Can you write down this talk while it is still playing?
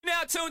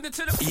tuned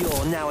into the...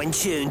 You're now in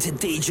tune to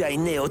DJ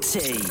Neil T.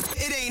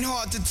 It ain't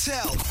hard to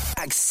tell.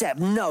 Accept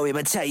no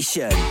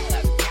imitation.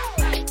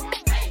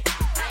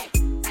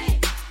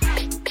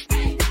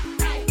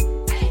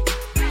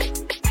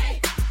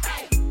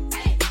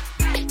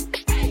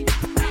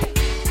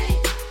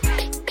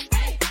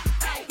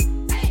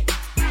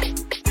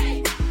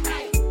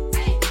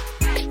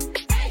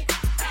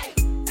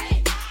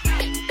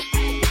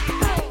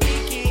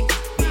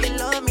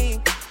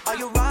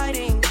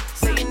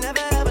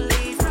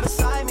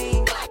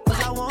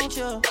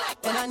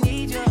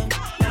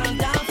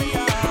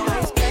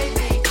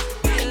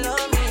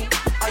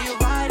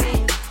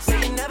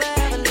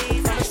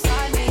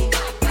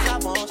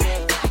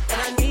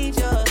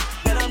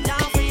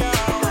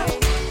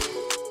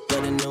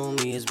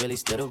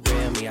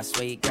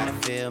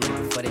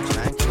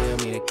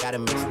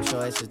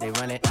 They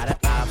running out of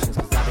options,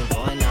 cause I've been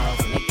going off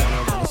and they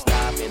don't wanna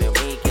stop. And then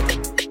when you get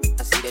it,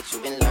 I see that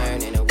you've been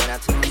learning. And when I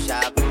took you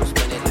shopping, you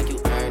spend it like you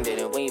earned it.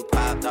 And when you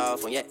popped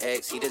off on your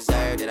ex, he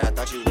deserved it. I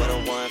thought you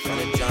would've won from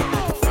the jump,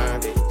 I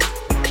confirmed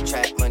it.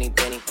 Trap money,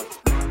 Benny.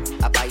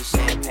 I buy you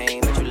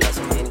champagne, but you love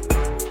some Henny.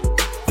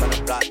 From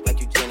the block like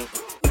you Jenny.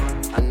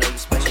 I know you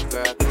special,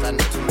 girl, cause I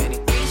know too many.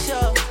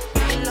 Keisha,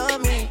 do you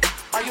love me?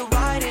 Are you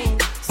riding?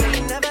 Say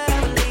you never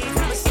ever leave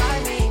from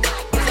beside me.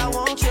 Cause I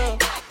want you,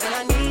 and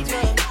I need you.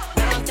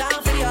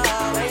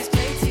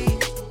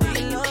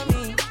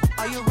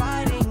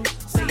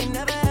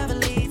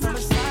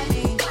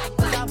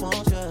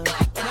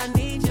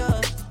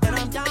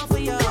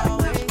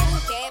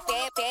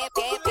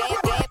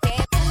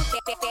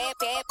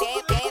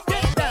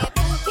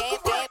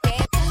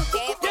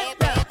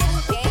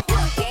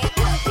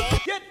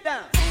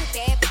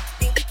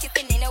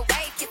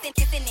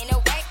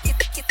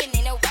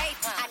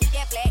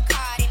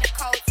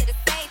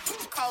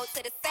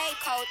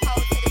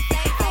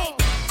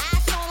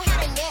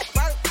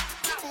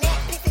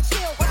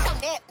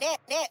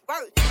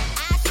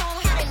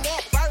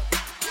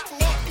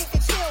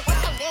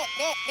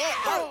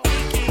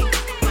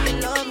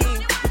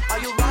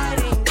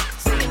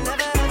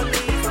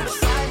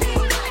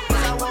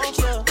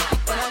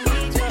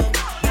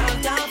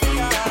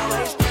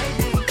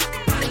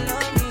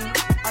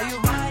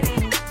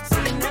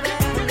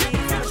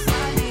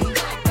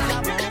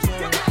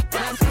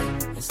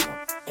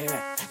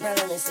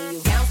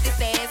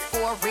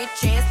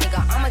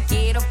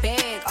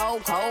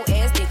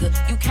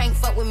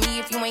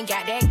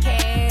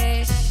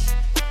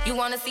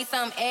 See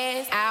some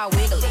ass, I'll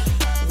wiggle it,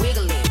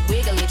 wiggle it,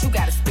 wiggle it. You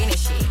gotta spin it,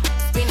 shit,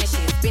 spin it,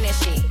 shit, spin it,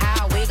 shit.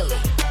 I'll wiggle it,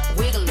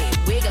 wiggle it,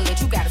 wiggle it.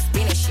 You gotta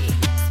spin it, shit,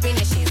 spin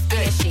it, shit,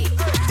 spin it, shit.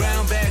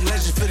 Brown bag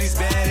legend for these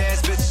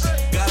badass bitches.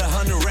 Got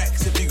 100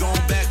 racks if you gon'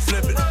 back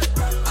flip it.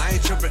 I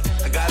ain't trippin',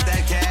 I got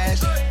that cash.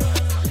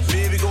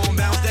 Baby gon'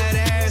 bounce that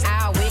ass.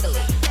 I'll wiggle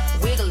it,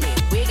 wiggle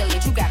it, wiggle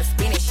it. You gotta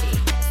spin it, shit,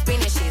 spin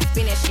it, shit,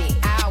 spin it, shit.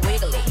 I'll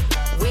wiggle it,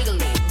 wiggle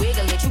it,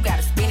 wiggle it. You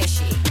gotta spin it,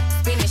 shit,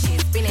 spin it,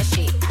 shit, spin it,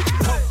 shit.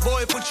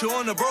 Boy, put you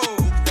on the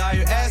road. Got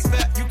your ass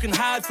fat, you can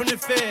hide from the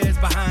feds.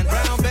 Behind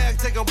brown bag,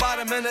 take a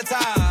bottom and a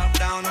top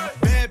down.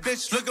 Bad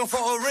bitch looking for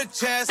a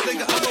rich ass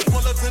nigga. I'ma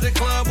pull up to the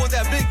club with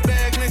that big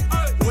bag, nigga.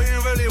 We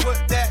ain't really with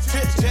that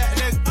chit chat,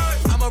 nigga.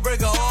 I'ma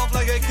break her off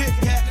like a Kit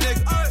Kat,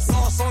 nigga.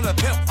 Sauce on the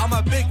pimp, I'm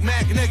a Big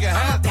Mac, nigga.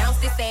 I'ma bounce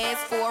this ass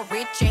for a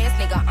rich ass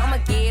nigga. I'ma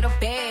get a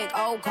bag,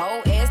 old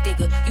cold ass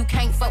nigga. You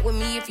can't fuck with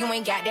me if you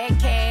ain't got that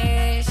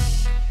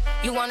cash.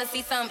 You wanna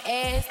see some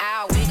ass?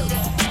 I'll wiggle it,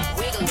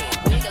 wiggle it,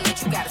 wiggle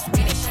it. You gotta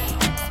spin it, shit,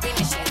 spin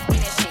it, shit, spin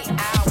it, shit.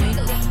 I'll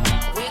wiggle it,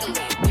 wiggle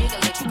it,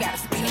 wiggle it. You gotta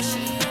spin it,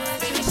 shit,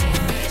 spin it, shit,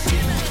 spin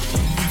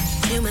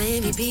it, shit. You're my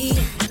MVP.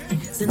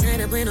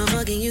 Tonight I plan on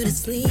fucking you to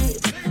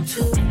sleep.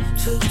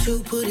 Two,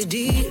 put it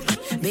deep.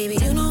 Baby,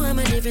 you know I'm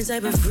a different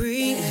type of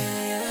freak.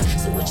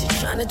 So what you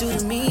tryna do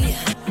to me?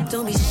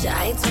 Don't be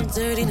shy, too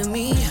dirty to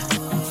me.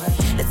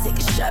 Let's take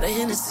a shot of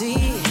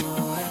Hennessy.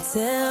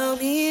 Tell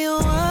me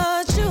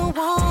what you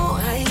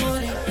want. How you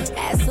want it?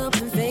 Ass up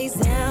and face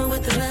down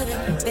with the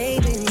loving.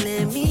 Baby,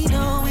 let me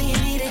know when you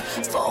need it.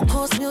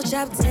 4-course meal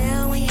chop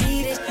down when you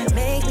eat it.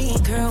 Make me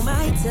curl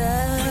my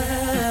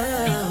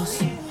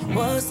toes.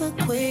 What's the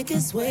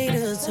quickest way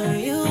to turn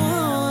you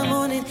on?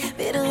 Morning,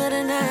 middle of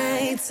the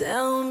night.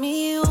 Tell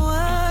me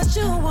what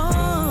you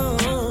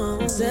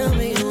want. Tell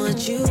me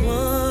what you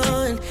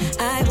want.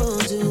 I will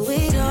do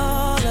it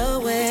all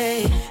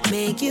away.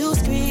 Make you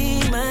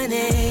scream my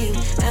name.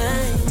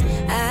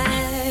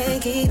 I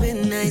keep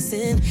it nice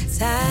and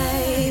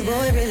tight.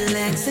 Boy,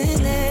 relax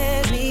and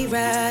let me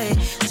ride.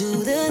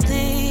 Do the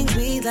things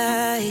we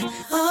like.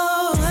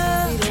 Oh,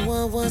 we don't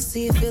want one,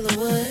 see you feeling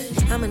what?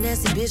 I'm a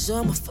nasty bitch, so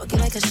I'ma fuck it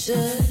like I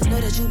should. Know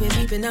that you been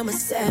peeping, I'm a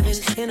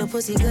savage. Ain't no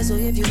pussy good, so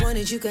if you want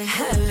it, you can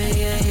have it,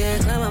 yeah, yeah.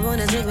 Climb up on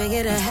the dick, make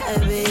it a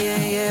habit,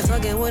 yeah, yeah.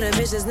 Fucking with a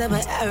bitch that's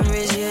never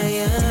average, yeah,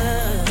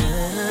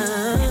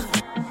 yeah.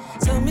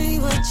 Tell me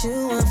what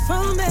you want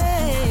from me,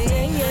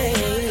 yeah, yeah,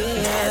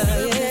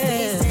 yeah,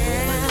 yeah.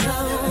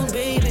 Down,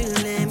 baby,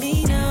 let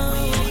me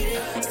know.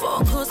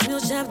 4-course meal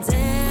chop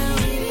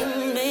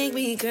down. Make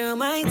me curl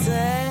my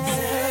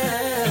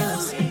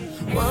toes.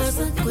 What's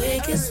the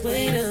quickest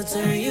way to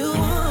turn you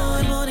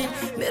on. Morning,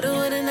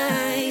 middle of the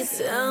night.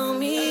 Tell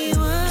me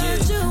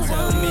what you want.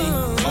 Tell me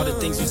all the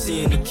things you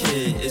see in the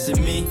kid. Is it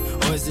me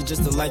or is it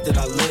just the life that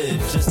I live?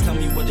 Just tell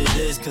me what it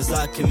is, cause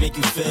I can make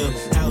you feel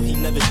how he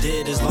never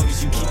did, as long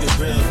as you keep it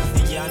real.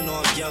 And yeah, I know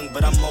I'm young,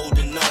 but I'm old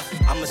enough.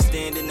 I'ma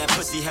stand in that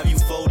pussy, have you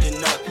folding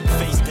up.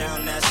 Face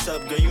down, that's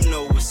up, girl, you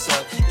know what's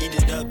up. Eat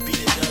it up,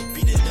 beat it up,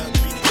 beat it up,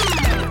 beat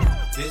it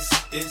up. This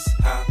is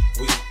how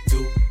we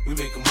do. We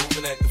make a move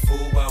and act the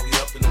fool while we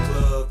up in the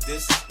club.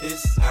 This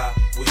is how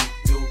we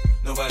do.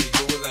 Nobody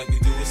do it like we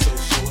do it, so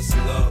show us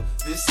some love.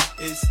 This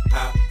is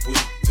how we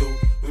do.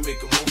 We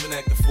make a move and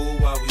act the fool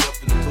while we up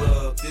in the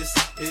club. This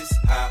is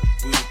how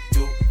we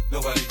do.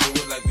 Nobody do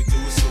it like we do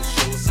it, so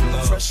show us some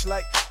love. Fresh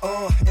like,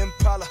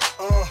 Impala,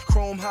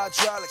 chrome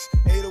hydraulics,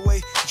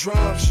 808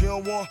 drums. You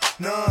don't want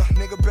none,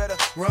 nigga better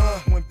run.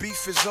 When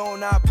beef is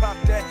on, I pop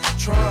that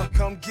trunk.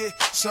 Come get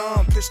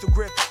some, pistol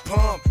grip,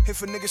 pump.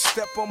 If a nigga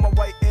step on my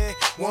white air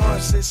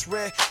ones, it's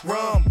red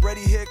rum.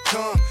 Ready, here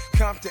come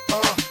Compton,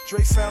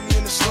 Dre found me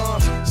in the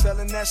slums,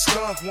 selling that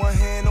skunk. One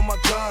hand on my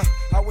gun.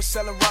 I was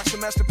selling rocks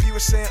and Master P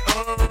was saying,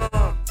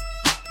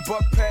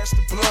 buck past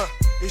the blunt.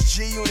 It's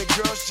G Unit,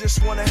 girls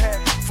just wanna have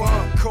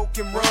fun. Coke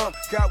and rum,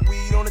 got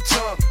weed on the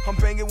tongue. I'm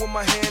banging with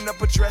my hand up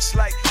a dress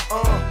like,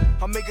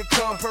 I make it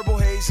come, purple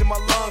haze in my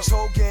lungs.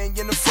 Whole gang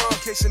in the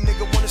front, case a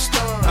nigga wanna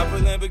stun. I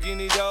put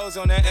Lamborghini doors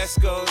on that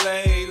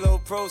Escalade. Low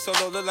pro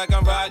solo, look like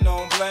I'm riding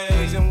on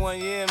blades. In 1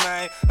 year,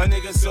 man, a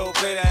nigga so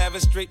great. I have a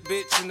straight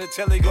bitch in the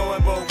telly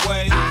going both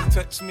ways.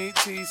 Touch me,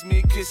 tease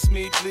me, kiss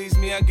me, please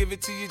me. I give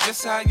it to you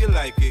just how you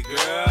like it,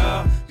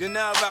 girl. You're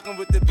now rocking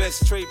with the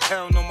best, straight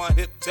pound on my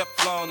hip,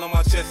 Teflon on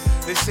my chest.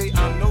 They say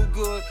I'm no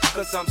good,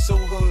 cause I'm so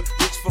hood.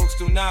 Rich folks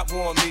do not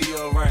want me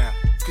around.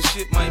 Cause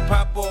shit might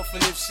pop off,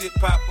 and if shit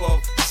pop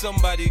off,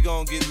 somebody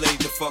gon' get laid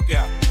the fuck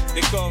out.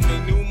 They call me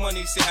new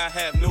money, say I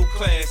have no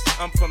class.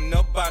 I'm from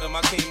the bottom,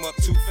 I came up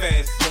too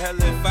fast. The hell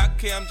if I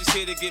care, I'm just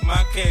here to get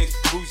my cash.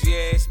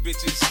 Bougie ass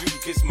bitches, you can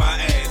kiss my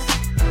ass.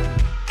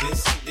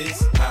 This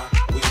is how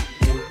we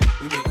do.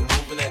 We make a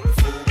move and act the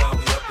fool while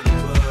we up in the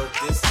club.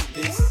 This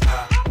is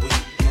how we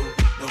do.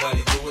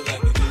 Nobody do it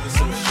like we do it,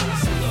 so show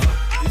us some love.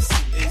 This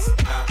is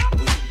how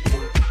we do.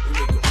 We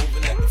make a move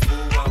and act the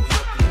fool while we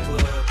up in the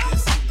club.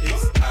 This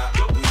is how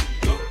we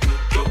do.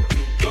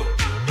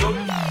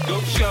 Go,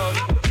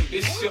 shorty,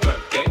 it's your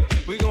birthday.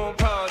 We gon'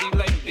 party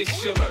like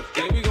it's your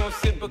birthday. We gon'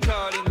 sip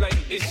Bacardi like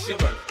it's your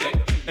birthday.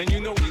 And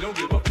you know we don't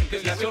give up,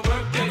 cause it's your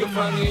birthday. You can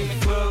find me in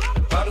the club,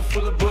 bottle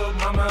full of bug.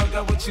 Mama, I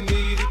got what you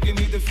need if you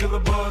need to feel a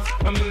buzz.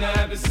 I'm in the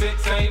having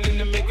sex, I ain't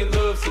into making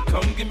love. So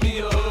come give me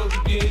a hug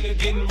if you're in there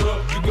getting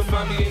rough. You can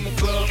find me in the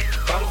club,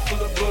 bottle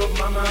full of bug.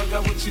 Mama, I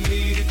got what you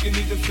need if you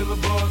need to feel a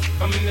buzz.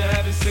 I'm in the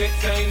having sex,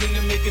 I ain't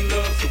into making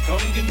love. So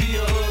come give me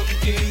a hug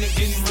if you're in there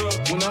getting rough.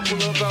 When I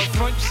pull up out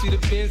front, you see the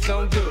Benz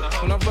on good.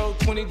 When I roll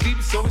 20 deep,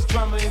 it's always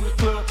drama in the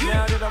club.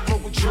 Now that I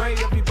roll with Dre,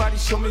 everybody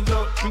show me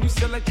love. When you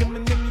sell like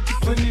Eminem, you get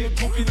plenty of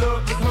goofy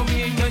love. Look,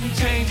 homie, ain't nothing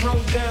changed. Roll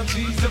down,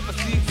 G's up. I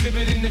see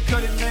exhibit in the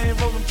cutting, man,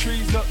 rolling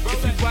trees up.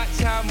 If you watch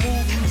how I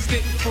move, you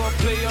stick before I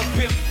play up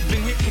pimp.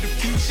 Been hit with a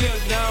few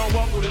shells, now I don't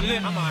walk with a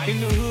limp. In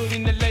the hood,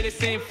 in the lady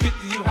saying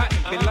 50, you hot.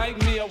 They like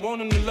me, I want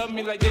them to love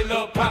me like they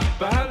love pop.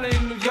 But holla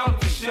in New York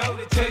for sure,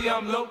 they tell you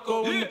I'm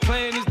local. And the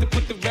plan is to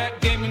put the rap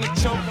game in the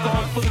choke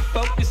on. Fully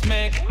focused,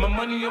 man, my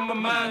money on my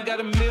mind. Got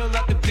a meal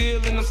like a deal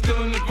and I'm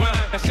still in the grind.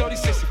 Now shorty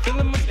says she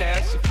feeling my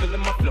style, she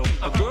feeling my flow.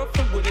 A girl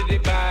from Wooded, they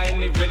buy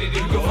and they ready to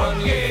go on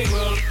the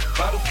club.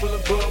 Bottle full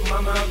of bug,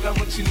 mama, I got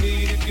what you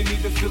need if you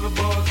need to feel a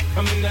buzz.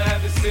 I'm in the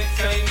having sex,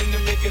 I ain't into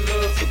making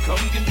love. So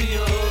come give me a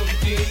hug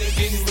if you're in there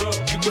getting rough.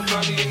 You can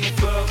find me in the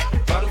club,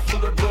 bottle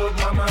full of bug,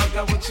 mama, I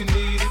got what you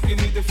need if you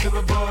need to feel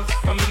a buzz.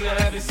 I'm in the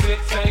having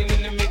sex, I ain't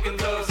into making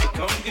love. So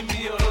come give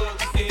me a hug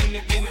if you're in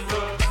there getting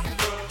rough.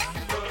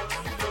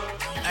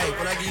 Hey,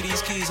 when I give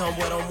these keys,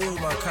 homeboy, don't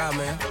move my car,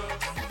 man.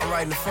 I'm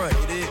right in the front,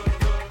 you dig?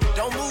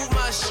 Don't move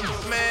my shit,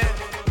 man.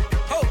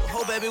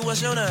 Ho, baby,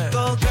 what's your name?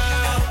 Go,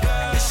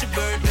 girl, it's your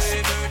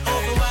birthday.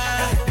 Over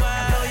wine,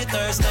 I know you're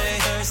thirsty.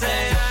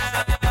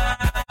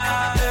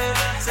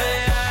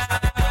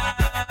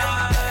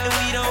 And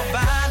we don't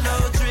buy no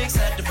drinks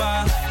at the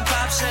bar.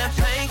 Pop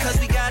champagne, cause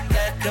we got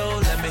that dough.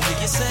 Let me hear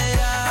you say,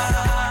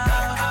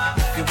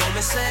 you want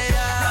me say,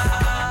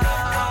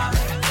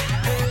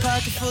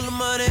 Pocket full of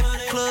money,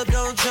 club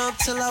don't jump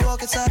till I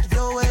walk inside the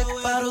doorway.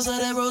 Bottles of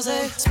that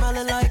rosé,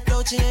 smelling like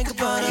Dolce &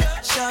 Gabbana.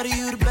 Shout to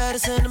you the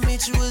baddest, and to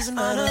meet you is an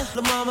honor.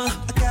 La mama,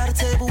 I got a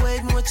table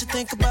waiting, what you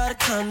think about a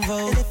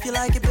convo? And if you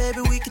like it,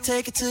 baby, we can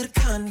take it to the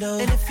condo.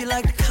 And if you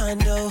like the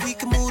condo, we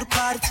can move the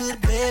party to the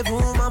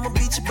bedroom. I'ma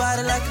beat your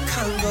body like a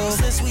Congo.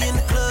 Since we in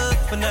the club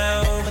for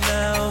now,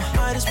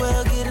 might as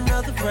well get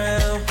another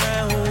round.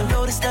 I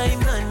notice there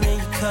ain't nothing in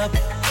your cup,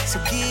 so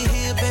get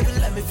here, baby,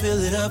 let me fill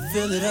it up.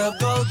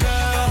 Go,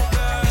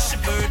 girl, it's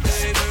your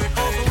birthday.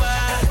 Over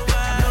wine,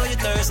 I know you're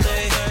thirsty.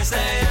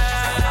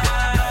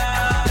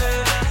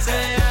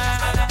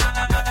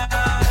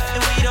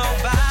 And we don't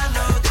buy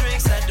no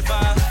drinks at the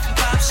bar.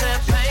 Pop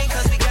champagne,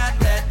 cause we got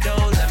that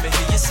dough. Let me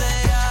hear you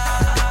say,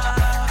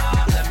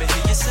 let me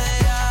hear you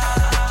say,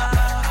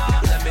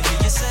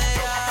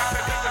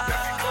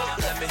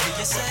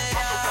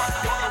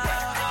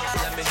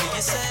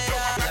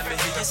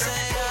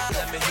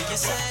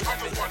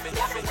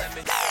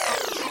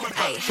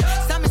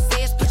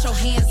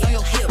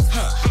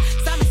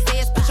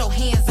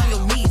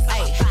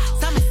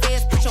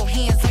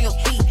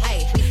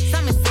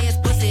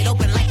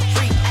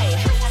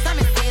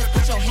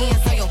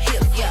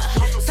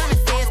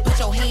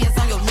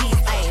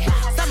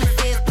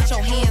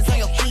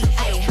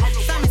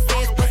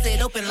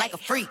 like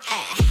a freak.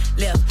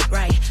 Left,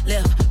 right,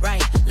 left,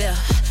 right,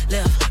 left,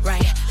 left,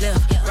 right,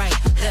 left, right,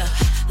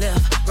 left,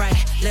 left,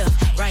 right,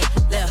 left, right,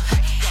 left,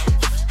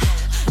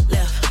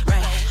 left,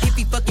 right. If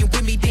he fucking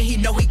with me, then he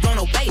know he gon'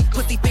 obey.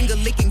 Pussy finger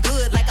licking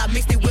good like I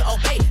mixed it with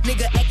Obey.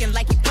 Nigga acting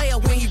like he player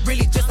when he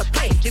really just a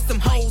play. There's some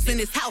hoes in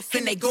his house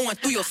and they going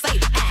through your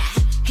safe.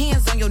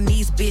 Hands on your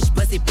knees, bitch,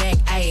 bust it back,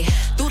 ayy.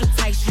 Through the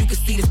tights, you can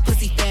see this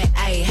pussy fat,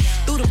 ayy.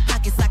 Through them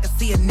pockets, I can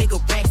see a nigga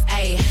racks,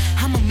 ayy.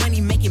 I'm a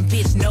money-making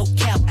bitch, no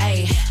cap,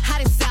 ayy. Hot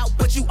as out,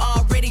 but you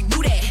already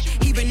knew that.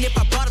 Even if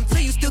I brought him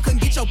to you, still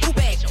couldn't get your boo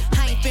back.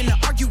 I ain't finna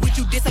argue with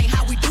you, this ain't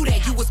how we do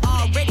that. You was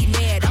already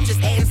mad, I'm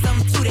just adding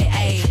something to that,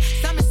 ayy.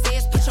 Simon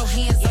says, put your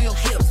hands on your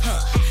hips,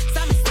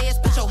 Simon says,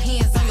 put your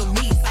hands on your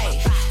knees, ayy.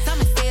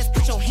 Simon says,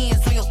 put your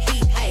hands on your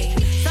feet, ayy.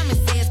 Simon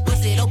says,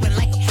 bust it open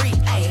like a freak,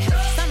 ayy.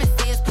 Simon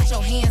says, put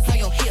your hands on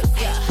your hips,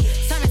 yeah.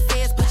 Simon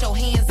says, put your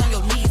hands on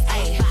your knees,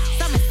 ayy.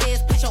 Simon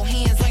says, put your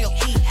hands on your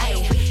feet,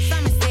 ayy.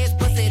 Simon says,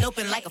 bust it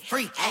open like a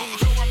freak, ayy.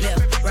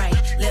 Left, right,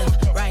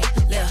 left, right,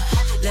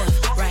 left,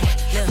 left, right,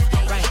 left,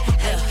 right,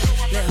 left,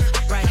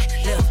 left, right,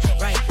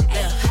 left, right,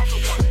 left,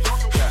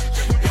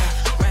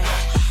 right.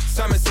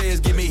 Simon says,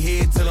 give me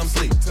head till I'm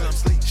sleep.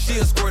 She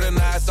a squirt and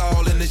ice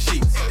all in the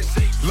sheets.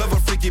 Love a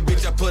freaky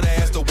bitch, I put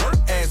her ass to work.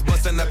 Ass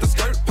bustin' out the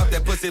skirt, pop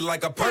that pussy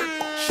like a perk.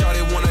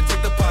 Shawty wanna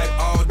take the pipe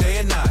all day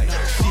and night.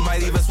 She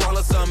might even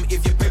swallow some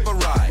if you paper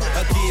ride.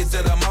 Her kids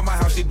at her mama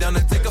house, she down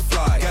to take a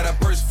fly. Got a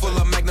purse full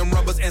of Magnum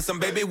rubbers and some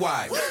baby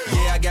wipes.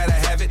 Yeah, I gotta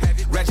have it,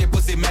 ratchet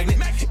pussy magnet.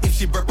 If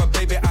she burp a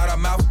baby out her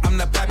mouth, I'm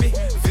the pappy.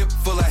 Vip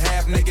full of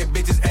half-naked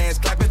bitches, ass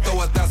clapping. Throw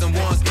 1,000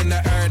 ones in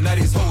the air, now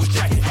these hoes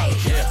jacket.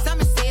 Yeah.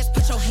 Simon says,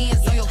 put your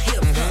hands on your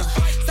hips.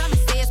 Simon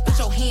says, put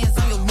your hands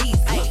on your knees.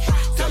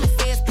 Simon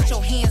says, put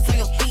your hands on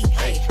your feet.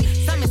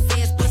 Simon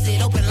says, bust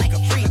it open like a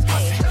freak.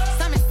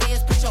 Simon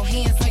says, put your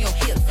hands on your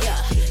hips.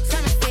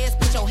 Simon says,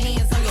 put your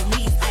hands on your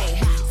knees.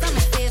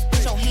 Simon says,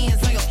 put your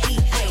hands on your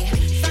feet.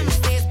 Simon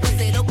says, bust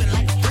it open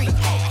like a freak.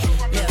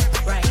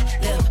 Left, right,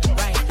 left,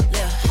 right,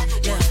 left,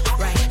 left,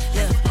 right,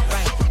 left,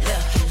 right,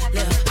 left,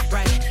 left,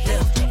 right,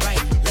 left,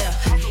 right, left,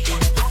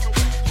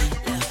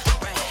 left,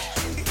 right.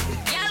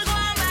 Y'all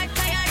going back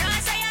to your run,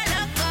 say you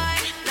look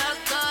good, look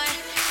good.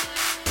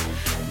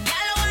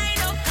 Y'all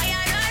wind up, 'cause you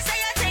know say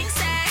you think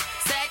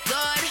set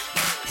good.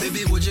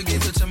 Baby, would you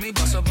give it to me,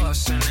 bust a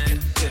bus in it?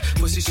 Yeah,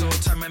 pussy so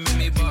tight, man, make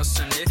me bust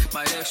in it.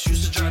 My ex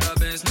used to drive the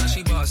Benz, now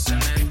she bustin'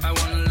 it. I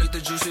wanna lick the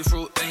juicy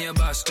fruit and you're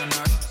bustin'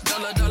 it.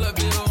 Dollar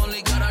bill,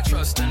 only got our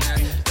trust in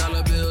it.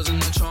 Dollar bills in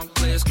the trunk,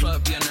 players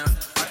club, you know.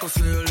 I can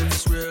feel if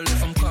it's real,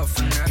 if I'm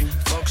cuffin' that.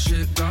 Fuck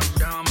shit, got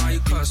down, how you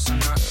cussin'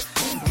 that?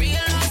 Real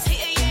lost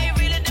hit, yeah,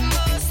 really the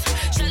most.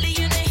 Charlie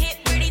in the hit,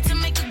 ready to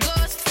make a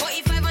ghost.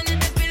 45 under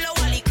the pillow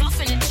while he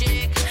coughing a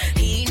chick.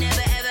 He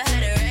never ever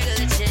had a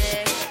regular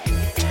chick.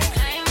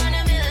 I'm on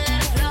the middle of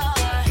the floor.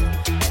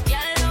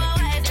 Y'all know I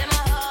wife them a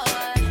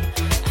whore.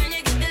 And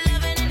you get the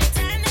loving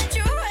anytime that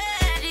you're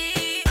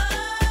ready. Oh,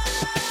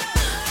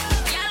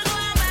 y'all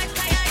going back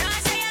 'cause you know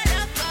say you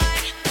look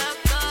good, look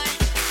good.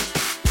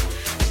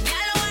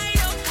 Y'all wind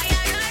up 'cause you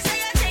know say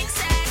you think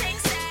set.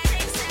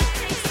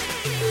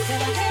 Can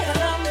I get a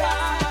number?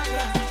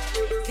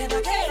 Can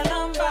I get a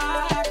number?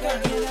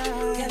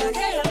 Can I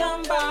get a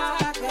number?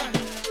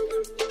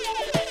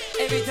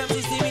 Every time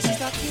she see me, she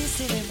start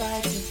kissing and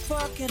biting,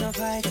 fucking and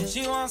fighting.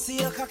 She wants to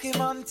see a cocky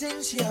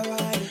mountain, she a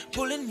ride,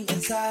 pulling me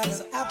inside.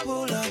 So I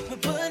pull up, we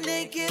put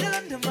naked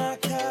under my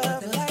cover.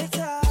 The lights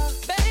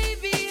off,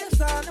 baby, I'm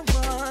starting to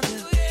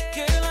wonder.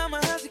 Girl, I'ma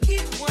have to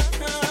keep it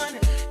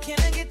 100. Can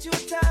I get you a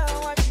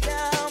towel, wipe you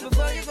down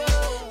before you go?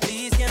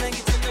 Please, can I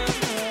get your number?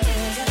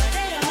 Can I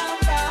get a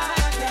number?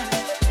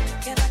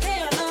 Can I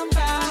get a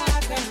number?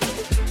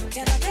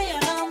 Can I get a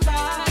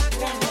number?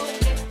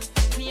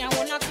 Me, I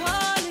wanna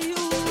call you.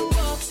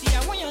 See, I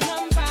want your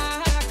number.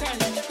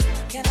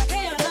 Can I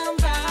get a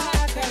number?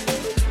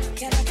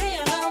 Can I get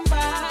a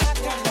number?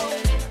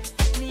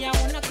 Me, I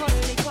wanna call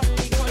you.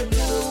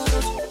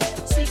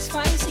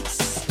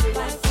 656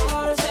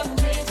 547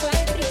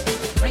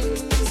 853.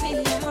 Rings in,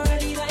 I'm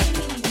already like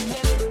me.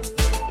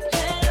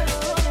 Hello.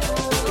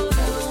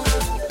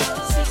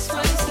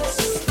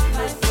 656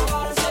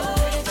 547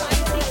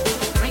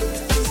 853.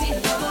 Rings in,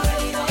 I'm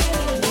already like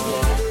me.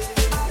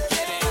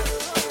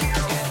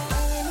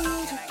 I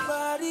need your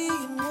body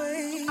in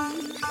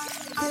ways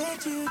that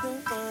you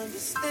don't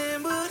understand,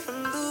 but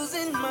I'm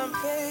losing my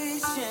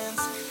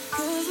patience.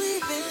 'Cause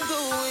we've been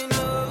going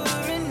over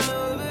and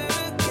over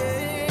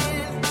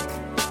again.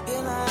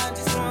 And I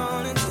just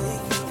wanna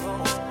take you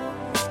home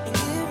and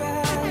get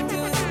right to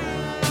it.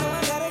 No,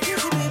 I gotta get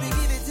you, baby,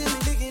 give it to me,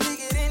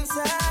 lick it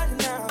inside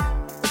and out.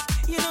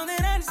 You know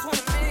that I just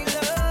wanna make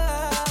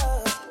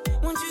love.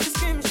 Want you to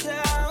scream and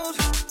shout.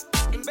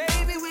 And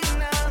baby, we're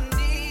now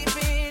deep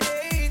in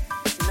it.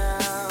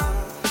 Now,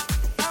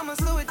 I'ma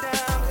slow it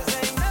down, 'cause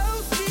ain't no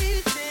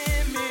speed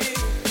limit.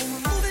 When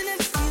we're moving at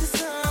the speed of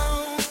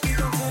sound, we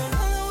gon' turn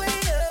all the way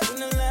up in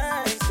the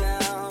lights.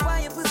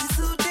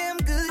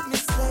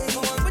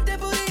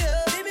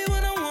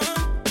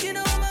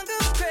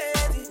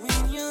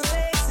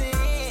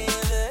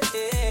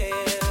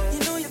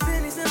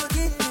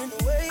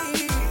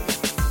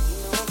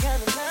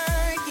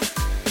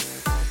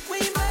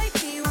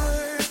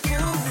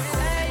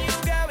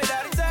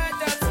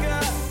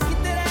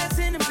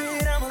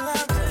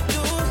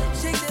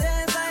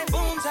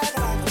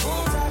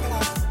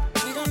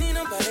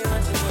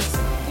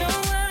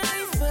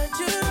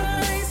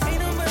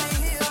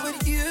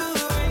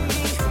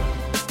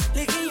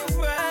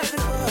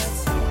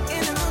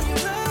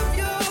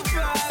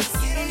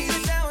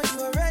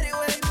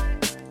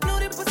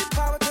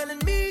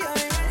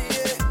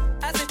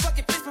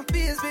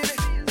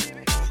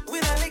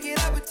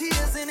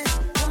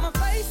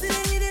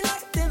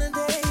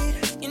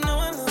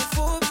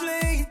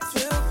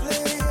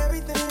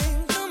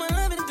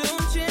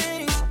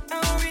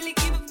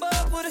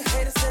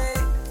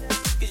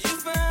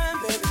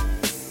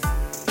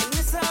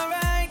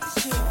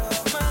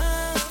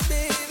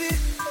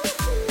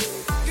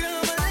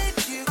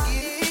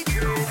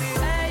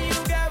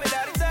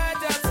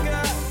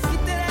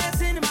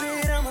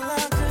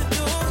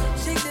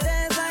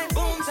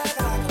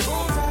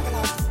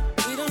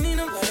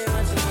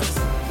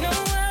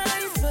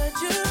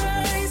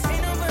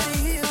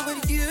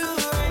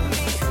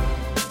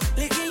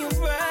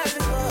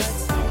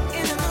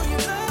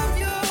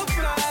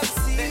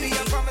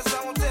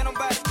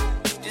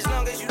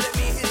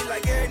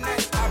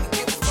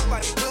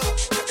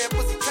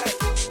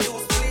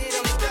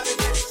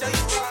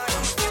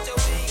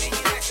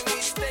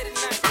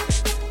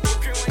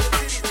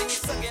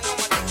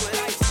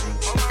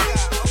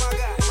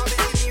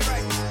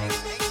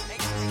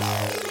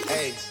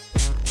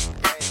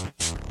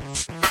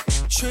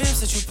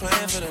 what you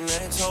plan for the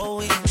next whole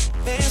week.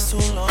 It's too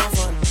long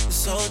fun. It's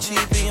so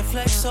cheap, being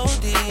flex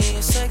OD,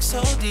 and sex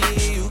OD.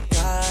 You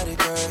got it,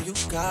 girl, you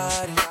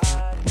got it.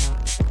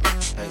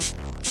 Hey.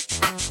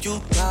 You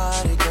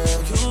got it,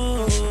 girl,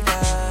 you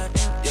got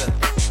it. Yeah.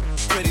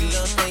 Pretty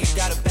little thing, you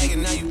got a bag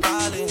and now you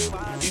ballin'.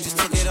 You just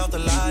took it off the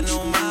line,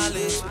 no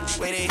mileage.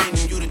 Way they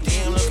hitting you, the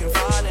DM looking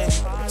violent.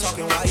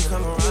 Talking while you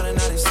come around and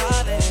now they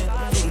silent.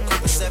 Through the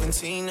coupe at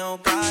 17, no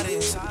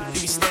guidance. You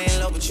be staying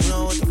low, but you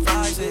know what the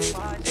price is.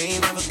 They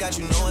ain't never got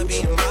you know it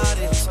being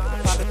modest.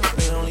 Pop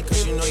it only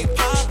cause you know you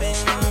poppin',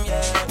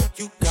 yeah.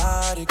 You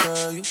got it,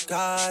 girl, you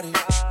got it.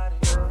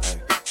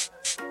 Hey.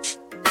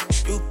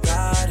 You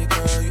got it,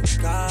 girl, you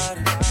got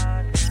it.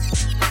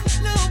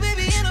 Little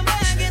baby in a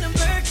bag and I'm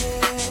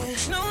Birkin.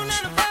 No 9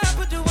 to 5,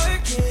 put the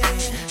work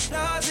in.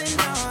 Flaws and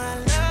all, I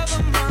love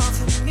them all.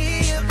 To me,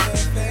 you're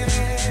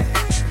perfect.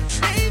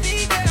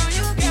 Baby girl,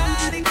 you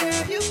got it,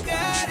 girl, you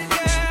got it,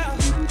 girl.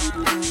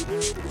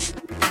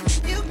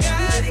 You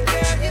got it,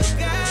 girl, you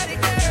got it,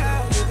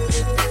 girl.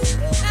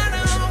 I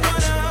don't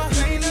wanna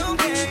play no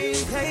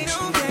games, play no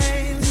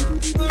games.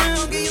 But I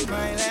don't give you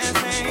my last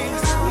name.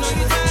 I know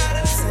you're tired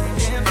of the same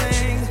damn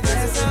thing.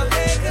 That's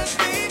okay, 'cause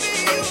baby,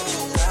 you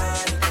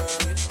got it, girl,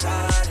 you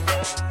got it.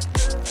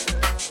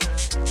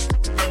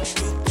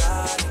 You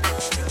got it,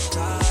 girl, you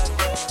got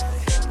it.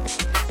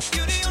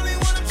 You the only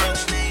one I'm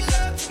tryna make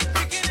love to,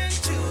 picking and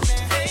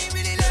choosing. Hey,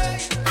 really love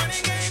you,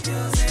 running game,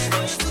 using.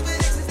 Oh,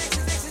 stupid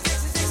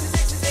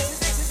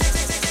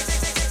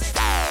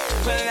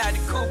Pulling out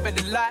the coupe at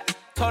the lot.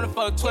 Told him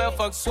fuck 12,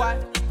 fuck SWAT.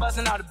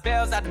 Busting all the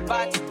bells out the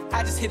box.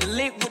 I just hit a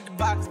lick with the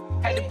box.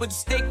 Had to put the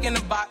stick in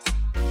the box.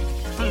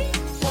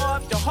 Pour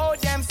up the whole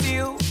damn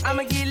seal.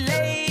 I'ma get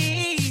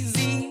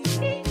lazy.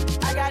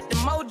 I got the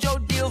mojo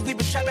deals. We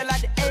been trapping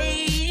like the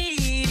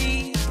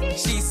 80s.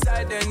 She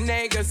said the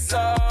nigga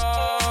so.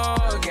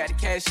 Got the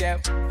cash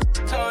out.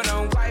 Told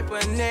him wipe a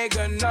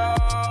nigga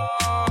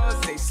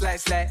nose. Say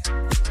slash slash.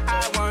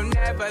 I won't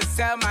never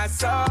sell my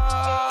soul.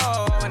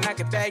 And I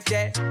can back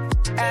that.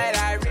 And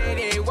I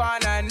really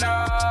wanna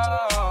know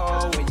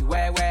where you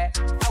at, where?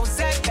 I was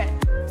at that.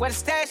 Where the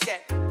stash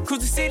at?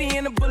 Cruise the city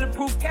in a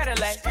bulletproof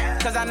Cadillac.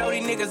 Cause I know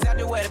these niggas out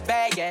there where the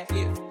bag at.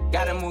 Yeah.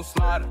 Gotta move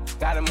smarter,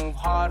 gotta move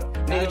harder.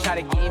 Nigga try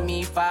to give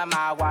me 5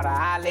 mile water.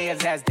 I lay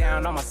his ass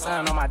down on my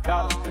son, on my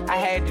daughter. I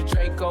had the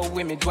Draco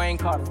with me, Dwayne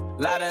Carter.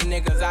 Lot of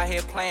niggas out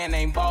here playing,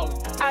 ain't ballin'.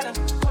 I done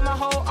put my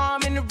whole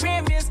arm in the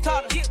rim, Vince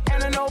Carter.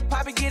 And I know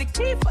Poppy get a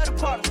key for the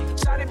party.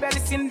 Shawty better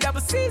seen the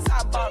double C's,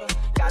 I bought her.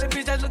 Got a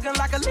bitch that's looking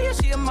like a Leah,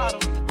 she a model.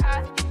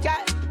 I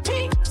got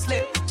pink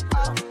slip,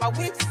 my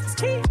whip is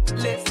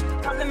keyless.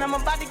 Talking, I'm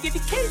about to get the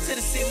key to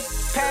the city.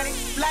 Patty,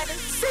 light the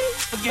seat.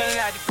 Forgetting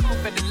out the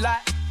coupe at the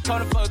lot.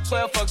 Told him fuck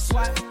 12, fuck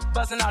SWAT.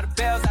 Busting all the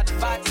bells out the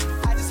box.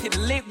 I just hit a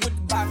lick with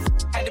the box.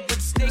 Had to put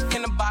the stick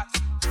in the box.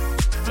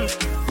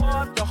 Pour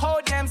up the whole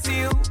damn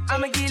seal.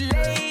 I'ma get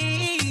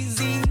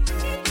lazy.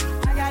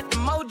 I got the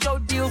mojo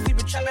deals. We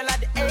been trapping like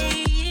the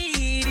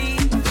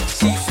 80s.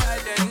 She said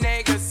the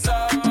nigga so.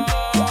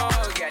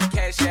 Got the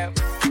cash out.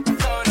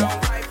 Told him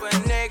wipe a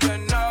nigga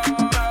no.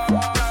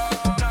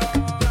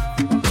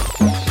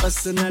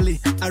 Personally,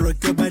 I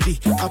rock your body.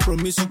 I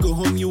promise you go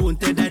home, you won't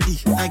tell daddy.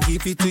 I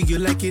give it to you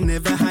like you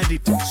never had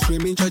it.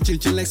 Screaming,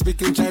 church, like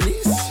speaking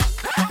Chinese.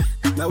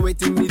 Now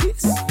waiting me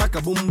this, back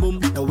a boom boom.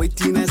 Now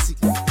waiting I see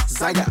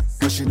Zaga,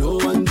 but she know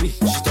one be.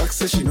 She talks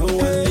so she know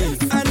one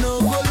leave. I know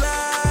go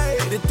lie,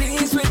 the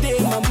things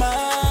within my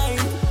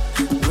mind.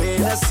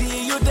 When I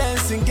see you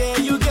dancing, girl,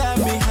 you got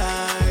me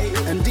high.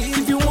 And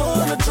if you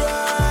wanna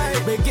try,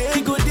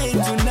 begin good day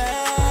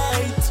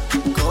tonight.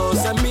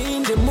 Cause I'm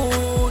in the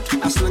mood.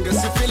 As long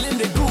as you're feeling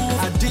the groove,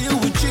 I deal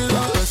with you.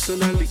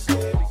 Personally,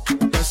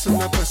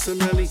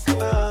 personally,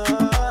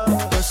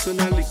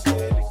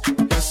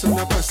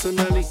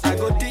 I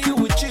go deal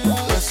with you.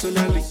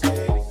 Personally,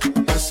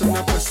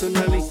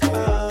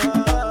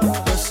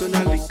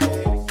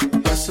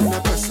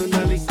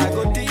 personally, I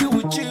go deal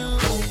with you.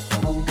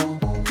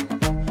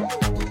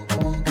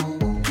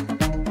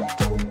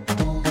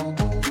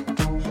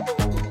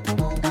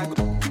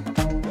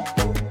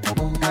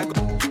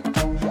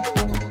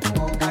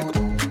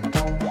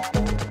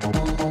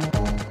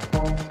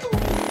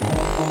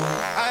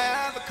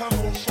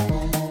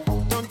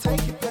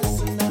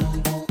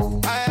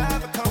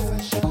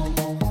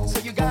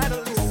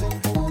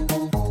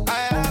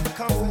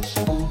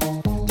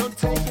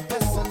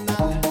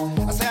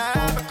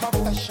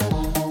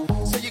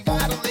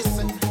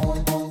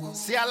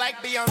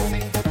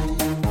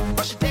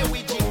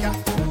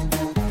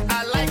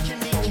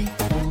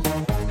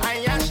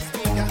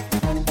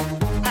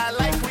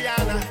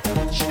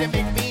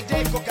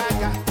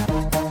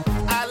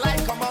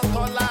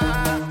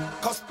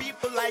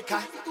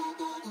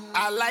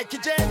 I like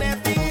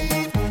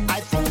Genevieve. I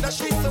think that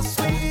she's so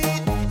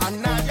sweet.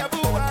 And Nadia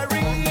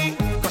Buhari,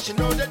 cause she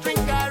know the drink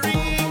I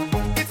read.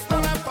 It's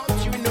not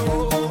about you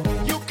know.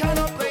 You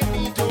cannot play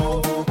me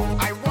though.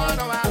 I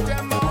wanna have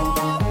them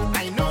all.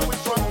 I know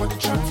it's wrong, but the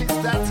truth is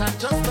that I'm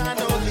just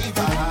an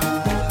Oliver.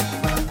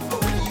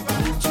 Oliver,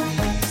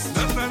 please.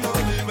 Step an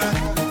Oliver.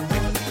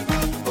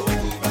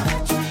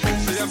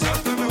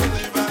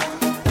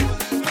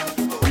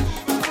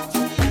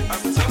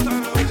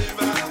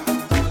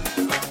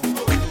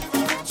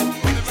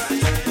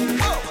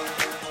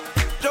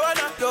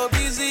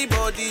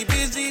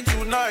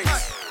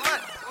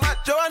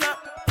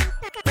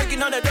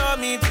 adore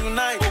me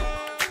tonight.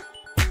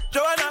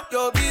 Joanna,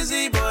 your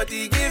busy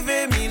body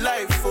giving me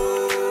life,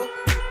 oh.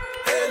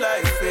 Hey,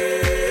 life,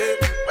 hey.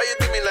 Why you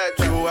do me like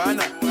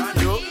Joanna?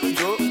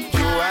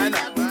 Joanna.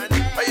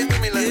 Why you do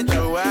me like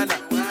Joanna?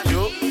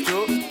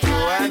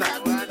 Joanna.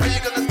 Why you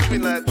gonna do me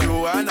like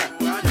Joanna?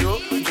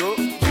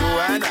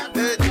 Joanna.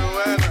 Hey,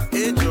 Joanna.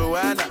 Hey,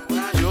 Joanna.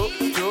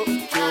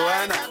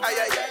 Joanna. Ay,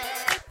 ay, ay.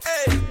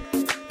 Hey,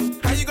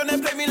 how you gonna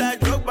play me like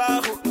Drogba,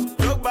 ho?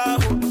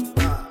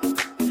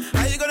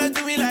 How you gonna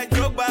do me like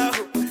Drogba,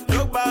 ho?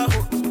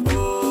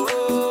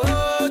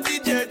 Oh,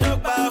 DJ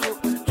Drogba, ho.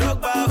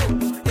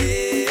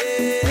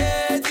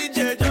 Hey,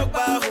 DJ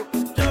Drogba, ho.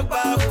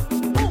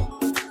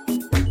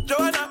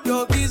 Joanna,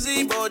 your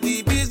busy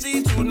body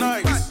busy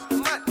tonight.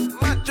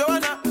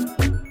 Joanna,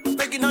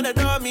 making all the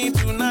dummy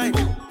tonight.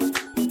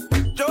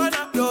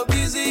 Joanna, your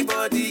busy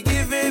body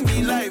giving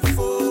me life,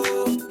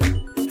 oh.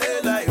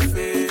 Hey, life,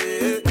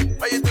 hey.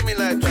 Why you do me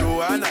like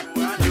Joanna?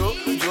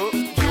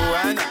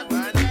 Joanna.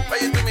 Why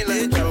you do me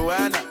like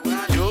Joanna?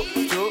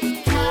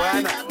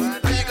 Joanna.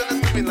 How you gonna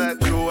do me like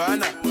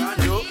Joanna?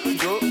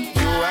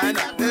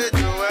 Joanna. Hey,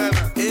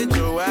 Joanna. Hey,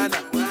 Joanna.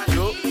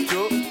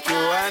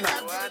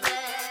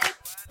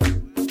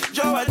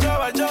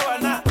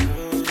 Joanna.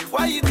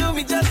 Why you do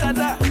me just like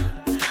that?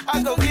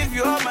 I go give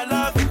you all my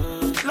love.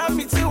 Love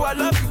me too, I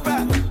love you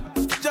back.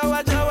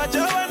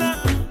 Joanna.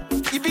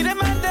 You be the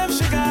man, damn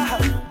sugar.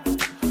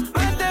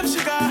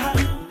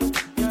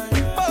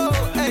 Oh,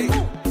 hey.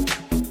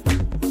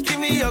 Give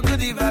me your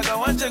goodie bag, I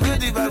want your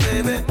goodie bag,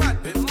 baby.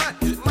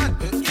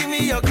 Give me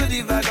your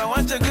goodie bag, I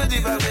want your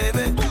goodie bag,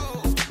 baby.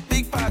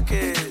 Big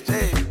package,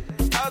 hey.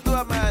 How do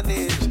I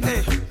manage?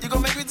 Hey, you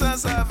gon' make me turn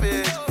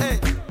savage. Hey,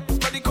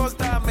 body cause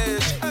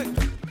damage. Hey.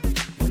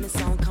 When the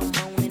song come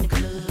on in the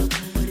club,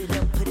 put it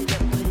up. Turn it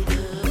up.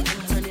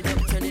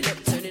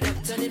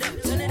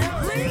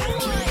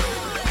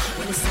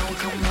 When the song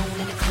come on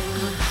in the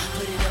club,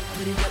 put it up.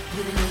 Turn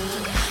it up.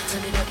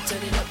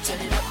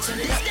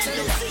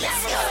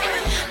 Let's go.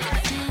 The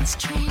dance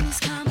train is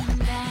coming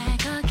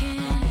back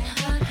again.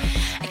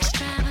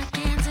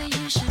 Extravaganza,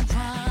 you should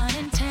run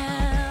and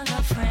tell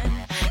a friend.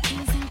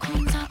 Kings and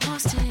queens are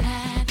posted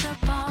at the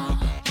ball.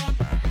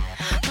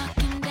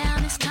 Bucking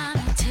down, it's time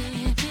to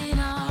tip it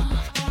off.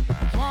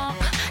 Walk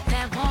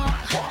that walk.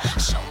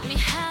 Show me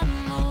how to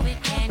move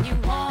it. Can you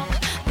walk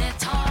that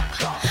talk?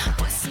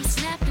 Put some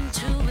snap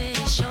into it.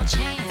 It's your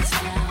chance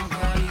now,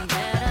 girl. You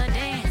better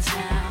dance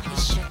now.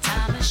 It's your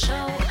time to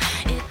show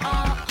it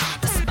all.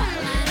 The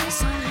spotlight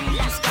is on you.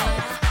 Let's go.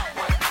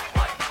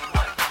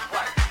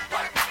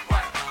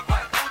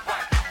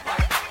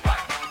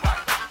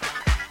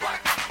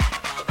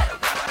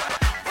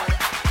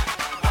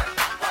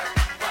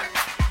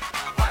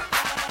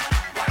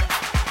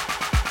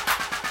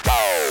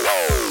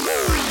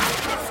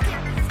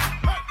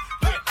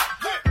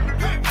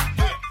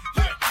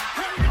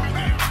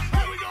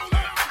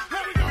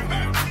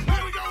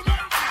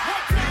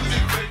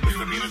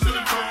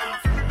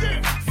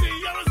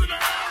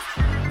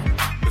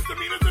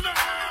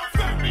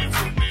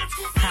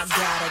 I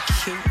got a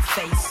cute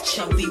face,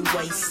 chubby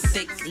waist,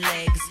 thick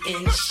legs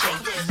in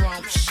shape,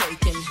 rump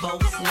shaking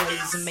both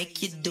ways,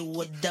 make you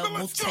do a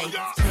double take.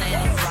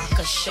 Planet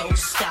rocker,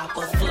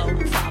 showstopper, flow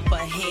popper,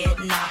 head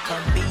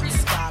knocker, beat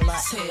scholar,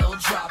 tail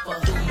dropper.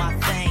 Do my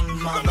thing,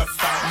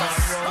 motherfucker. My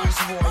Rolls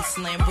Royce,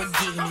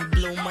 Lamborghini,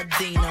 blue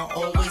Medina,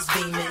 always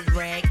beaming,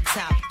 rag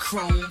top,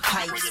 chrome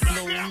pipes,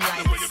 blue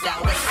lights,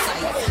 out of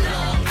sight.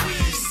 Long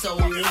weed,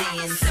 sold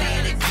in, say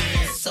it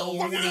again,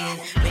 sold in.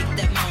 Make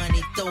that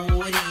money,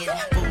 throw it in,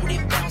 booty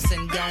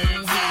bouncing, don't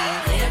hit.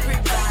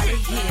 Everybody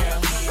here,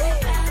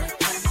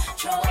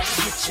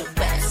 get your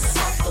backs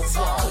off the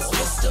wall, 'cause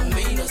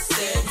misdemeanor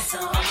said.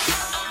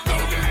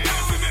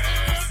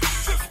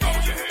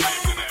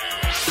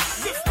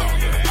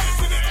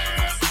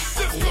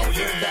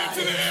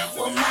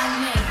 Well, my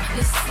name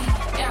is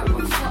Sierra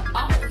for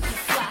all you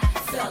fly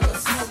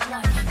fellas. No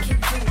one can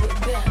do it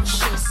better.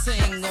 She'll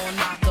sing on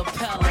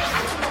acapella.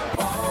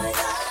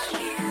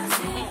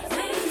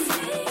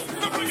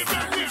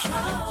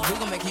 We're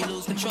gonna make you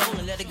lose control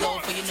and let it go.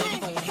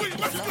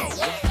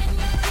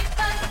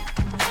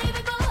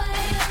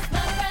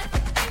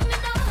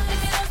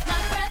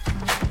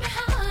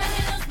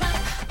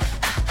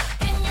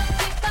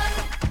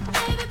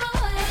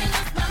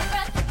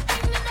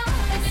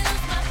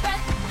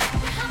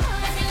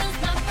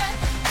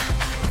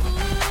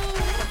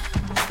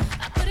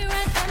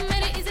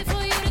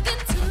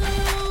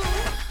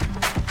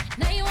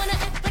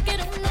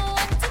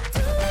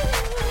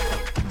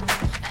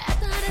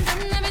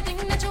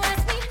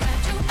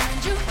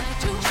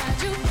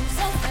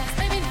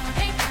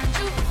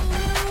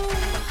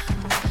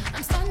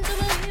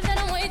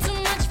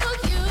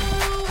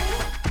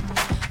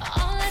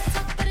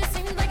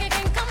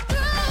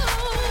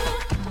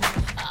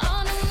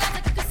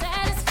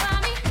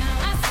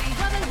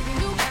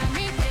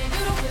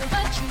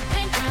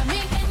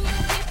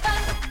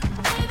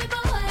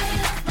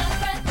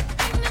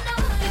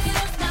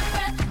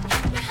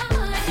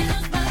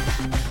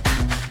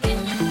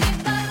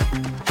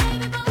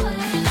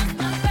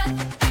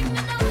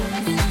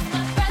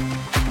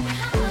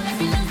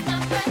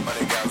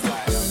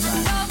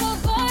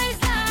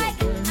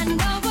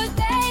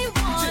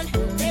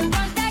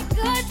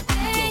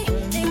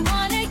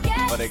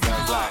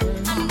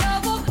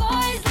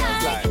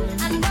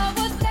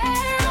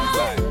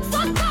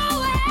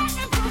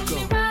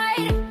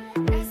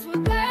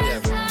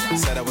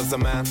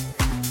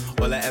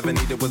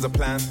 was a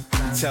plan.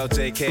 Tell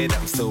JK that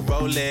I'm still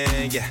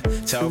rolling, yeah.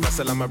 Tell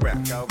Russell I'm a rap,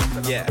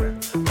 yeah.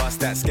 Bust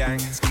that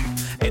skank.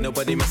 Ain't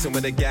nobody messing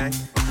with the gang.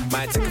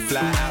 Might take a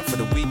fly out for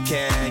the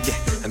weekend,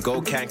 yeah. And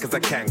go cause I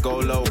can. Go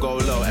low,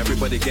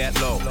 everybody get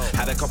low.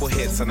 Had a couple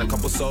hits and a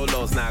couple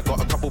solos. Now I got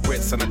a couple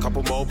Brits and a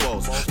couple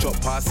mobiles. Drop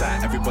past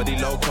out, everybody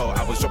loco.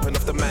 I was dropping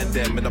off the man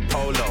them in a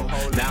polo.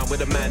 Now I'm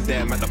with a man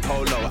them at the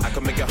polo. I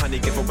can make your honey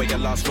give away your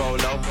last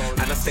Rolo.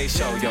 And I stay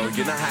show, yo,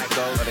 you know how it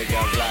goes. What the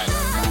girls like?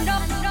 I know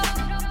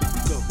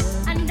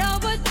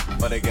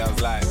what the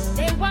girls like?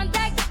 They want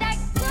that,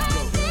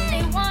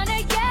 they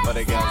wanna get. What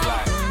the girls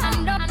like? I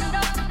know.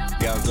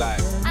 Girls like.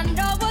 I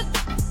know what.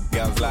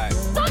 Girls like.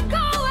 So go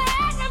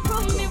ahead and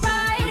prove me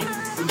right.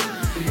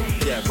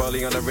 Yeah,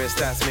 rolling on the wrist,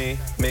 that's me.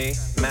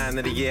 Man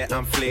of the year,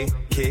 I'm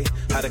fleeky.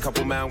 Had a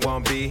couple man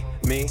won't be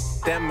me.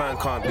 Them man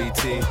can't be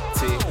T.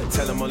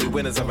 Tell them only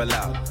winners are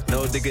allowed.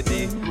 No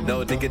diggity,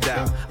 no digger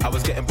doubt. I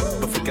was getting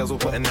before girls were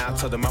putting out.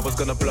 Told them I was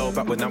gonna blow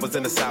back when I was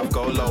in the south.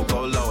 Go low,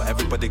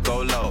 everybody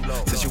go low.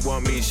 Said she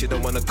want me, she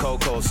don't want a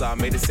cocoa. So I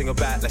made a single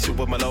back like she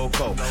was my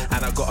loco.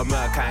 And I got a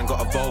Merc, I ain't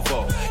got a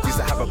Volvo. Used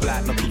to have a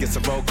black Nokia, it's a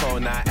Roco.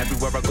 Now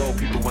everywhere I go,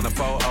 people want a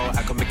photo.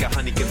 I can make a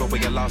honey, give away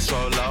your last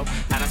solo.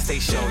 And I stay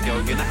show, yo,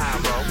 you know how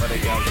I roll. What the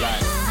girls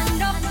like?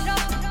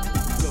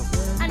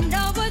 I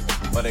know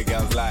what the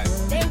girls like?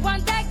 They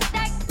want that,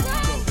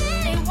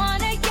 they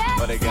wanna get.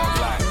 What the girls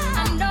like?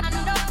 I know.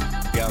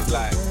 Girls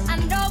like. I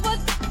know what.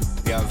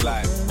 Girls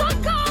like. So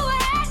go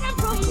ahead and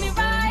prove me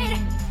right.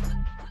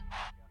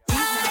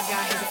 He's my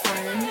guy, he's a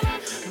friend.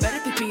 Better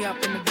pick me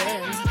up in the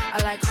Benz.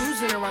 I like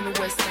cruising around the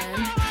West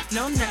End.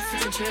 No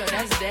Netflix and chill,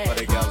 that's dead. What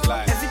the girls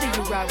like? Every day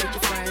you ride with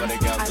your friends. What the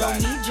girls I don't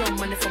like? need your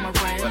money for my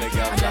rent. What the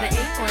girls I got like? an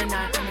 8 or a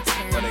 9 and a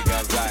 10. What the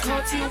girls like?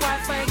 Call to your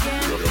Wi-Fi again.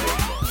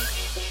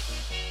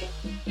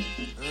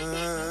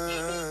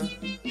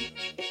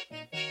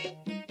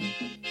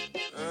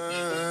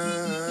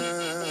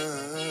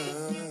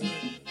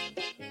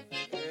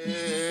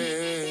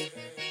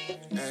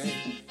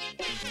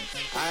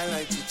 I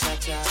like to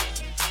cha-cha,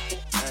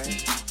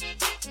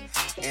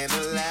 in a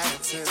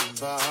Latin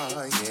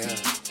bar, yeah,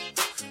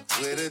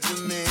 with a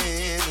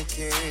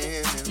Dominican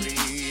and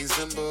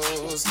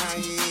reasonable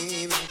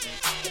hyena.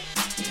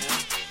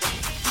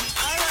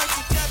 I like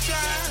to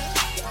cha-cha,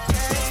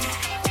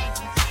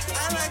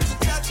 I like to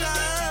cha-cha,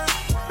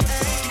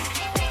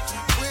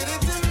 with a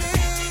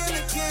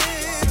Dominican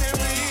and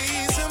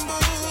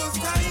reasonable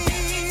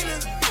hyena.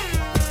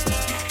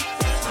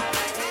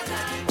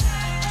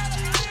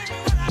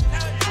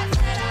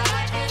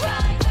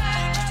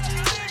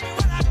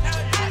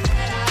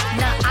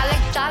 Now I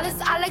like dollars,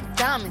 I like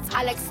diamonds,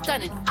 I like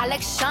stunning, I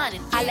like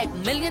shining, I like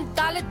 $1 million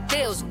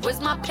deals. Where's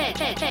my pen?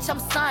 I'm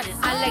signing.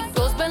 I like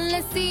those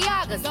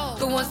Balenciagas,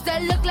 the ones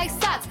that look like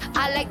socks.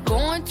 I like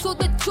going to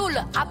the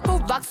Tula, I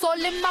put rocks all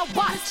in my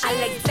watch. I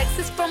like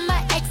texts from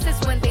my exes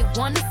when they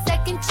want a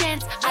second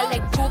chance. I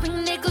like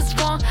proving niggas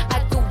wrong,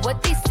 I do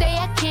what they say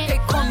I can't. They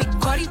call me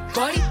Cardi,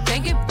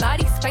 banging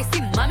body,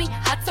 spicy mommy,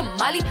 hot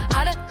tamale,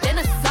 hotter than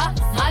a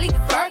Somali.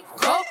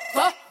 Virgo,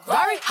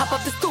 Ferrari, hop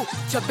up the stoop,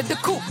 jump in the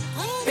coupe.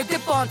 Big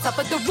dip on top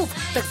of the roof,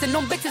 flexing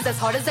on bitches as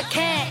hard as I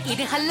can.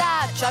 Eating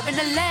halal, driving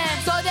a lamb.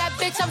 So that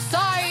bitch, I'm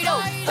sorry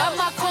though. Got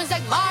my coins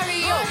like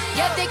Mario.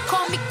 Yeah, they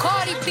call me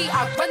Cardi B.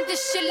 I run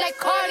this shit like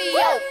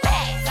cardio.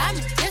 I'm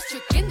in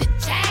district in the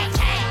chain.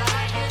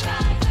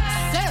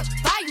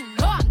 Certified, you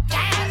know I'm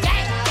gang.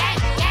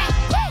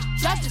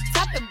 Drop the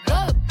top and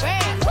blow the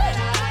brand.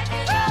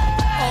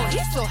 Oh,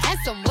 he's so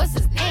handsome, what's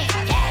his name?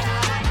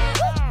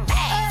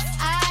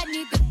 I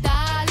need the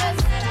dollars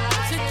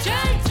to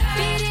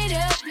beat it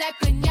up like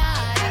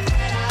piñata.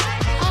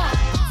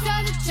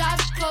 Tell the job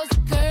to close the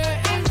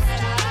curtains.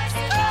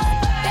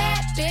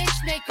 That bitch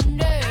make him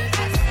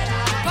nervous.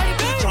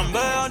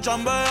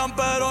 Chambean,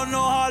 pero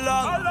no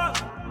jalan.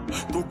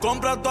 Tú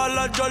compras todas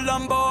las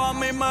Jolambo, a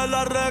mí me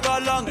las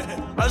regalan.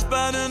 I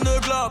spend in the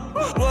club,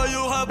 what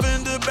you have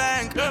in the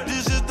bank.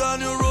 This is the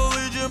new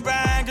religion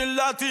bank, el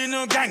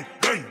Latino gang.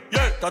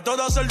 Yeah, trato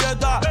de hacer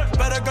dieta,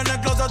 pero es que en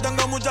el closet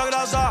tengo mucha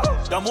grasa.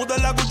 Ya mudé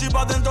la Gucci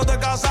pa' dentro de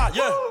casa,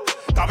 yeah.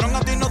 Cabrón, a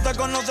ti no te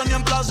conocen ni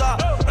en plaza.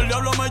 El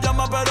diablo me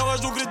llama, pero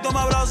Jesucristo me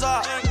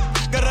abraza.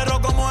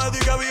 Guerrero como Eddie,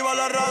 que viva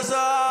la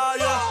raza,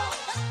 yeah.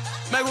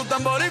 Me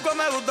gustan boricua,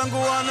 me gustan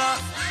cubana.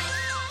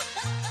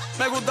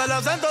 Me gusta el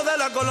acento de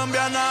la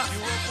colombiana.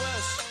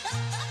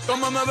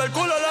 Como me ve el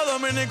culo la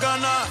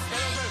dominicana.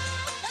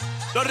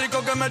 Lo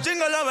rico que me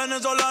chinga la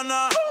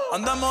venezolana.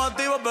 Andamos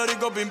activos,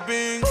 perico, pim,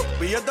 pim.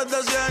 Billetes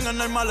de 100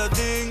 en el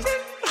maletín.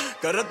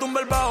 Que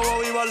retumbe el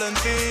bajo y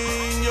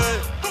Valentín,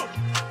 yeah.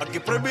 Aquí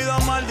prohibido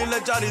mal,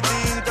 dile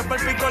charitín. Que per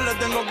pico le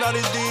tengo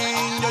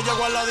claritín. Yo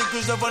llego a la disco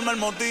y se forma el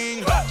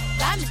motín.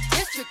 I'm in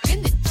district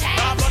in the chain.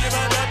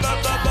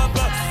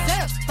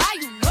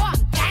 Certified, you know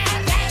I'm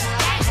gang.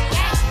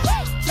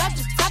 Drop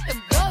the top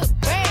and blow the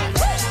brand.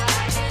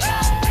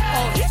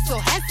 Oh, he's so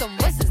handsome,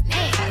 what's his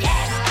name?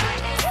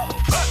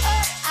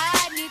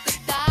 I need the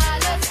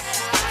dollars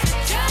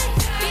to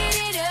beat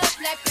it up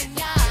like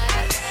piñata.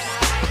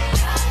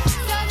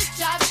 Tell the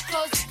job to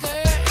close the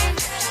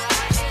curtains.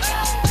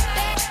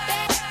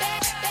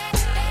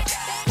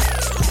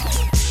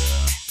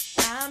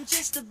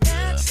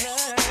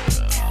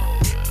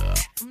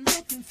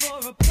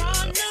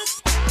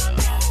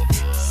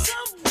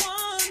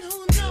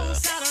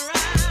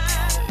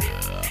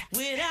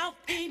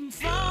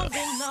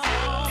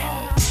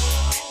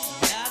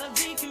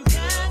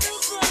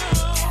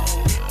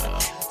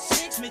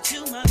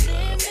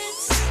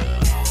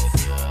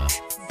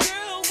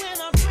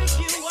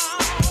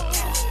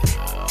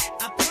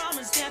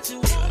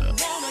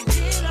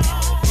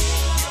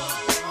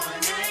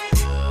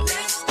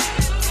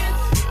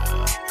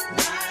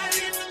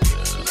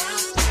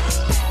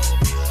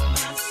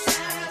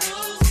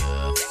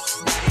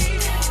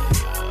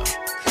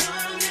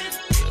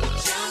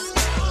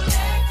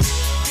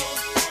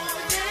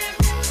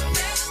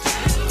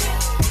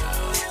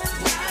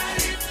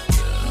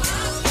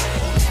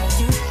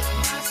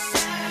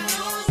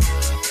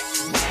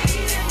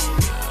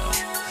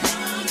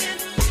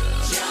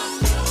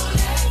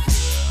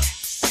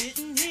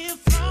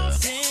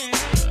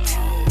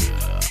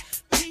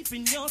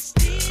 in your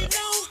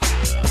stilo.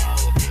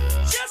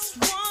 Just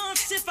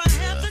once, if I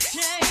have the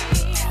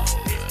chance,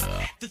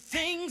 the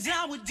things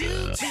I would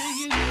do to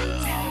you.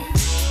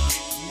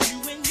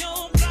 You and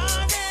your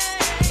body,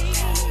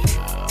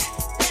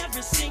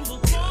 every single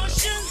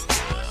portion.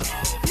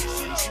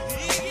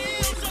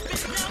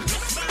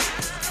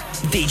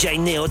 DJ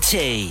Neil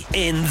T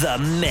in the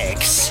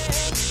mix.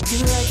 You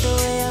like the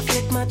way I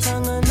flick my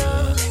tongue or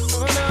no?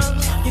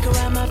 You can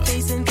ride my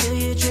face until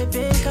you're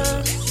dripping,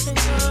 come.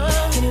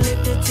 Can you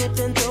lift the tip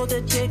and throw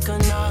the dick or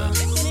no?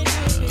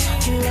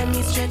 Can you let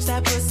me stretch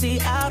that pussy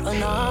out or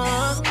no?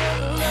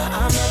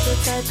 I'm not the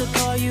type to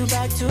call you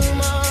back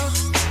tomorrow,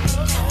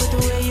 but the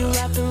way you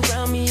wrap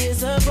around me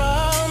is a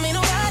problem. Ain't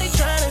nobody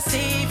trying to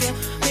save you.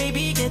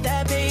 Baby, get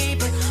that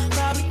paper.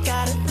 Probably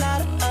got a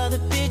lot of other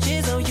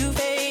bitches owe you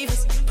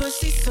favors.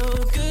 Pussy so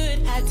good,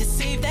 had to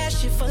save that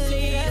shit for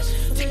later.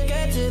 Took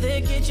her to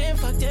the kitchen,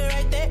 fucked her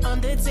right there on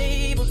the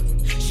table.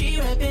 She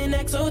rapping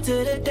XO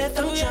to the death.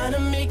 I'm tryna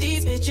make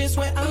these bitches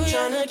wet. I'm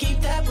tryna keep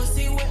that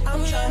pussy wet.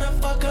 I'm tryna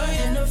fuck her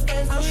and her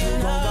friends. I'm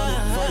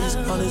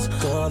tryna on this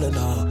girl and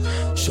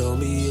all. Show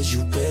me is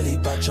you really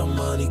about your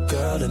money,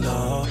 girl and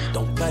all.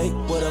 Don't play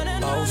with a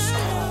boss,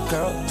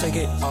 girl. Take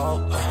it all.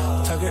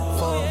 Take it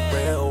for a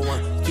real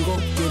one. You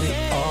gon' get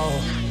it all.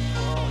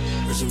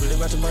 Is it really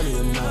about your money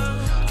or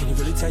not? Can you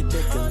really take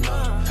dick or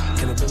not?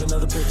 Can I bring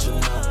another bitch or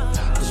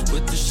not? Cause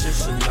with the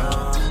shit or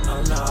not?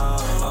 Oh no,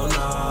 oh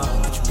no.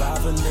 Would you buy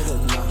for a nigga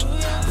or not?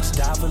 Would you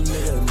die for a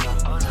nigga or not?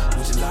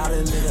 Would you lie to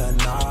a nigga or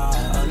not?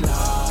 Oh no,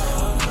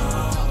 oh no.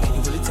 Can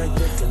you really take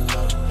dick or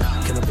not?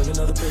 Can I bring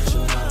another bitch or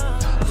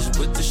not? Cause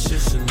with the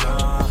shit or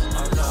not?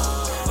 Oh no,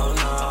 oh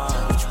no.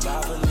 Would you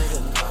buy for a nigga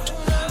or not?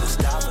 Would you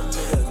die for a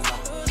nigga or not?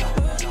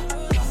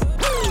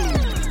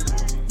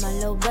 My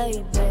little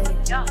baby,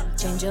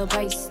 change your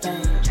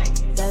bracelet.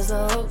 There's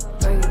a hook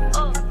for you.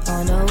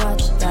 Wanna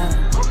watch that?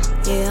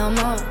 Yeah, I'm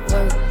on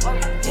work.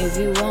 If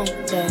you want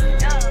that,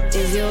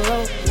 if you're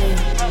rolling,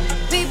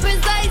 be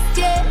precise,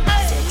 yeah.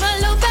 My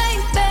little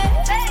baby,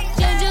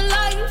 change your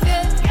life,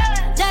 yeah.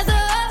 That's a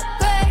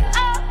upgrade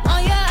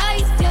on your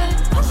ice, yeah.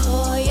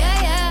 Oh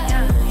yeah,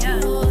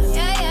 yeah. Oh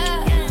yeah,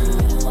 yeah.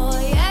 Oh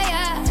yeah,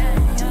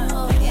 yeah.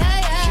 Oh yeah,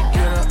 yeah. She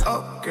get an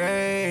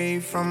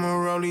upgrade from a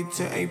Rollie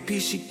to AP.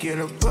 She get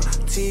a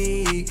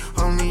boutique.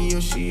 Homie, yo,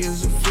 she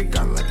is a freak.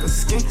 I like her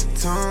skin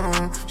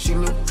tone. She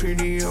look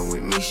prettier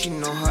with me. She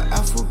know her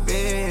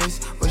alphabets,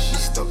 but she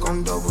stuck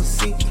on double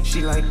C.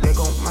 She like, there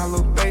go my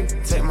little baby.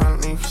 Take my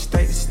name from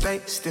state to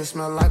state. Still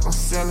smell like I'm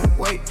selling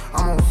weight.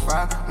 I'm on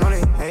fire, no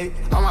they hate.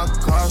 All my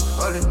cars,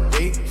 other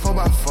day,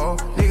 4x4.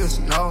 Niggas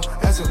know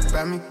that's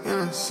about me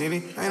in the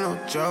city. Ain't no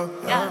joke.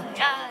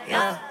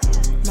 Yeah.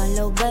 My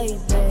little baby,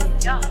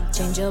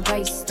 change your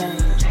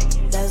bracelet.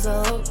 There's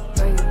a hook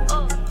for you.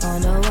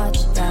 Wanna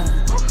watch that?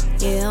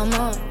 Yeah, I'm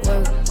on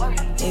work.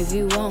 If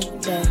you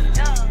want that,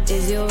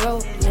 is your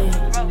rolling?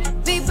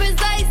 Be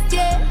precise,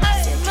 yeah.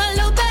 My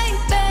little baby,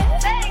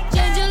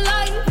 change your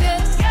life,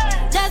 yeah.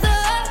 That's a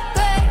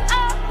upgrade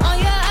on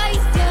your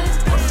ice, yeah.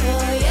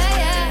 Oh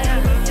yeah, yeah.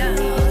 Oh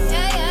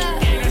yeah,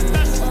 yeah.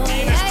 Oh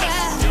yeah,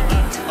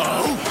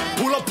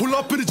 yeah. Pull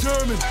up in the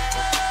German.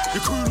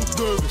 Your crew look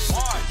nervous.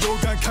 Your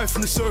gang came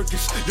from the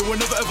circus. You will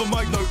never ever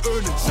make no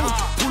earnings.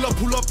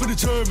 Pull up in the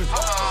German.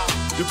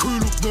 Your crew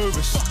look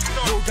nervous.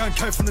 Your gang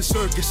came from the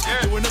circus.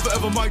 You will never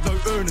ever make no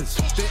earnings.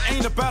 They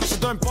ain't about it, so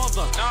don't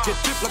bother. Get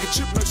dipped like a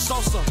chip, no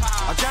salsa.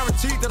 I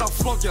guarantee that I'll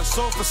flog ya.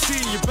 So if I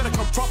see you, better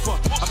come proper.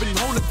 I've been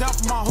holding down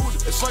from my hood.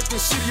 It's like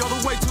this city all the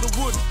way to the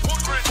wood.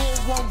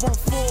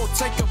 4114,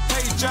 take a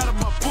page out of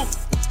my book.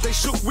 They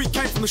shook, we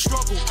came from the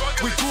struggle.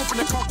 We grew up in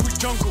the concrete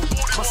jungle.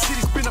 My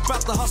city's been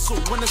about the hustle.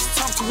 When it's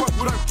time to work,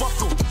 we don't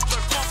buckle.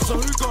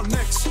 So who got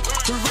next?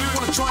 Who really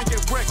wanna try and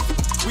get wrecked?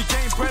 We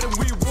game bred and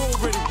we war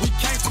ready. We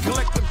came to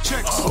collect them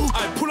checks.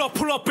 I pull up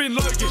in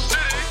Logan.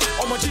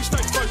 On my G, stay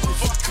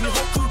focused. And the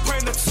whole crew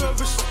praying at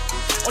service.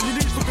 On your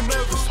knees looking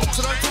nervous. So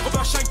don't talk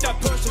about shank that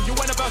person. You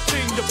ain't about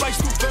king, the place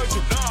too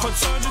virgin.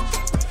 Concerning.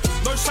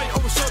 No say I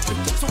was serving.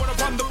 So when I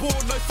run the ball,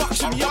 no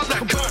fucking me up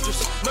like I'm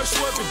Burgess. No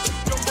swerving.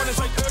 Young runners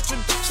ain't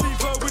urgent.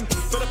 Steve Irwin.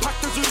 Better pack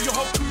the zoo. Your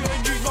whole crew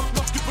ain't you. Knock,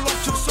 you belong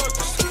to the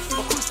circus.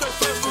 My crew stay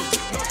thirsty.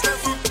 No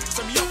curfew.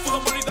 Send me up for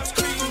the money that's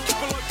clean. Keep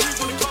it like you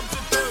when it comes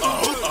in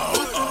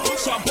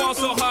dirty. So I ball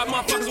so hard,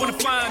 motherfuckers wanna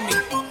find me.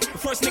 The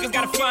first niggas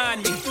gotta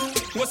find me.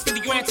 What's 50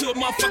 grand to a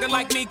motherfucker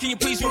like me? Can you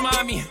please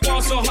remind me?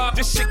 Ball so hard,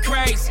 this shit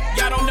crazy.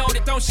 Y'all don't know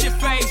that don't shit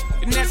phase.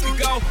 The next could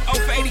go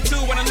 0 for 82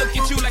 when I look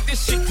at you like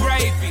this shit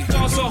gravy.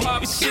 Ball so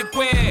hard, this shit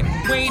weird.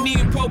 We ain't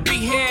even Pope be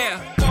here.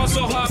 Ball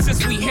so hard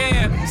since we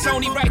here. It's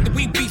only right that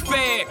we be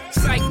fair.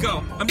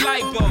 Psycho, I'm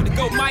libo to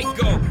go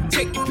Michael.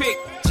 Take your pick.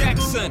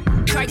 Jackson,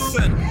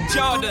 Tyson,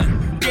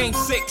 Jordan. Game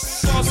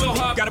 6. Ball so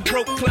hard, got a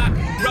broke clock.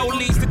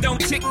 Rollies that don't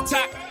tick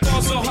tock.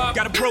 Ball so hard,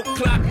 got a broke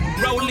clock.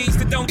 Rollies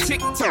that don't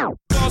tick tock.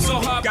 Ball so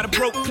hard, got a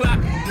broke clock.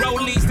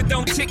 Rollies that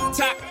don't tick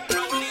tock.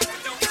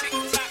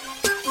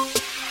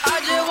 I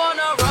just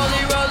wanna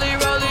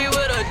rollie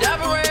with a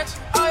dapper ranch.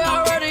 I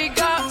already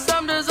got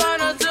some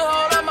designer to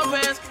hold up my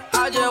pants.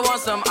 I just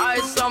want some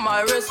ice on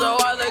my wrist so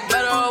I look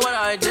better when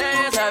I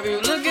dance. Have you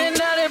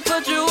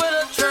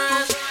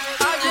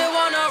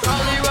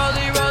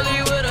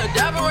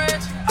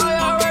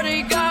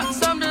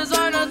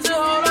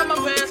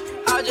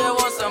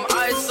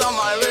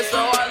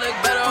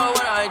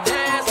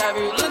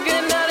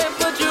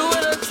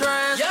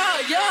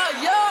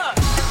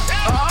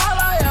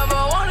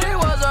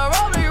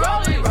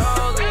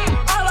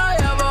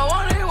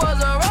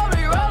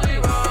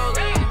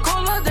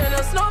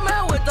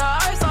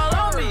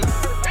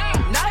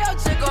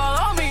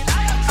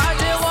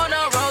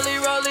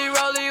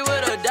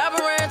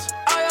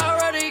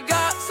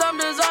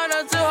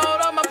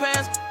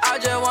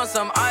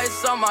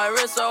my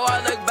wrist, so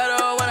I look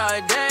better when I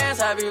dance.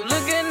 Have you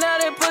looking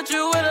at it, put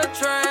you in a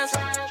trance?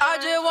 I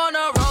just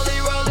wanna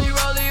rollie, rollie,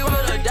 rollie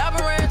with a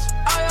dapper ranch.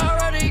 I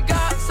already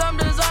got some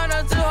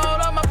designer to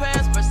hold on my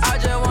pants, but I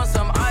just want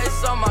some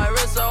ice on my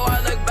wrist, so I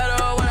look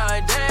better when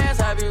I dance.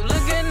 Have you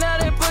looking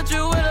at it, put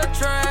you in a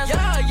trance?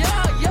 Yeah,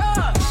 yeah,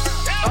 yeah.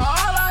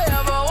 All I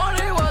ever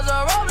wanted was a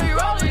rollie,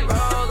 rollie,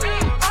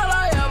 rollie. All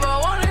I ever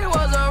wanted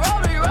was a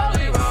rollie,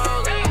 rollie,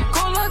 rollie.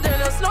 Cooler than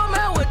a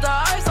snowman with the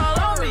ice all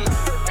on me.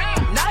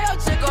 Now your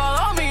chick all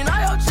on me, now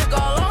your chick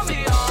all on me,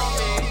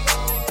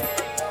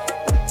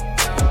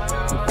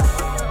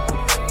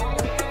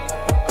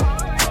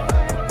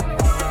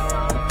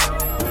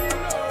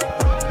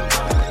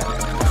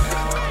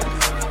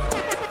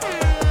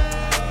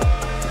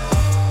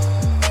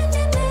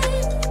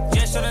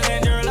 Just tryna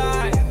change your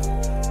life.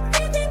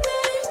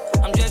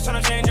 I'm just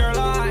tryna change your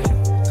life.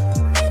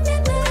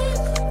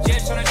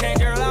 Just tryna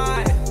change your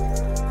life.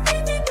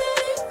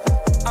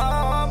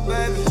 Oh,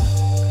 baby.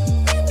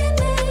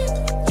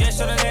 Just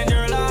tryna change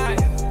your life.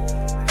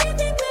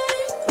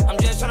 I'm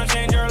just tryna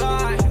change your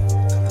life.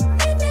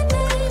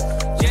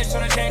 Just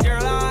tryna change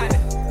your life.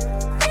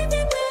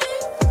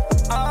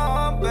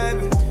 Oh,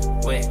 baby.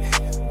 Wait,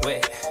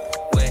 wait,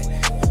 wait,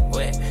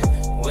 wait,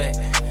 wait, wait,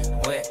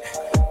 wait,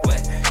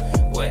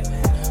 wait, wait,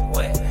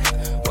 wait,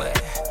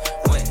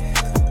 wait,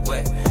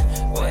 wait,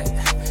 wait,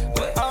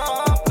 wait.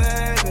 Oh,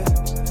 baby.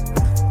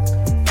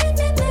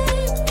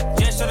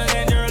 Just tryna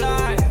change your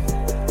life.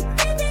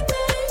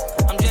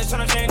 I'm just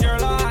tryna change your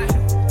life.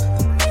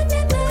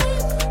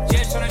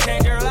 Just tryna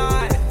change your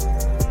life.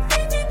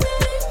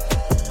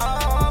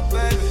 Oh,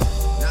 baby.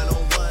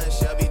 901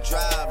 Shelby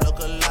Drive, look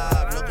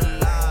alive, look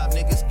alive.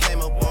 Niggas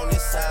came up on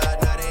this side,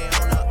 now they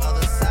on the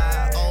other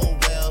side. Oh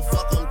well,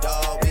 fuck them,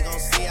 dawg. We gon'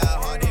 see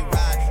how hard they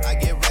ride. I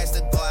get racks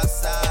to go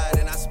outside,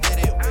 and I split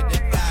it with the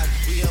guy.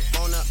 We up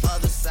on the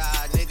other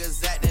side,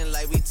 niggas acting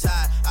like we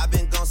tied. I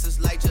been gone since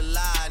like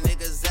July,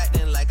 niggas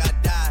acting like I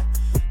died.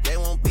 They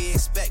won't be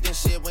expecting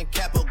shit when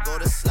Capo go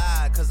to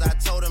slide. Cause I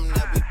told them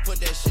that we put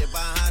that shit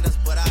behind us,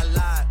 but I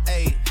lied.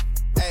 Ayy,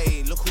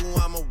 ayy, look who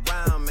I'm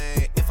around,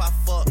 man. If I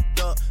fucked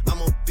up,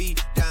 I'ma be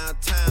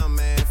downtown,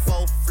 man.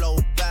 Full flow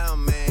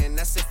down, man.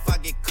 That's if I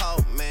get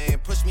caught, man.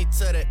 Push me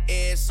to the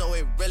edge, so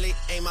it really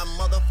ain't my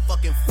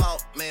motherfucking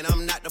fault, man.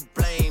 I'm not to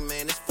blame,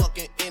 man. This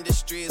fucking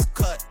industry is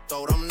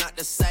cutthroat. I'm not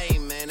the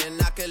same, man.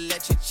 And I could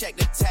let you check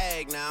the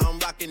tag. Now I'm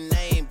rocking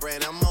name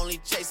brand. I'm only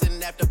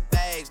chasing after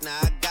bags. Now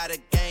I got a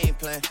game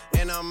plan,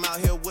 and I'm out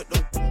here with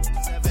the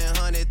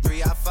 700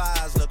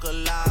 3i5s. Look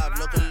alive,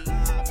 look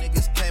alive.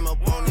 Niggas came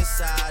up on this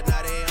side,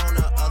 now they on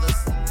the other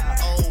side.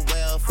 Oh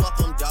well, fuck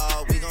them,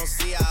 dawg. We gon'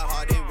 see how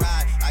hard they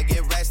ride. I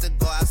get racks to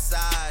go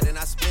outside, and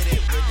I split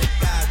it with the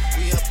guys.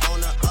 We up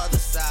on the other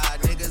side,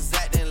 niggas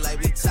acting like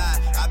we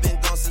tied. I been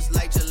gone since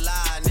like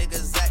July,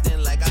 niggas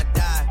acting like I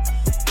died.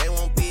 They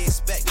won't be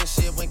expecting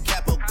shit when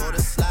Capo go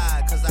to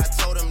slide. Cause I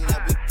told them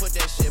that we put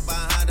that shit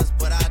behind us,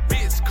 but I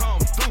Bitch, come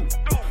through.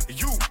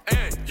 You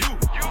and you.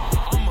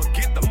 I'ma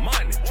get the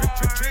money.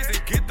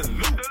 Trizzy get the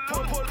loot.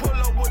 Pull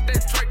up with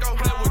that Draco.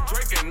 Play with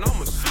Drake and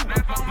I'ma shoot.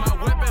 My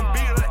weapon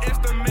be the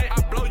instrument.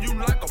 I blow you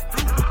like a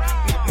flute.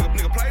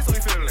 Nigga play so he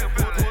feelin'.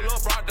 Pull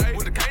up broad day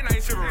with the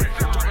canine shivering.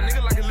 Drop a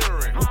nigga like he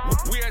littering.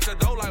 We at your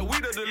door like we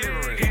the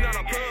delivering. He not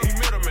a plug, he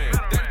middleman.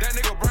 That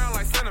nigga brown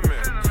like cinnamon.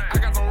 I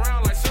got the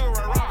round like Sugar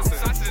Ray Robinson.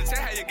 I should check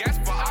how you gas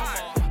for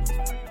us.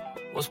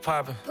 What's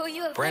poppin'?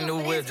 Brand new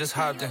whip, just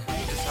hopped in.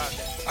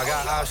 I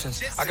got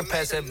options. I can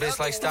pass that bitch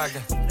like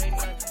Stockton.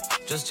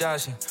 Just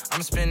joshing.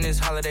 I'm spending this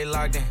holiday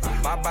locked in.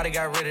 My body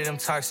got rid of them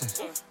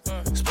toxins.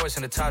 Sports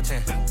in the top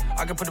 10.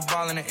 I can put the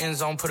ball in the end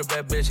zone, put a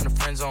bad bitch in the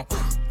friend zone.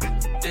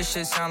 This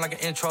shit sound like an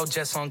intro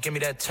jet song, give me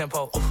that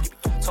tempo.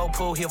 Told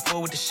Pooh he a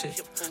fool with the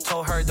shit.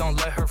 Told her don't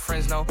let her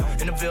friends know.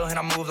 In the Ville and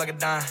I move like a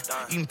dime.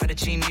 Eating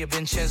fettuccine at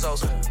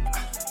Vincenzo's.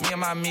 Me and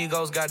my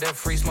amigos got that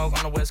free smoke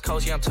on the West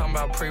Coast. Yeah, I'm talking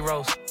about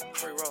pre-rolls.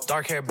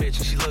 Dark hair bitch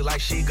and she look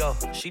like she go.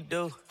 She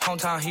do.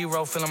 Hometown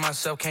hero, feeling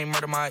myself, can't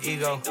murder my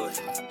ego.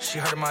 She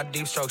heard of my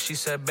deep stroke. She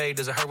said, babe,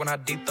 does it hurt when I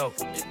deep throat?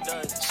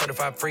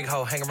 Certified freak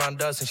hoe, hang around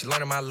dust and she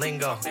learning my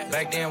lingo.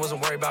 Back then,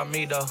 wasn't worried about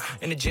me though.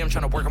 In the gym,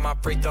 trying to work on my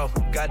free throw.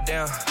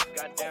 Goddamn.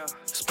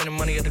 Spending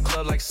money at the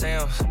club like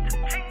Sam's.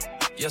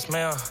 Yes,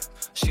 ma'am.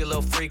 She a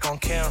little freak on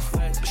cam,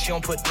 but she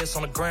don't put this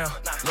on the ground.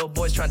 Little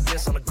boys tryna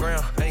diss on the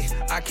ground. Hey,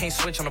 I can't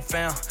switch on the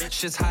fan.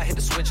 Shit's hot, hit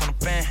the switch on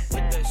the fan.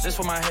 This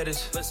where my head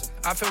is.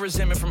 I feel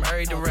resentment from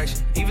every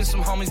direction. Even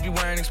some homies be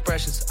wearing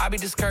expressions. I be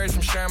discouraged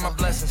from sharing my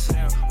blessings.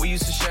 We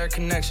used to share a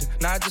connection.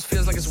 Now it just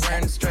feels like it's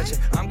wearing and stretching.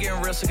 I'm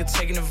getting real sick of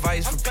taking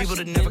advice from people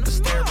that never could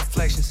stare at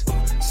reflections.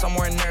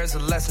 Somewhere in there is a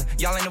lesson.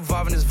 Y'all ain't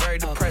evolving, it's very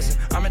depressing.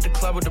 I'm at the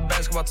club with the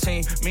basketball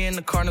team. Me and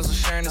the Cardinals are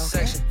sharing a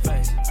section.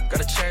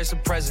 Gotta cherish the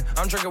present.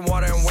 I'm drinking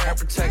water and wearing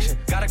protection.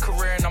 Got a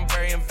career and I'm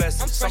very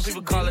invested. Some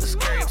people call it a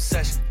scary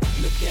obsession.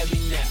 Look at me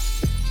now.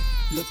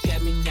 Look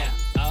at me now.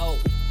 Oh,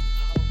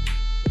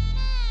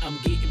 I'm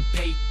getting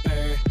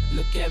paper.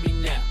 Look at me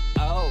now.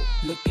 Oh,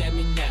 look at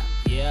me now.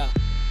 Yeah.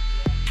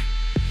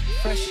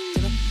 Fresh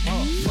to the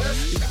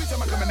Every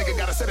time I come, a nigga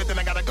gotta gotta set it, then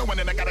I gotta go, and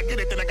then I gotta get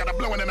it, then I gotta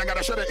blow, and then I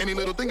gotta shut it. Any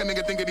little thing a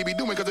nigga think that he be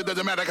doing, cause it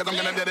doesn't matter, cause I'm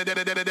gonna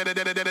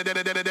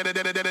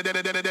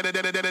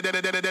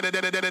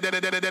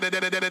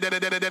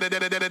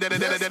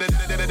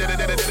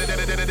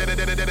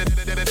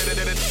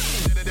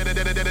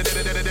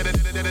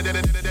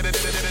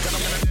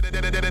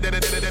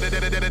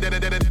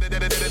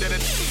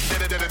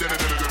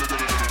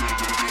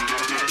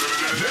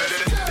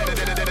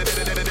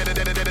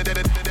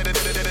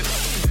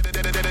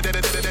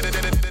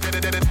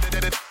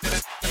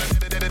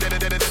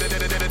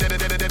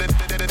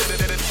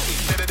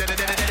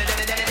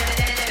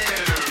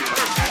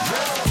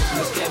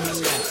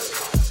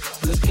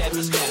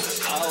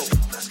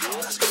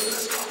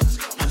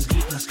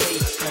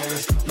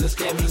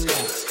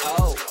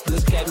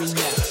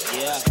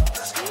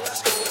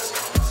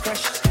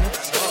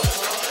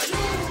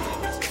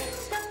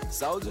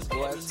Soldier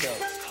Boy,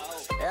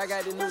 tough. Hey, I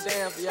got this new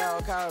dance for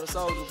y'all called the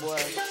Soldier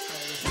Boy.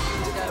 You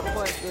just gotta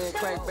punch, then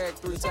crank back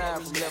 3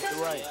 times from left to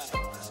right.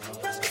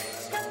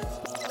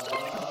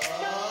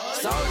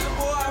 Soldier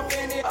Boy, I'm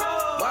in it.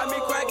 Why me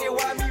crank it?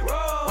 Why me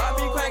roll? Why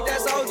me crank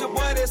that Soldier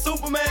Boy? That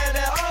Superman,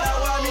 that now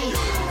why me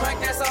crank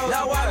that Soldier?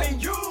 Now why me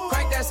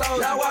crank that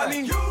Soldier? Now why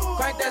me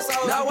crank that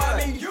Soldier? Now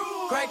why me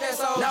crank that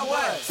Soldier? Now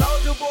what?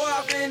 Soldier Boy,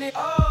 I'm in it.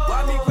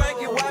 Why me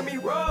crank it? Why me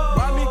roll?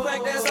 Why me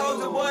crank that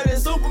Soldier Boy? That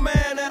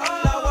Superman, that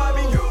now why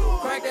me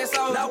crank that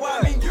Soldier? Now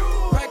why me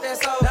crank that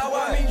Soldier? Now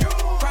why me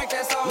crank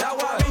that Soldier? Now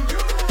why me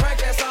crank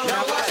that Soldier?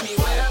 Now watch me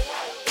whip.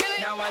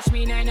 Now watch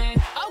me nay nay.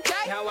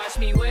 Okay. Now watch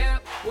me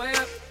whip,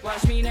 whip.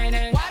 Watch me nay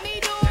nay. Why me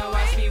do it? Now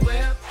watch me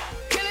whip.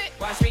 Kill it.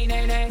 Watch me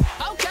nay nay.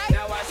 Okay.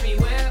 Now watch me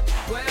whip,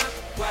 whip.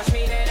 Watch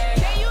me nay nay.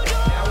 Can you do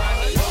it? Now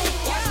watch me.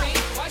 Watch me.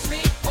 Watch me.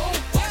 Ooh.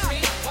 Watch me.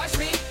 Watch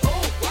me.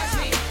 Ooh. Watch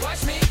me.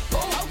 Watch me.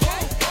 Ooh.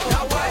 Okay.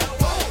 Now what?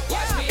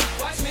 Watch me.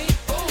 Watch me.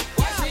 Ooh.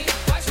 Watch me.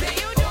 Watch me.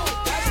 You do it.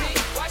 Watch me.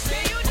 Watch me.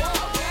 You do it.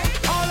 Okay.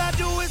 All I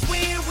do is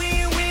win,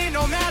 win, win,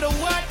 no matter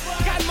what.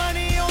 Got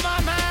money on my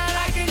mind,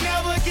 I can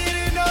never get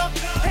enough.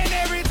 And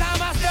every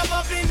time I step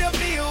up in the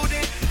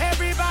building,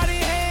 everybody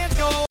hands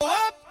go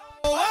up,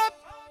 go up,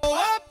 go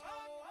up.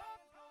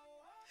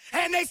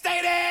 And they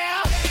stay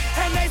there,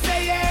 and they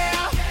say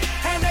yeah,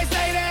 and they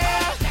stay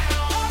there.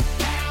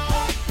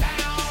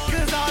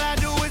 Cause all I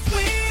do is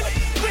win,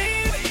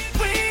 win,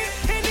 win.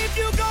 And if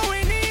you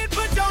going in,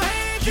 put your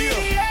hands in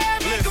the air,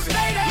 make them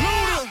stay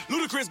there.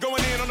 Ludacris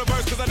going in on the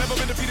verse, cause I never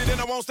been defeated and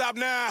I won't stop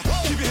now.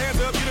 Keep your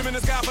hands up, get them in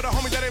the sky for the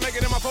homies that ain't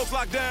making it, my folks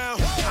locked down.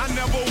 I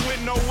never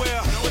went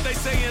nowhere, but they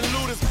saying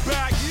Luda's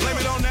back. Blame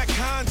it on that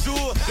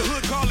contour, the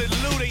hood call it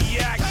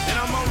Luda-yak. And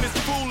I'm on this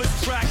foolish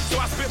track, so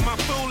I spit my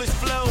foolish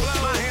flow.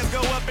 My hands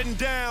go up and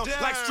down,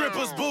 like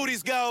strippers'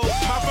 booties go.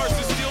 My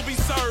verses still be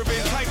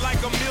serving, tight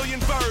like a million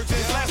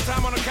virgins. Last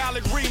time on a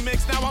college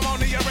remix, now I'm on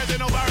the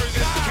original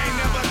version. Can't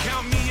never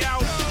count me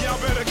out, y'all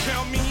better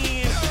count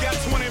me in. Got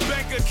 20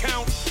 bank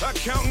accounts,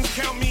 accountants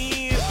count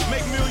me in.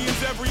 Make millions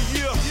every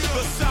year,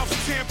 the South's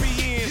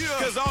champion.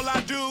 Cause all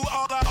I do,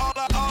 all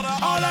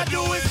I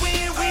do is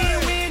win,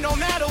 win, win, no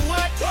matter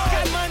what.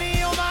 Got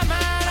money on my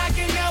mind, I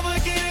can never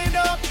get it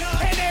up.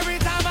 And every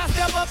time I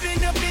step up in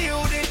the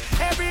building,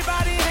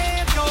 everybody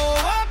hands go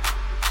up.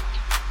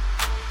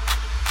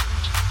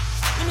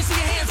 Let me see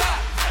your hands up.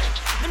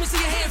 Let me see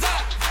your hands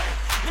up.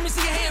 Let me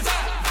see your hands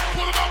up.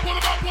 Pull them up, pull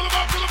them up, pull them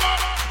up, pull them up.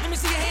 Let me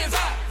see your hands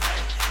up.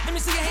 Let me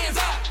see your hands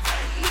up.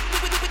 We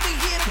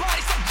here to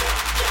party.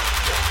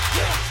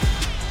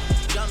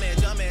 Jumpin',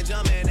 jumpin',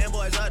 jumpin', them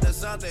boys up to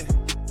something.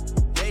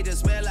 They just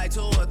spent like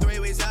 2 or 3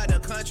 weeks out the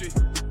country.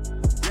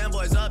 Them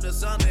boys up to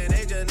something,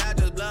 they just not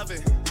just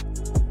bluffing.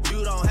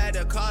 You don't have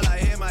to call, I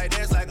hear my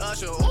dance like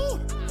Usher. Ooh,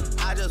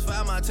 I just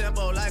found my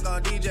tempo like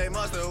on DJ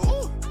Mustard.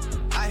 Ooh,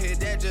 I hit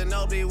that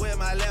Ginobili with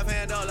my left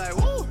hand, oh like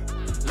woo.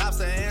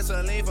 Lobster and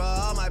saline for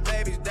all my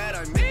babies that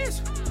I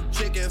miss.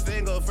 Chicken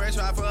finger, french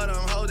fry for them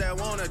hoes that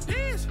wanna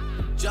dance.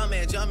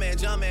 Jumpin', jumpin',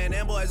 jumpin',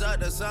 them boys up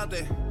to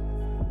something.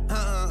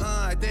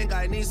 I think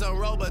I need some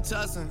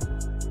Robitussin.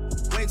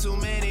 Way too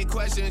many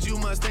questions, you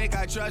must think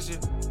I trust you.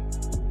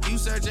 You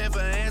searching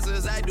for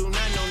answers, I do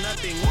not know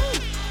nothing.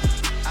 Woo!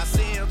 I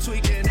see him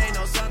tweaking, they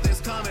know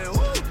something's coming.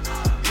 Woo!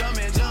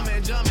 Jumpin',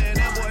 jumpin', jumpin',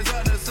 them boys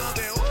up to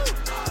something. Woo!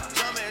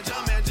 Jumpin',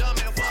 jumpin',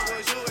 jumpin', what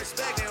was you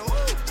expecting? Woo!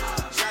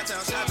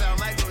 Shout out,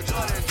 Michael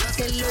Jordan.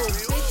 Say, little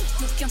bitch,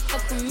 you can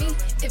fuck with me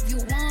if you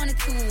wanted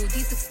to.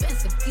 These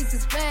expensive, these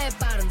is red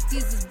bottoms,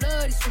 these is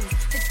bloody shoes.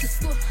 Hit the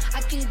school,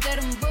 I can get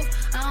them both,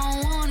 I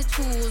don't wanna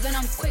choose. And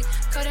I'm quick,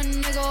 cut a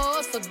nigga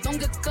off, so don't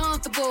get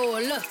comfortable.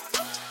 Look,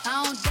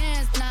 I don't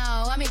dance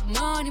now, I make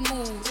money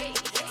move.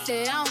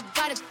 Say I don't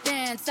gotta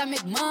dance, I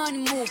make money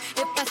move.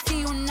 If I see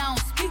you now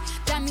speak,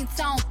 that means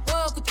I don't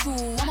fuck with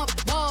you. I'm a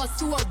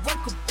boss, you a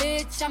worker,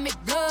 bitch, I make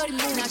bloody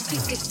move. Now she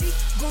say she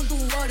gon' do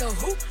what or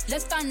who?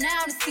 Let's find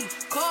out and see.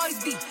 Cardi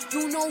B,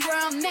 you know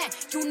where I'm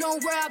at, you know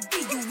where I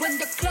be. You in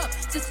the club,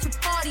 just to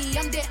party,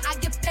 I'm there, I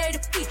get paid a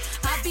fee.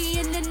 I be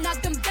in and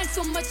out them banks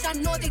so much, I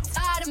know they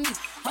tired of me.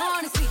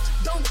 Honestly,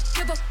 don't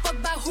give a fuck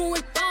about who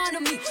in front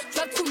of me.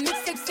 Drop 2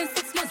 mixtapes in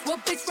 6 months,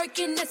 what bitch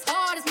working as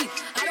hard as me?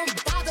 I don't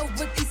bother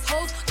with these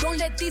hoes, don't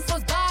let these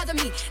hoes bother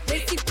me. They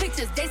see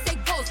pictures, they say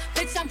ghosts.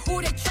 Bitch, I'm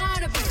who they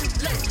tryna be.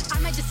 Look, I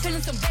might just chill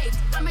in some babe.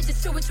 I might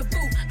just chill with your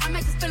boo. I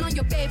might just spill on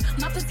your babe.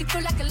 My pussy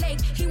feel like a lake.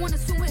 He wanna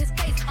swim with his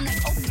face. I'm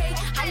like, okay.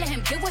 I let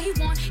him get what he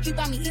want. He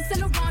buy me East Saint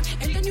Laurent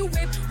and the new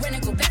whip. When I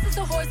go back as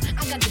a horse,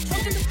 I got the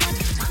trunk in the front.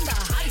 I'm the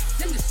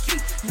hottest in the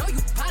street. Know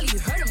you probably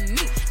heard of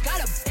me.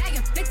 Got a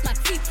bag and fix my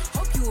teeth.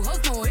 Hope you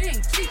hoes know it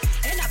ain't cheap.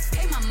 And I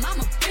pay my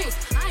mama bills.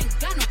 I ain't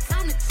got no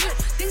time to chill.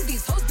 Think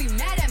these hoes be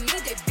mad at me.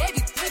 They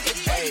baby,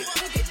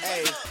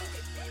 Hey,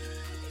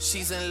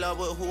 she's in love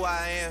with who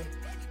I am.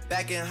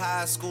 Back in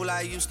high school,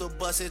 I used to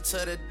bust it to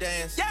the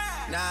dance.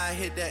 Now I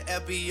hit the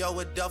FBO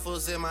with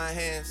duffels in my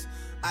hands.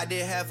 I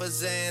did half a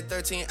Zan,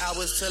 13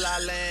 hours till I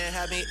land.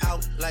 Had me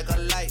out like a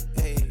light,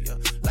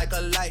 ayy, like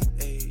a light,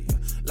 ayy,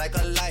 like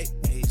a light,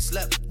 ayy.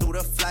 Slept through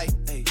the flight,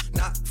 ayy,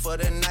 not for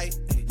the night,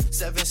 ayy.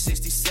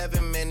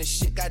 767, man, this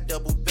shit got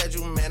double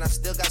bedroom, man. I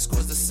still got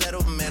scores to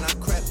settle, man. I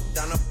crept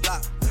down the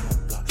block,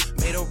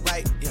 made a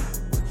right, yeah.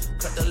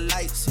 Cut the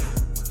lights, yeah.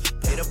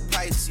 Pay the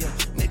price, yeah.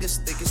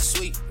 Niggas think it's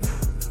sweet,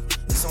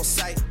 it's on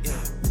sight, yeah.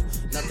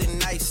 Nothing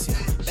nice, yeah.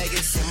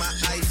 Vegas in my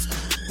ice,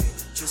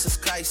 Jesus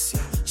Christ,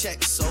 yeah.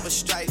 Checks over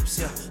stripes,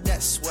 yeah.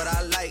 That's what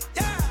I like,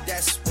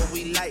 that's what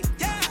we like.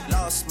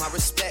 Lost my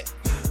respect,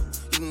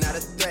 you not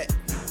a threat.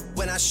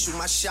 When I shoot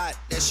my shot,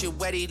 that shit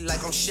wetty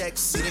like on Shaq.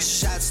 See the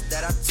shots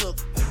that I took,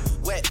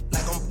 wet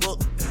like on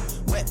Book,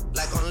 wet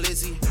like on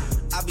Lizzie.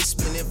 I be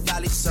spinning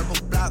valley circle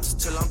blocks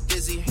till I'm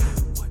dizzy.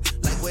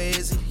 Like where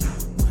is he?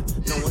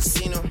 No one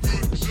seen him.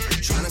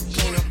 Tryna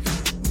clean him.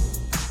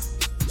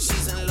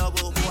 She's in love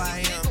with who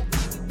I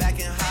am. Back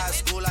in high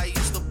school, I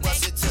used to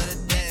bust it to the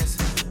dance.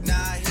 Now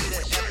I hit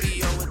the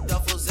FBO with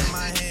duffels in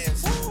my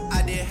hands.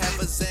 I did half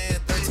a Zan,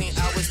 13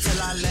 hours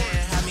till I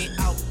land. Had me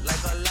out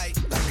like a light,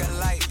 like a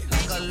light,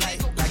 like a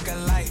light, like a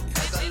light,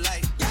 like a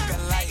light, like a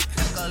light,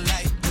 like a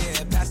light.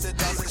 Yeah, past the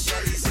dozen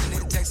Shellys and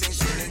then texting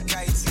shit and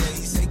kites. Yeah,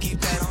 he say keep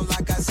that on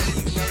like I say.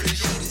 You know this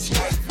shit is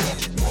right.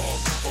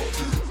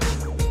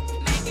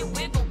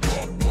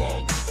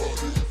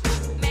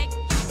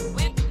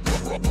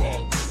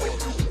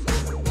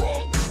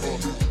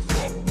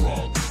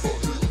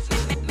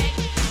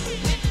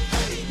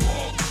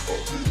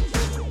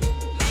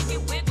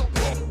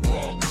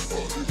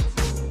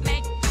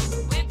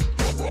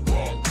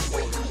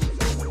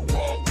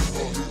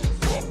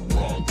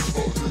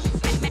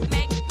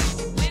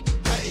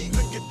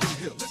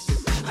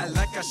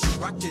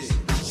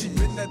 She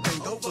bend that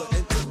thing over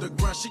into the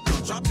ground, she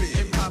gon' drop it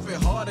and pop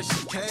it hard as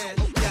she can.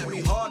 Got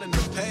me hard in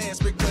the pants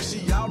because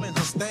she all in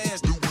her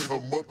stance, doing her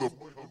mother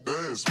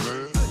dance,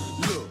 man.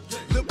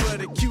 Look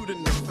buddy cute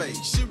in the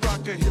face. She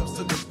rock her hips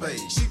to the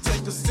face. She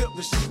take a sip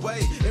and she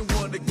wait and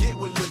wanna get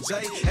with Lil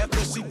J.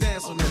 After she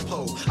dance on that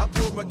pole, I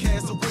pull my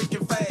castle quick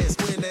and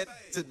fast when that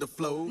to the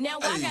flow. Now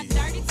I got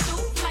 32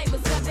 flavors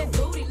of that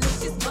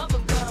bootylicious bubble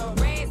gum.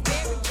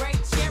 Raspberry,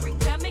 grape, cherry,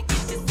 come and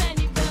get your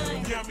sunny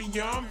bun. Yummy,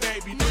 yum,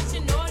 baby. Not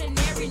your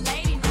ordinary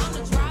lady, known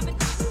to driving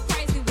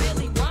crazy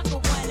Willy Wonka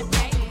wanna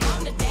baby.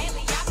 On the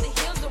daily, out the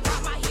hills, to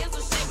rock my heels,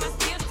 will shake my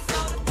skills,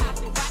 soda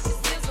popping, watch the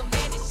sizzle,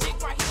 man, this shit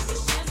right here for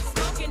shizzle.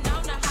 Smoking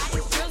on the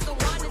highest drills, the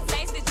one that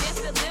taste it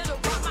just a little.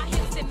 Rock my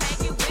hips and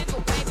make it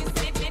wiggle, baby.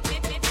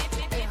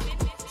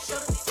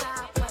 Show the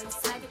sideways,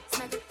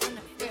 smack it in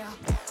the air.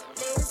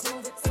 Let's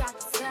move it side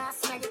to side,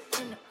 smack it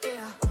in the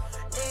air.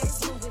 Let's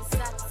move it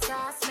side to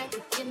side, smack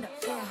it in the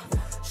air.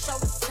 Show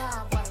the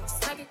sideways,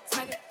 smack it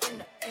in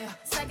the air.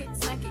 Smack it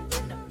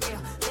in the air.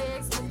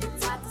 Legs move it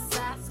side to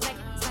side, smack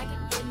it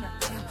in the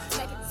air.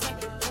 Smack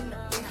it in the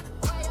air.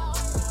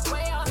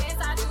 Way your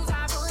hands, I do,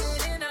 I put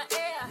it in the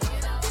air.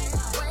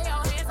 Way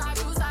your hands, I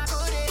do, I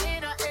put it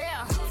in the air.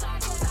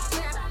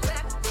 Clap,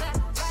 clap, clap,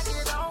 like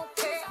you don't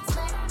care.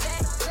 Clap,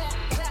 clap, clap,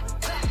 clap,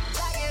 clap,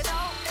 like you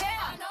don't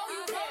care. I know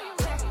you care.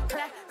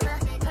 Clap,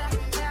 clap, clap,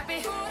 clap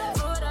it.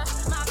 Foot up,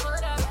 my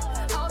foot up.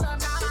 Hold up,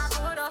 now my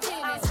foot up.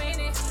 I'm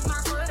spinning, my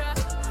foot up,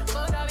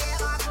 yeah,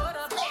 my foot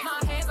up. My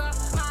hands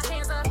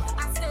up,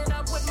 I stand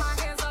up with my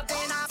hands up,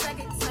 then I smack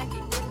it in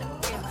the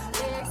air.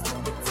 Legs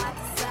move it side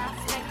to side,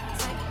 smack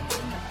it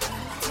in the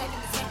air. Smack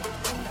it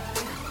in the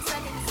air.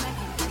 Smack it in the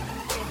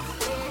air.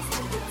 Legs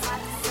move it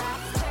side to side,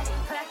 clap,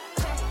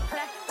 clap,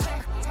 clap, clap,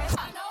 clap.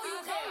 I know you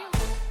care.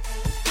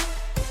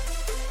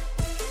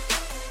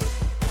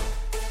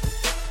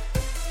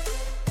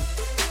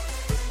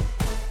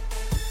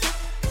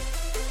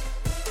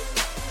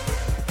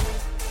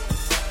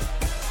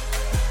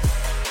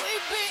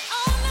 We've been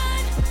all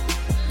night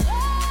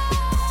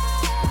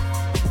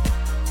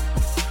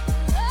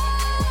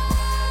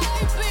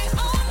We've been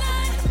all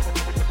night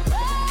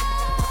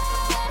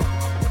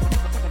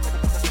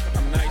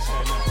I'm nice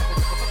right now.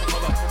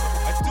 Hold up.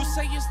 I do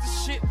say it's the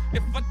shit.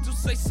 If I do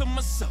say so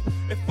myself.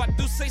 If I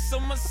do say so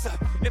myself.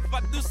 If I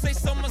do say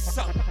so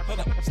myself. Hold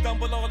up.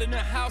 Stumble all all in the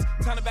house.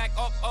 Time to back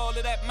up all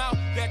of that mouth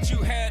that you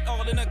had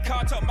all in the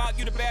car. Talking about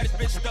you the baddest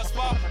bitch thus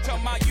far.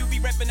 Talking about you be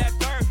reppin' that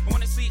bird. I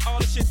wanna see all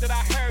the shit that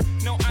I heard.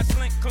 No, I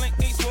slink, Clint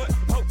Eastwood.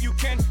 Hope you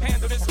can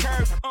handle this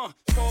curve.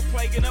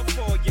 Foreplay in a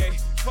foyer.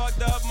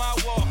 Fucked up my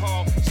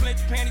Warhol. Slint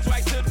your panties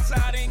right to the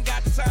side. Ain't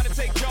got the time to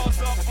take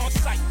jaws off on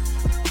sight.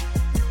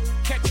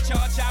 Catch a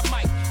charge, I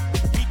might.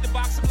 Beat the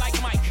box up like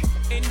Mike.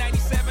 In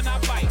 97, I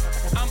bite.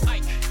 I'm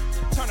Ike.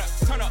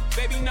 Turn up,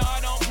 baby, no, I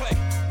don't play.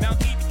 Now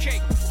eat the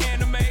cake,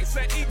 anime.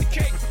 Said eat the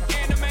cake,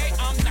 anime.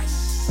 I'm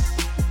nice.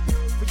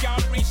 For y'all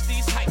to reach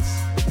these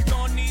heights, you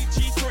gon' need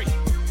G3.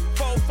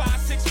 4, 5,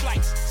 6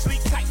 flights.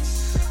 Sleep tight.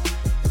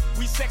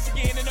 We sex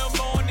again in the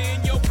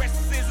morning. Your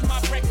breakfast is my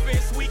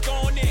breakfast. We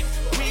gon' in.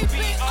 We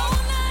be all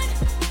night.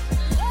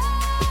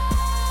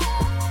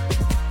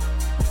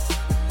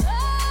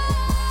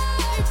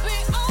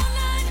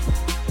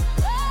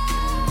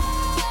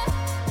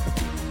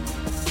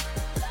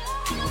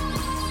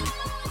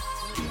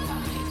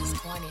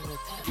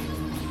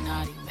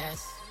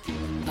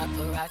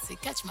 Paparazzi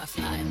catch my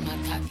fly and my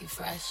cocky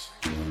fresh.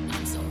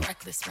 I'm so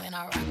reckless when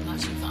I rock my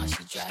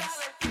Givenchy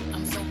dress.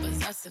 I'm so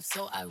possessive,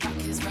 so I rock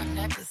his rock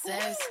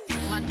necklaces.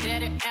 My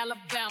daddy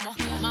Alabama,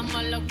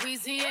 mama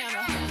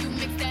Louisiana. You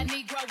mix that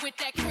Negro with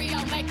that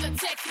Creole, make a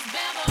Texas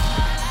Bama. I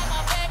like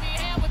my baby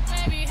hair with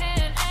baby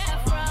hair and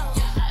afro.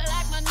 I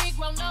like my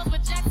Negro nose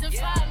with Jackson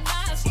 5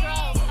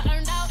 nostrils.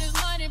 Earned all this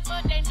money,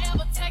 but they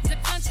never take the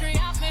country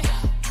off me. I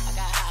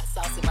got hot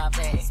sauce in my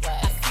bag.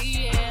 I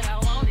see it, I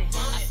want it.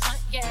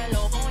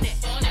 Yellow on it.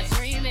 I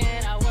dream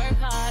it, I work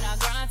hard, I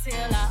grind till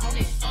I own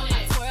it.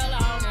 I twirl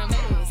on them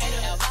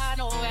haters,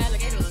 albino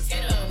alligators.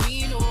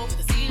 Me know with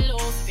the CeeLo,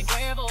 sipping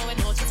Cuervo and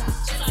no chita.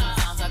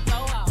 Sometimes I go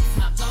out,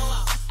 I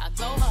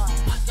go hard.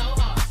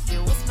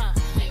 Yeah, what's mine?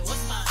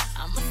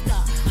 I'm a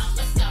star.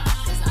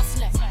 'Cause I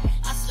slay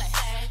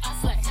all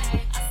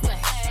day. I slay.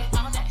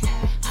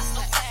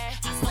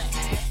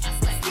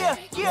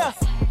 Yeah.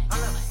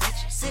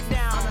 Sit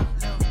down.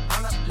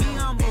 Be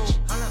humble.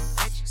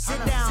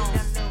 Sit down.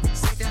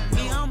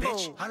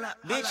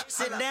 Bitch,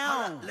 sit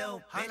down.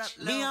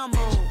 Be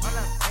humble.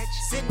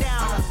 Sit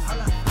down.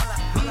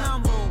 Be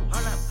humble.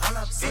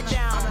 Sit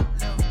down.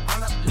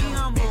 Be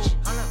humble.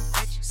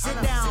 Sit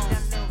down.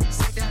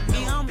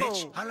 Be humble.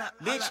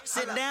 Bitch,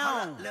 sit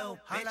down.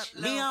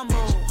 Be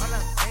humble.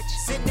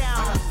 Sit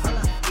down.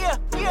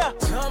 Yeah.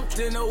 Jumped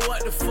into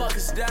what the fuck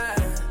is that?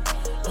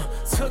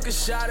 Took a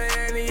shot at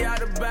Annie out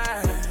the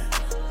bag.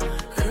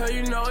 Girl,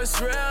 you know it's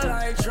real,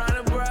 I ain't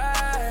tryna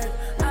brag.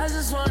 I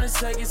just wanna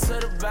take it to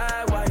the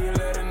bag while you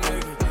let a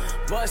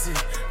nigga bust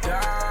it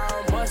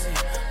down, bust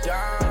it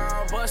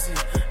down, bust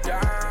it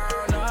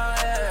down, oh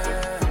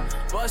yeah.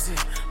 Bust it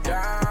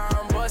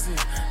down, bust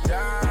it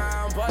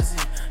down, bust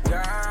it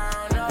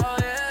down, oh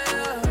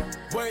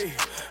yeah. Wait,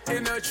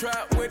 in the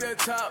trap with the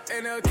top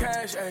and the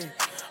cash, ayy.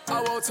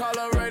 I won't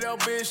tolerate a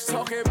bitch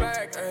talking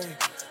back, ayy.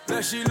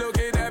 Now she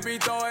looking at me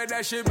throwing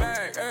that shit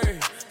back, ayy.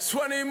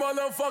 20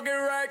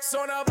 motherfucking racks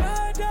on a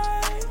bad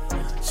day.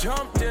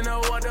 Jumped into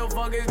what the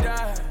fuck is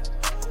that?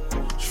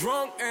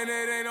 Drunk and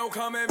it ain't no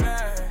coming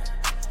back.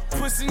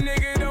 Pussy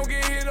nigga don't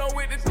get hit on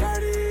with the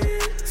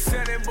 30.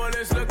 Sending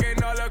bullets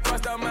looking all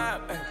across the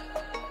map.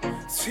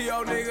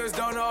 T.O. niggas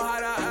don't know how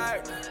to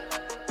act.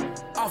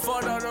 I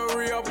fought on the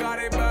re-up, got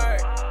it back.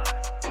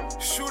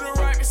 Shooter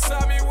right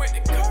beside me with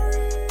the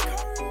curry.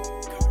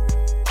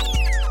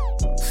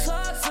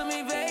 Talk to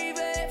me,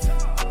 baby.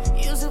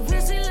 You's a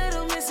pretty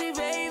little missy,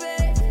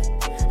 baby.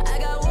 I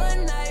got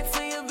one night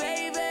for you,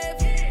 baby.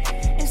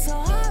 It's so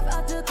hot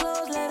out the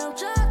clothes, let them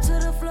drop to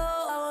the floor.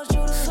 I want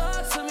you to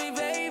talk to me,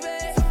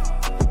 baby.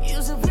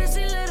 You's a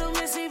pretty little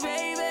missy,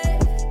 baby.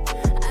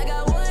 I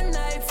got one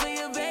night for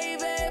you,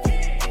 baby.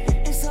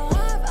 It's so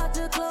hot out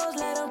the clothes,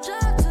 let them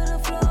drop to the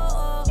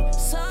floor.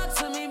 Talk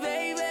to me,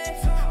 baby.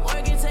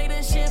 Work and take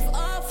the shift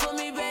off for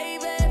me,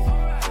 baby.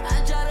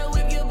 I try to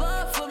whip your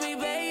butt for me,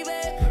 baby.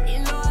 You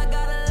know I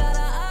got a lot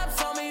of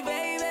ops on me,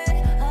 baby.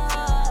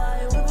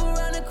 Whip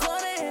around the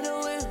corner, hit a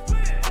whip.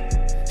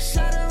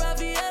 Shot a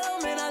Raffaello,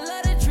 man, I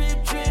let it drip.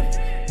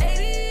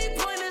 80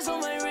 pointers on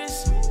my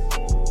wrist.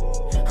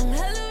 I'm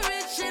hella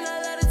rich and I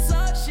let it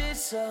talk shit,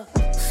 so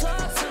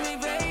talk to me,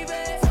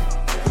 baby.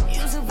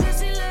 You's a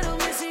busy little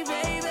missy,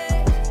 baby.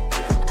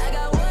 I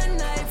got one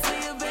night for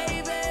you,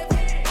 baby.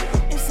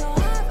 It's so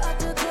hot out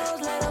the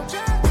clothes, let them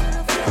drop to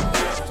the floor.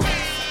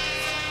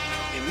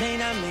 It may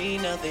not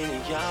mean nothing to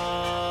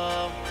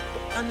y'all,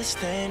 but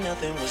understand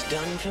nothing was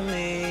done for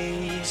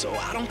me. So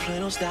I don't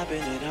plan on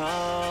stopping at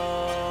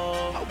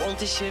all. I want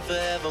this shit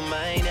forever,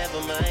 mine,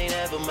 ever mine,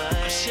 ever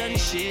mine. I'm shutting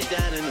shit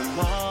down in the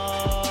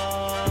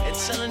mall and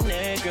telling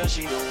that girl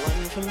she the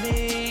one for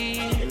me.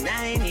 And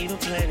I ain't even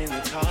planning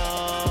to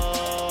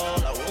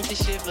call. I want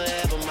this shit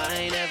forever,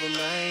 mine, ever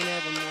mine,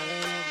 ever mine.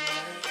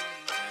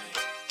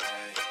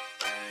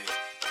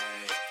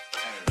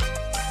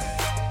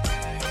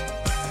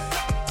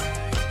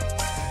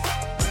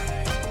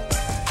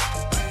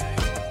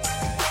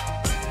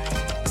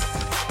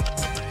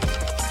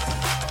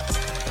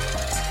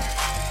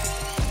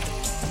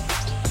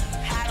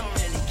 I don't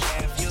really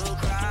care if you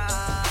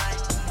cry.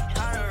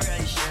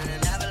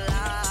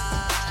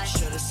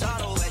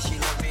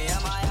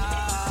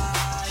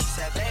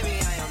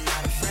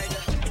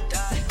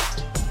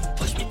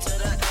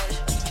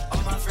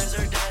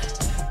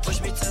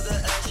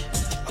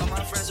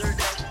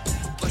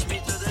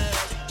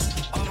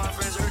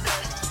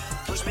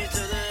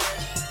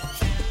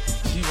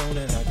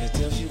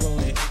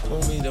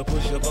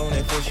 up on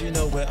it, first you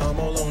know where I'm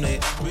all on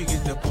it. We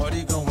get the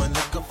party going,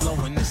 liquor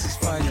flowing, this is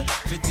fire.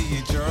 50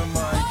 and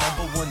Jeremiah,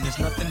 number one, there's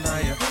nothing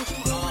higher.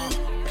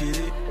 Get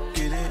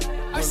it,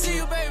 I see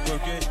you, baby.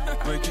 Break it,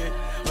 break it,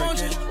 break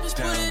it, just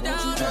put it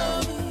down,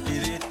 down.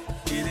 Get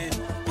it,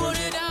 put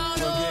it down,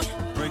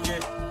 break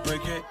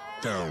it,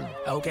 down.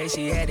 Okay,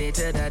 she headed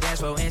to the dance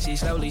floor and she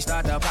slowly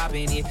started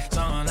popping it.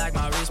 Something like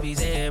my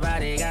wristpiece,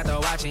 everybody got to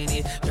watching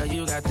it. Girl,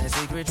 you got that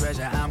secret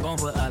treasure, I'm gon'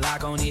 put a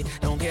lock on it.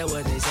 Don't care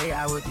what they say,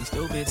 I would be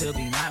stupid to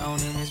be not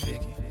owning this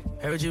Vicky.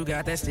 Heard you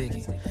got that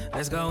sticky.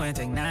 Let's go and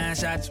take 9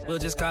 shots, we'll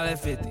just call it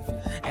 50.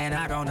 And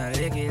I gonna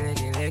lick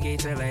it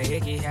till a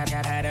hickey. Had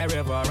that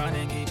river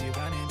running, keep you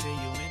running till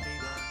you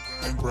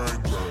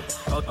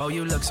Oh,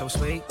 you look so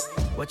sweet.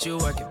 What you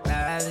working,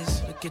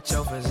 Palace? Look at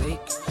your physique.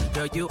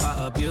 Girl, you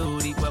are a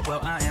beauty, well,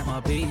 I am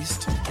a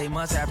beast. They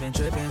must have been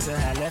tripping to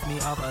have left me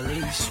off a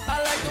leash.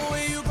 I like the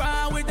way you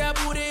grind with that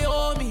booty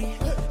on me.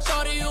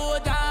 Shorty, you were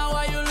down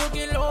while you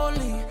looking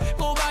lonely.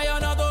 Go buy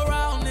another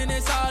round and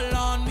it's all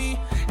on me.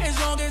 As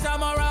long as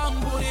I'm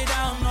around, put it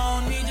down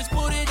on me. Just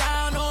put it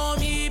down on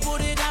me,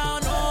 put it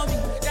down on me.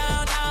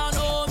 Down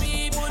on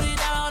me, put it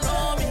down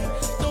on me.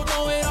 Don't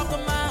throw it off the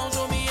mound,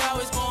 show me how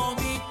it's gonna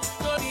be.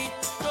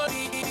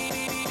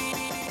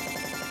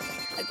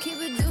 I keep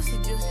it juicy.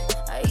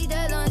 I eat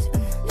that lunch.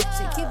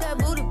 She keep that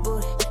booty.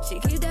 She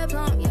keep that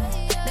plump.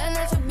 That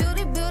natural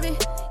beauty.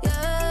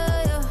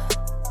 Yeah.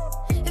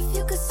 If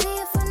you could see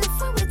it from the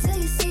front, wait till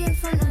you see it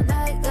from the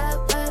back. Back,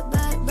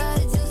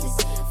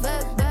 juicy.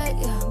 Back,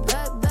 yeah.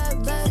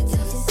 Back,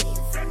 juicy.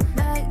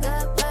 Back,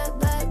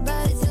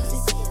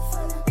 juicy.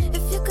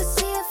 If you could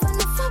see it from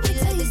the front, wait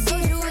till you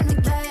see it from the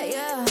back.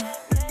 Yeah.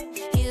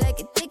 He like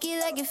it thick, he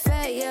like it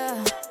fat.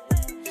 Yeah.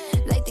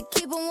 Like to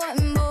keep on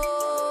wanting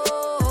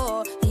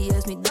more. He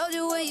asked me,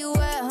 Doja, where you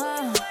at,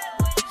 huh?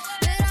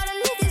 Let all the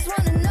niggas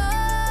wanna know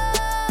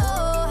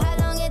how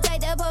long it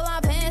take to put my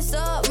pants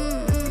up.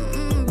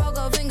 Broke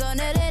a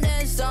fingernail and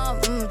then some.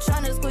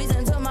 Tryna squeeze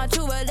into my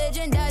true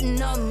religion, that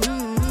numb.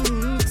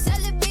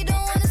 Celebrity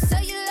don't wanna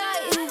sell you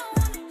light.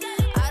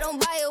 I don't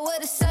buy it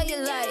with a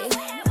cellulite.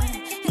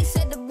 He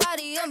said the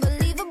body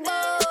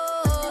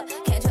unbelievable.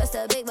 Can't trust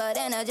a big butt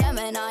and a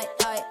Gemini.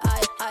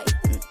 I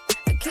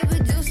keep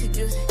it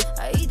juicy.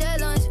 I eat that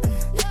lunch.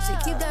 She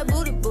keep that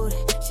booty.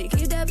 She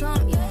keep that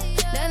plump.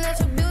 That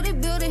natural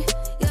beauty.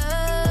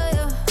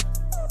 Yeah.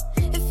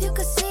 If you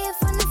could see it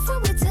from the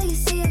front, wait till you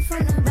see it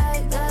from the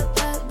back.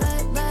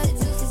 Back,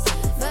 juicy.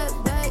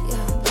 Back,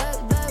 yeah.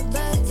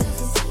 Back,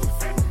 juicy.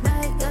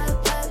 Back,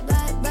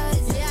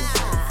 juicy.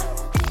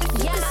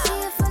 Yeah. You see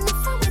it from the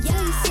front, wait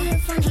till you see it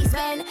from the back. He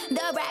spend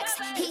the racks,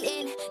 he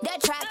in the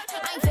trap.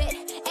 I'm fit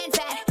and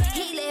fat,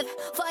 he live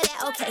for that.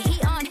 Okay, he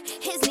on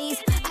his knees,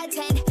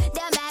 attend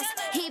the mass.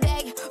 He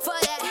beg for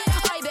that.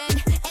 I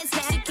bend and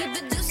snap. She keep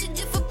it juicy,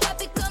 just for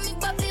puppy. Call me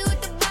puppy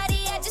with the body.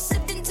 I just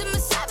slipped into my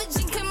savage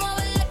and came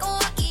over like a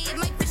walkie.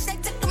 My bitch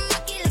like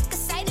Takamaki, like a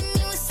side of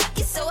me was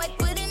sucky. So I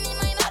put him in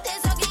my mouth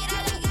and suck it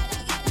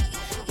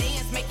out.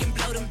 Dance, make him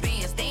blow them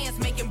bands. Dance,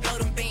 make him blow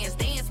them bands.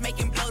 Dance, make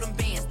him blow them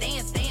bands.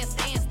 Dance, make him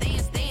blow them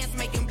bands. Dance,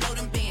 make him blow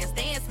them bands.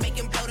 Dance, make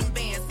him blow them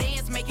bands.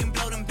 Dance,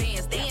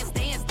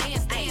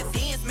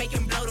 make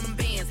him blow them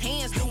bands.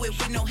 Hands do it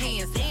with no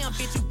hands. Damn,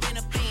 bitch, you been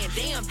a fan.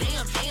 Damn.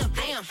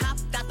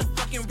 Hopped out the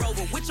fucking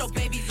Rover with your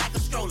baby like a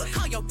stroller.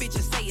 Call your bitch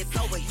and say it's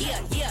over. Yeah.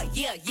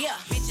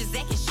 Bitches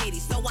acting shitty,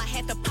 so I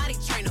had to potty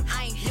train them.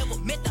 I ain't never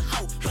met the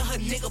hoe, but her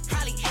nigga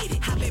probably ate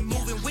it. I been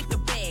moving with the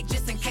bag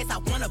just in case I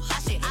wanna buy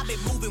shit. I been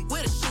moving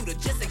with a shooter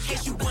just in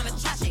case you wanna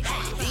try shit.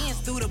 Dance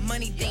through the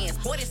money dance.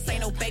 Boy, this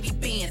ain't no baby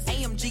Benz.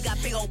 AMG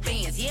got big old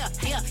bands. Yeah.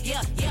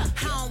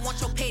 I don't want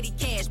your petty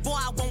cash. Boy,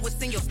 I want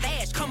what's in your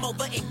stash. Come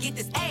over and get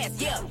this ass.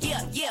 Yeah.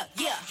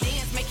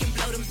 Dance, make him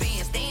blow them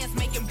bands. Dance,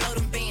 make him blow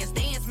them bands.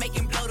 Dance, make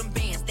him blow them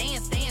bands.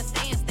 Dance, make him blow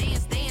them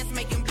bands. Dance,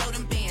 make him blow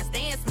them bands.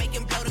 Dance, make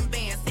him blow them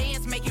bands.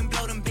 Dance, make him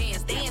blow them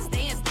bands.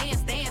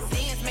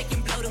 Dance, make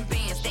him blow them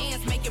bands.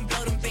 Dance, make him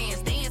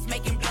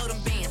blow them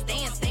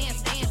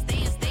bands.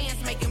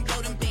 Dance, make him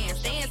blow them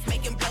bands. Dance,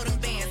 make him blow them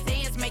bands.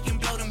 Dance, make him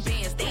blow them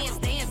bands. Dance.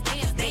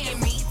 Begging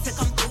me to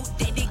come through,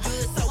 they did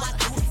good, so I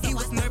do. He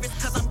was nervous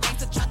 'cause I'm going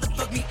to try to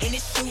fuck me in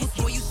his shoes.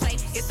 Boy, you say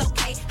it's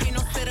okay, ain't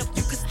no setup,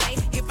 you can stay.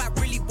 If I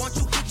really want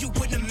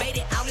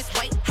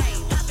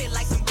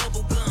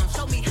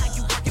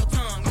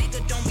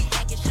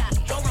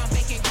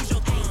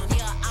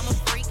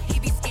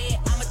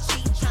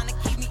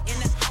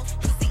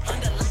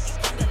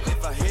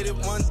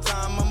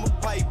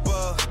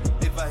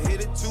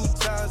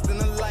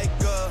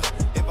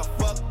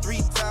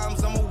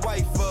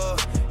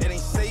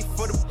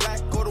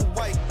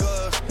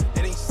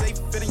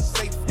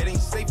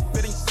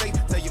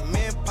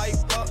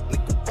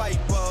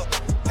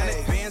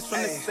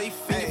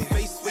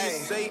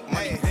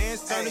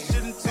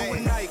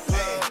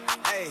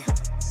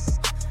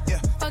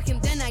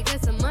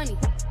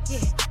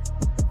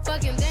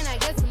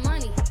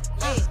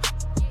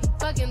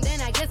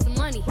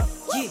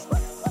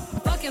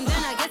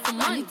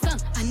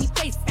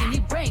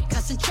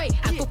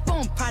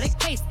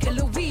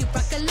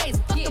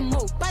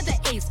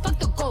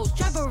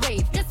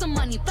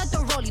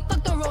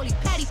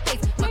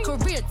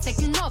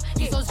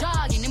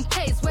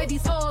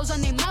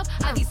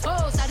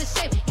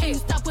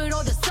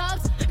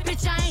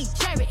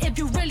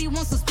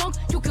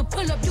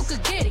pull up, you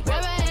could get it.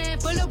 Grab a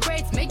hand, full of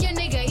braids, make your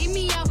nigga eat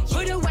me out.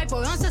 Put a white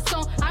boy on the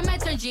song, I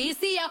might turn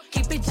GEC out.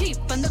 Keep it Jeep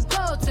from the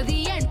go to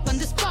the end, from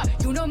the start.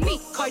 You know me,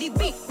 Cardi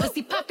B,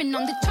 pussy popping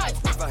on the charts.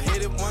 If I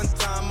hit it one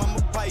time, I'm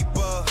a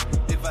piper.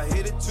 If I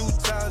hit it 2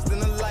 times,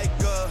 then I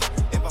like her.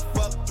 If I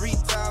fuck 3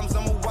 times,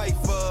 I'm a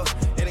wifer.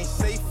 It ain't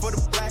safe for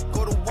the black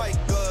or the white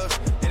girl.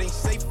 It ain't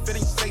safe, it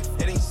ain't safe,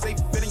 it ain't safe,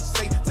 it ain't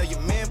safe. Tell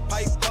your man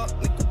pipe up,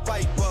 nigga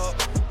pipe up.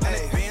 And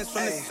advance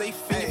from the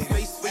safe in your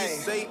face when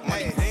you say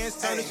money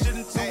dance, turn the shit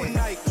into a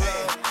nightclub.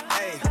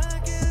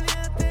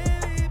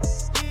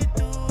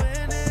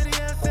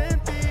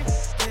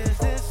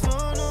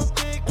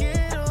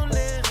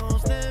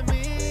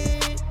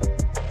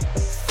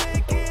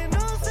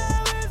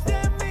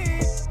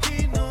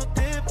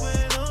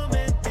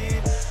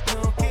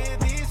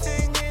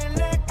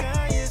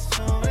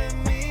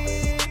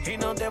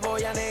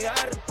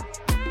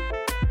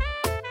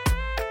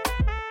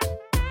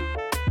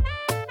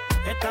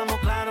 Estamos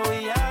claros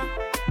y ya.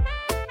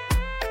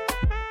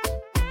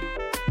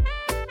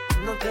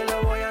 No te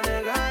lo voy a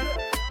negar.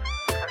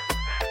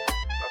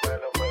 No te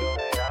lo puedo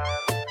negar.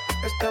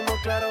 Estamos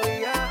claros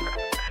y ya.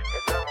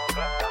 Estamos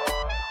claros.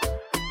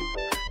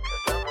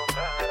 Estamos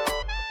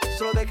claros.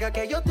 Solo deja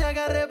que yo te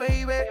agarre,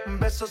 baby.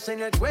 Besos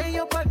en el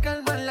cuello pa'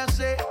 calmar la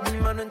sed. Mi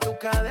mano en tu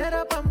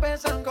cadera pa'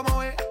 empezar como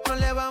ves. No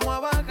le vamos a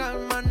bajar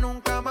más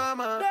nunca,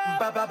 mamá.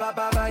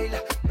 Baila,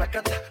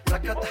 placata,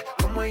 placata.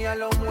 Como ella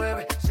lo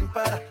mueve, sin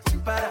parar, sin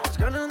parar. Las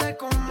ganas de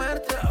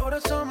comerte, ahora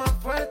son más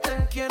fuertes.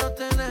 Quiero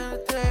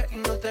tenerte y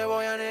no te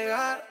voy a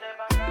negar.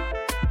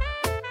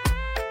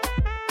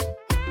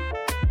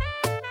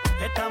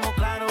 Estamos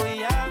claros y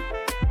ya.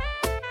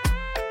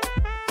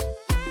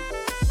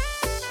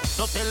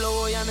 No te lo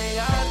voy a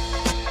negar.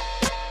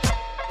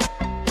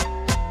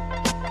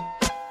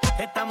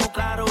 Estamos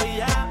claros y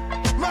ya.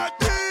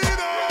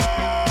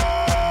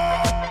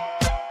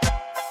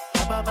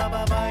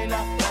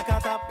 Baila,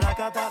 placata,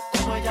 placata,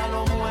 como ella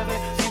lo mueve,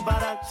 sin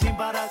parar, sin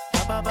parar.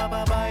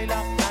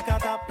 Baila,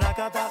 placata,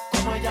 placata,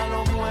 como ella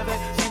lo mueve,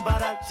 sin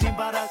parar, sin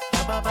parar.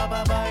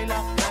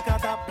 Baila,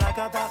 placata,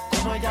 placata,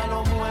 como ella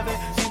lo mueve,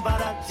 sin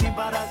parar, sin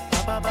parar.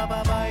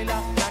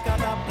 Baila,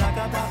 placata,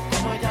 placata,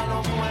 como ella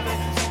lo mueve,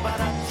 sin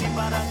parar, sin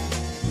parar.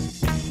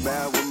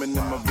 Bad women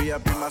in my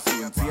VIP, my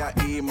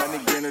CMTIE. Money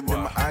greener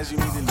than my eyes, you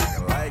need to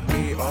look like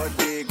me. All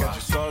day, got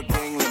you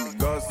sulking, let me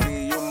go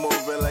see you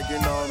moving like you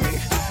know me.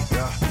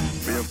 Yeah,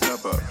 fill your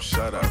cup up,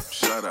 shut up,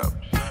 shut up.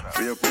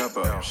 Fill your cup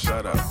up,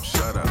 shut up,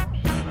 shut up.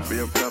 Fill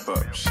your cup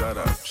up, shut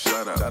up,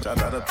 shut up. Shout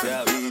out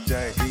to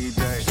DJ,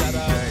 DJ, Shut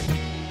up.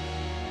 DJ.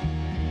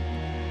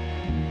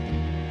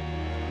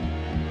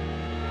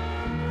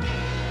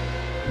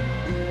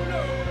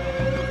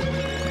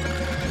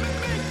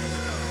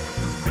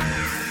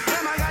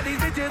 Damn, I got these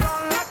bitches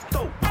on lock,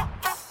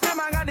 Damn,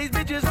 I got these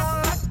bitches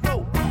on lock,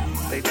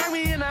 They take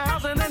me in the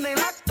house and then they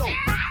lock,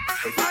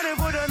 They fighting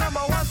for the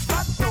 #1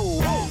 spot,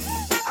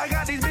 I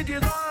got these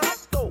bitches on lock,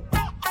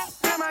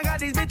 Damn, I got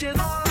these bitches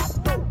on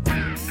lock,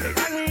 They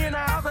take me in the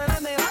house and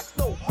then they lock,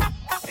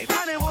 They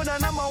fighting for the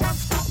 #1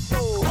 spot,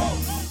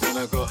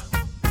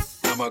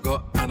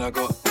 And I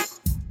got,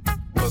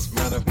 cause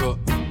man I've got,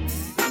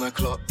 and I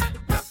clock,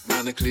 that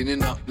man are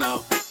cleaning up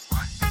now.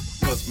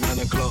 Cause man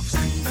are gloves,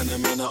 and the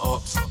man are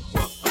ops.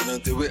 What? And I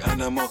do it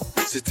and I'm up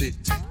city.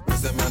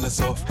 Cause that man are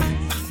soft,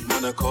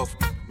 man are cough.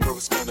 Bro,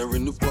 it's kinda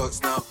in the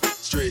box now.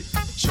 Straight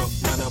shot,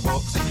 man are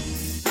box.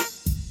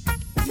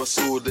 My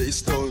sword that is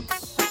stone.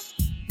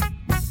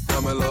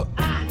 Camelot,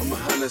 on my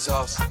Hannah's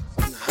house.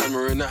 And the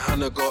hammer in the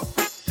hand I got.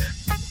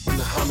 And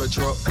the hammer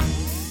drop.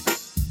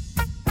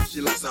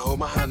 She likes to hold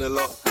my hand a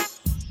lot.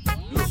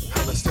 Look,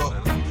 Hannah stop.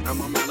 And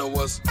my manner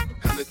was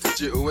kinda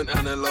digital and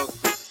analog.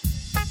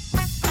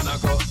 And I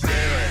got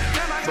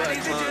But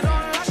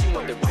she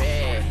want the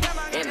bag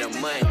and the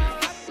money,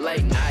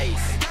 late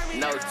nights,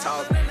 no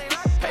talking,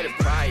 pay the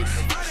price.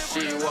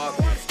 She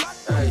walking,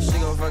 hey, she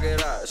gon' fuck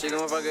it up, she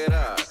gon' fuck it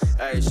up.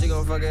 Hey, she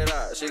gon' fuck it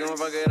up, she gon'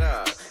 fuck it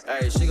up.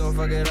 Hey, she gon'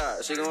 fuck it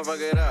up, she gon' fuck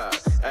it up.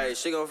 Hey,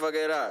 she gon' fuck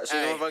it up, she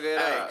gon' fuck it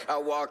up. I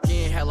walk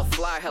in, hella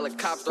fly,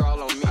 helicopter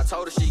all on me. I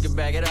told her she could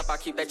bag it up, I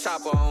keep that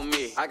chopper on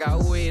me. I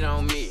got weed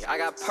on me, I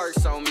got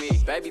perks on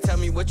me. Baby, tell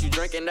me what you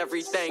drinking,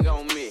 everything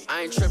on me.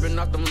 I ain't tripping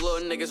off them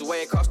little niggas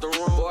way across the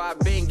room. Boy, I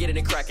been getting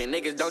it cracking,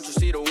 niggas, don't you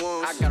see the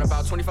wounds? I got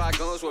about 25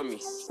 guns with me,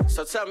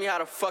 so tell me how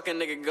the fucking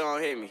nigga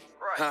gon' hit me.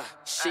 Huh,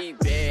 she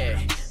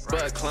bad,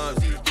 but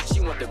clumsy. She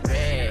want the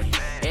bag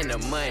and the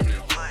money,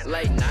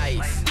 late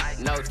nights,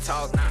 no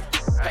talking,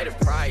 pay the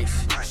price.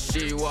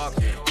 She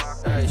walking,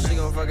 hey, she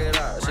gon' fuck it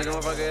up, she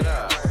gon' fuck it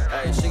up.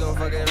 Hey, she gon'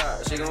 fuck it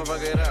up, she gon'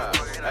 fuck it up.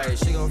 Hey,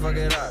 she gon' fuck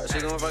it up, she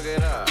gon' fuck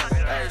it up.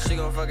 Hey, she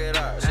gon' fuck it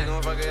up, she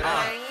gon' fuck it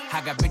up.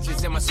 I got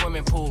bitches in my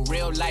swimming pool,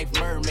 real life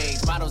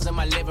mermaids. Bottles in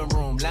my living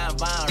room, Line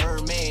Von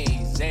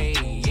Hermes. Hey,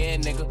 yeah,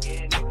 nigga.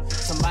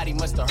 Somebody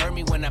must have heard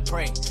me when I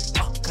pray.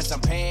 Cause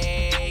I'm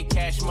paid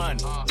cash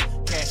money.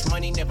 Cash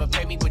money never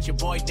paid me, but your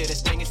boy did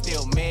his thing and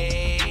still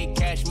made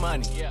cash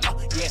money. Yeah,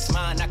 it's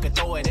mine, I could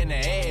throw it in the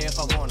air if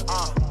I wanna.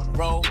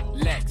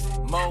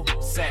 Rolex, Mo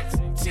sex,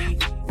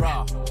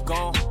 T-Raw,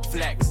 gon'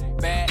 flex.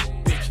 Bad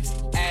bitches,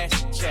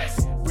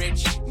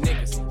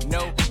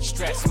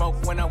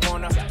 when I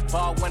wanna,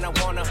 ball when I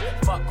wanna,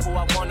 fuck who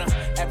I wanna.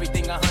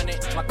 Everything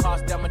 100, my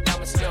car's dumb and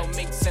dumb, still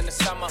minks in the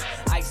summer.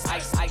 Ice,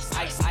 ice, ice,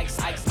 ice, ice,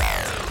 ice.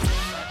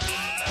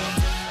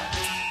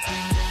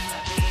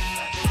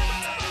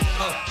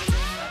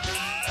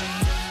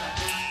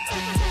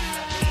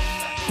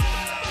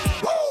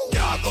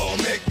 Y'all gon'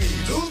 make me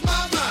lose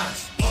my mind.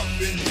 Up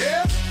in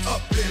here,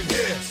 up in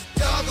here.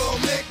 Y'all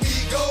gon' make me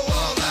go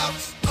all out.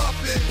 Up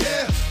in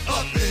here,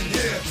 up in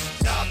here.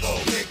 Y'all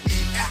gon' make me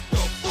act a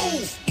fool.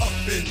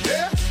 Up in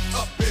here,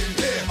 up in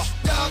here.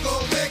 Y'all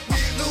gon' make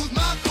me lose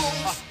my cool.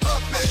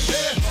 Up in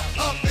here,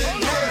 up in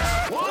here.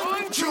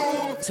 1,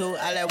 2, 2,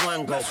 I let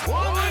one go.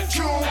 1,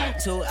 2,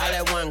 2, I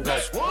let one go.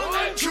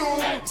 1, 2,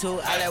 2,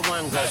 I let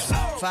one go.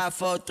 5,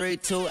 4, 3,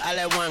 2, I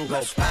let one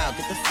go. Wow,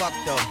 get the fuck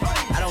though.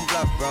 I don't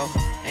bluff, bro.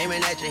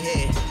 Aiming at your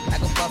head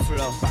like a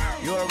buffalo.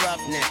 You a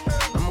roughneck,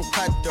 I'm a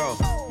cutthroat.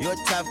 You a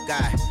tough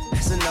guy.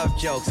 That's enough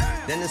jokes.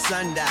 Then the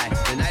sun died.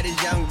 The night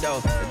is young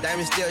though. The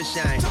diamonds still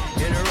shine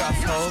in a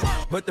rough hole.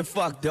 What the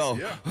fuck though?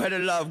 Where the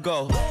love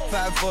go?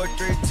 5, 4,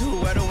 3,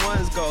 2. Where the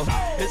ones go?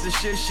 It's a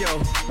shit show.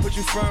 Put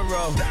you front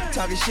row.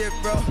 Talking shit,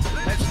 bro.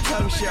 Let your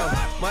tongue show.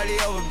 Money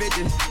over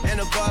bitches and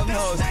above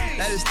hoes.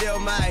 That is still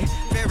my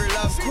favorite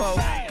love quote.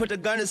 Put the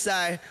gun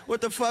aside.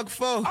 What the fuck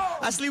for?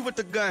 I sleep with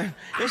the gun.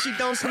 And she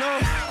don't snow.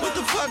 What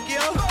the fuck, yo?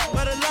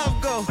 Where the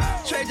love go?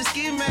 Trade the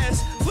ski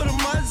mask for the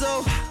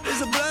muzzle.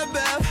 It's a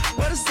bloodbath.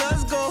 Where the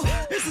suns go?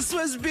 It's a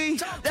Swiss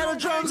beat. That'll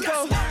drums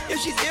go. If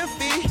she's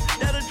iffy,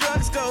 that'll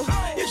drugs go.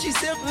 If she's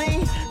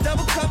simply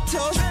double cup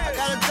toast, I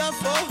got a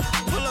duffel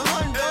full of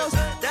hundos.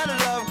 That'll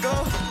love go.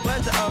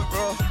 Where's the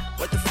uproar?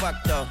 What the fuck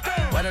though?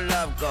 Where the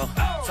love go?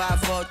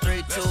 5, 4,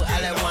 3, 2,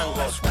 I let one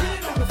go. Get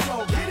it on the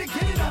floor, get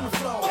it on the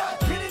floor.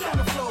 Get it on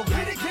the floor,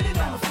 get it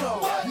on the floor.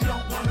 You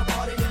don't wanna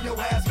party, then your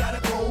ass gotta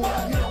go.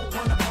 You don't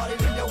wanna party,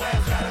 then your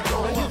ass gotta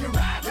go. And if you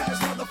ride to this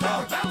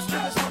motherfucker, bounce to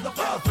this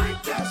motherfucker,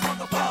 freak to this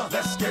motherfucker,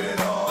 let's get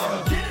it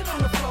on. Get it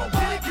on the floor,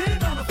 get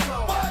it on the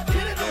floor.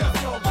 Get it on the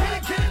floor,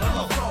 get it on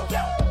the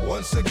floor.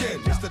 Once again,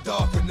 it's the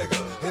darker nigga,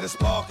 hit a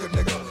sparker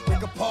nigga,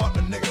 pick a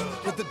partner nigga.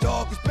 But the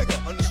dog is bigger,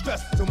 under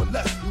stress, doing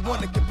less. You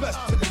wanna get blessed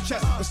to the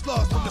chest, the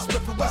slugs from the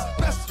Smith and West.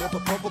 Best for the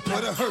purple,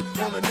 put a hurt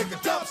on a nigga.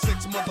 Top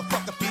 6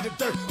 motherfucker, feet of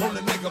dirt on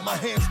a nigga. My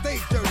hands stay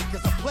dirty,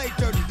 cause I play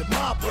dirty the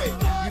mob way.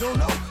 You don't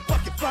know?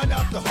 Fuck it, find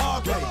out the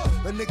hard way.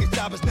 A nigga's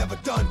job is never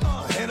done.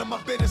 I handle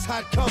my business how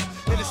it come,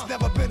 and it's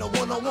never been a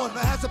one-on-one.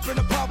 There hasn't been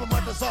a problem,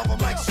 I dissolve them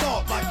like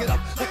salt. Lock it up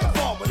like a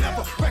ball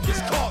whenever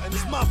records caught, and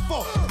it's my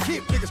fault. I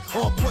keep niggas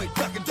on point,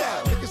 ducking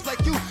down. Niggas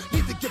like you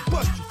need to get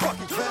bust, you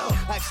fucking clown.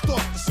 I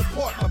extort to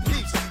support my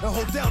peeps and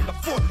hold down the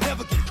fort,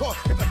 never get caught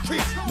in the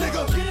creeps.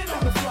 Nigga, get it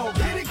on the floor,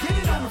 get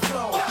it on the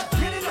floor.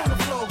 Get it on the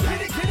floor,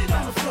 get it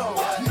on the floor.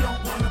 You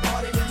don't wanna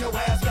party, then your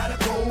ass gotta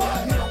go.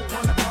 You don't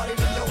wanna party,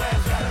 then your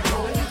ass gotta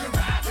go. You can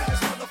ride to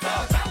this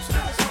motherfucker, bounce to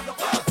this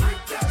motherfucker,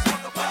 freak to this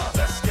motherfucker.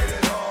 Let's get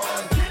it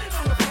on. Get it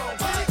on the floor,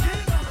 get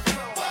it on the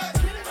floor.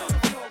 Get it on the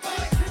floor, get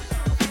it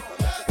on the floor.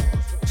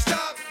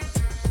 Stop,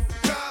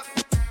 drop,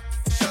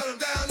 shut 'em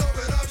down,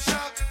 open up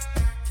shop.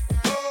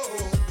 Oh,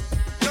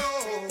 no,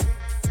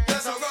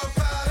 that's how Rough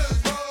Riders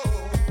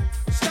roll.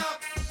 Stop,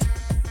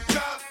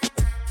 drop,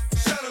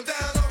 shut 'em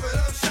down, open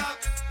up shop.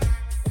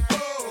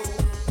 Oh,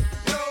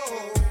 no,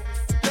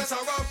 that's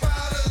how Rough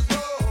Riders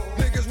roll.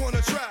 Niggas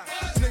wanna try,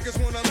 niggas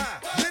wanna lie.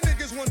 Then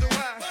niggas wonder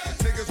why,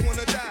 niggas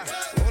wanna die.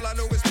 All I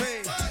know is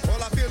pain,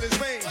 all I feel is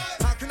rain.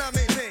 How can I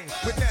maintain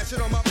with that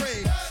shit on my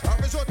brain? I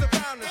resort to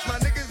violence, my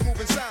niggas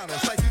moving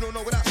silence. Like you don't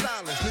know what I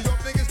silence. New York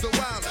niggas the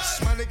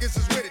wildest, my niggas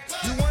is with it.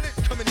 You want it?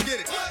 Come and get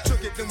it.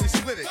 Took it, then we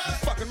split it. You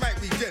fucking right,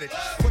 we did it.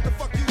 What the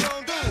fuck you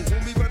gon' do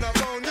when we run up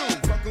on you?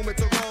 Fucking with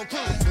the wrong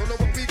crew, don't know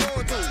what we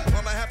gon' do.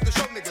 I'ma have to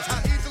show niggas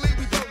how easily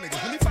we blow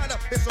niggas. When you find out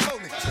it's some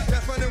old niggas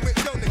that's running with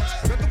yo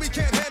niggas. Nothing we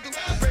can't handle,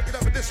 break it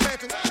up and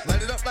dismantle.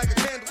 Light it up like a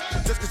candle,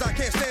 just cause I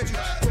can't stand you.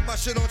 Put my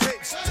shit on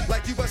tapes,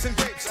 like you bustin'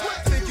 grapes.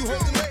 Think you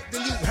holding late,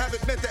 then you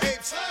haven't met the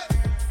apes.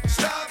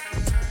 Stop,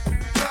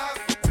 drop,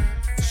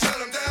 shut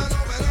 'em down,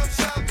 open up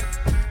shop.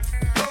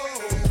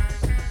 Oh,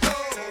 no,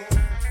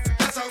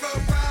 that's how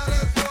Rough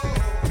Riders roll.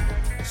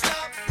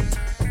 Stop,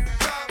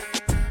 drop,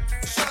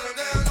 shut 'em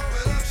down,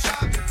 open up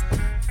shop.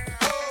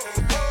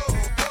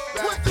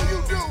 What do you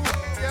do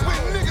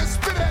when niggas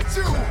spit at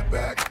you? Clap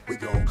back, we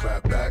gon'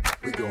 clap back,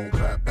 we gon'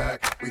 clap back,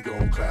 we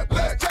gon' clap back.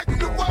 Let's take it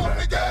to the wall,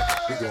 nigga.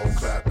 We gon'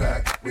 clap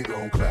back, we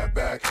gon' clap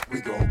back,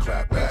 we gon'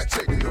 clap back.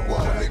 Take it to the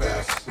wall,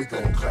 nigga. We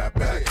gon' clap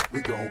back,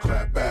 we gon'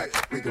 clap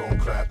back, we gon'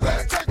 clap back.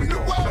 Let's take it to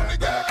the wall,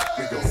 nigga.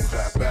 We gon'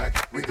 clap back,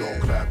 we gon'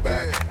 clap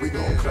back, we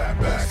gon' clap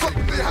back. Fuck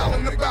they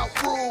hollering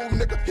about rule,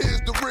 nigga.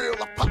 Here's the real.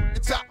 I pop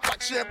your top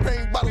like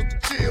champagne bottles to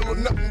chill or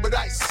nothing but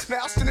ice.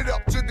 Now I send it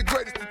up to the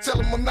greatest to tell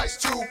them I'm nice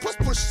too. Plus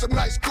push some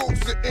nice grooves,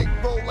 the ink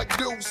roll like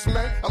deuce,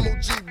 man. I'm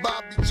OG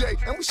Bobby J,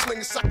 and we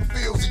slinging soccer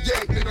fields, yeah.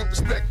 Nigga,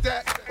 respect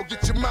that, or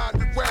get your mind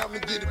around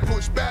and get it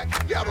pushed back.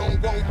 Y'all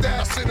don't want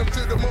that. I send them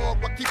to the mall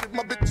by keeping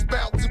my bitches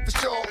bouncing for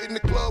sure. In the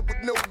club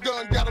with no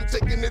gun, got them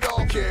taking it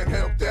off. Can't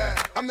help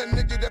that. I'm that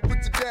nigga that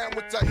puts it down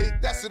once I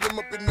hit. That's it, I'm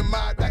up in the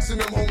mind, axing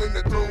them home in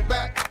the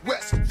throwback.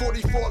 West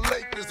 44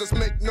 Lakers, let's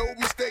make no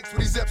mistakes.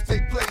 When these F's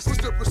take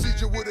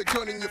you with a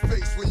gun in your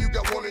face when you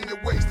got one in your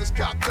waist. Let's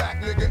cop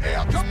back, nigga. Air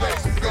out your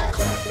face. We gon'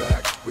 clap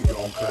back. We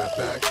gon' clap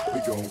back. We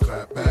gon'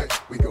 clap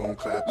back. We gon'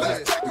 clap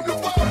back. We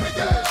gon' clap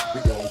back. We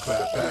gon'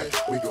 clap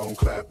back. We gon'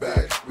 clap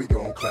back. We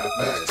gon' clap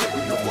back.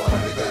 Taking your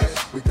money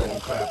back. We gon'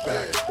 clap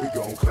back. We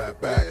gon'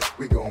 clap back.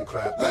 We gon'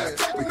 clap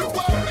back. We gon'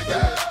 clap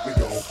back. We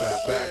gon'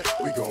 clap back.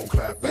 We gon'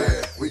 clap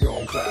back. We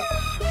gon' clap.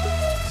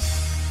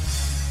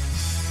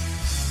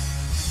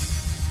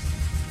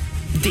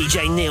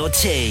 DJ Neil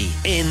T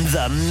in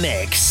the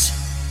mix.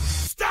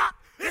 Stop!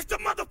 It's the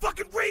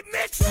motherfucking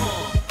remix!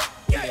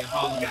 Yeah,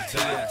 Harlem is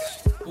back.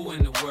 Who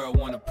in the world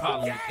want a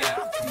problem with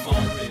that? Come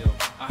on, real.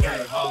 I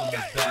heard Harlem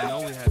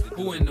is back.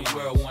 Who in the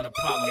world want a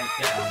problem with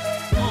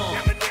that?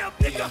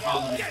 Yeah,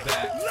 Harlem is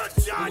back.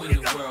 Who in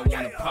the world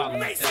want a problem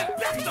with that?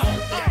 Come on,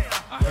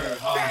 I heard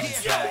Harlem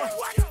is back.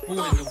 Who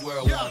in the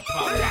world want a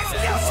problem with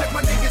that? I said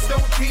my niggas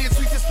don't dance,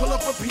 we just pull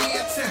up a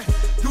pants and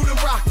do the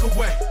rock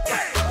away.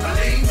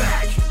 Lean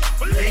back,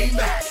 lean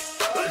back,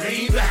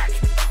 lean back,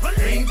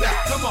 lean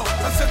back. Come on.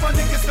 I said my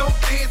niggas don't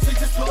dance, we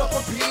just pull up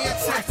a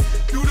pants and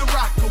do the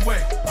rock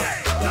away.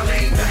 Now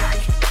lean back,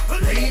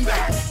 lean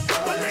back,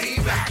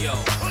 lean back,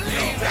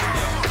 lean back.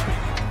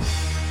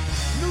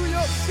 New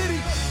York City,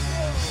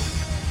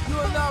 you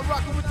are now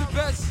rocking with the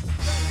best.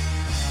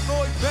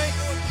 Lloyd Banks,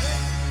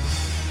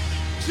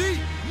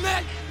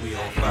 G-Mac. We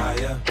on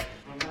fire.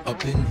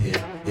 Up in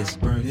here, it's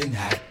burning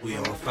hot. We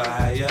on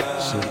fire.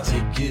 Should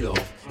take it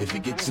off if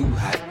it get too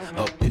hot.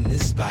 Up in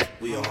this spot,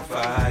 we on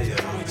fire.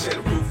 We tear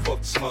the roof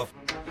up, smuff,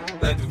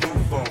 like the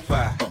roof on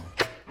fire.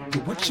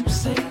 What you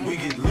say? We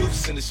get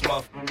loose in the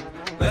smuff,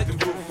 like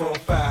the roof on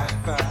fire.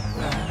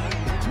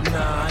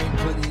 Nah, I ain't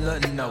putting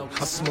nothing out.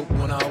 I smoke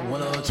when I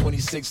want a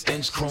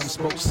 26-inch chrome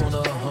spokes on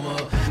a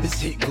Hummer.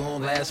 This hit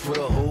gon' last for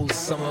the whole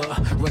summer.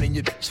 Running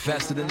your bitch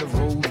faster than the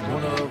road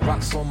runner.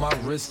 Rocks on my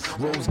wrist,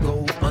 rose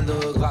gold under.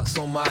 Locks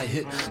on my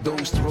hip,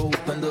 those throw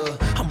thunder.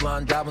 I'm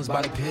blind diamonds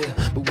by the pier,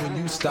 but when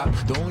you stop,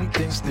 the only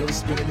thing still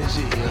spinning is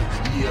your ear.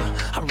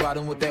 Yeah, I'm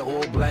riding with that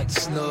all black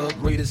snub.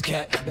 Raiders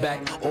cat back,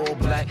 all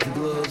black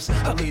gloves.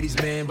 A ladies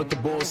man, but the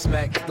ball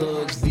smack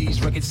thugs.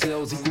 These record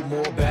sales equal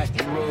more back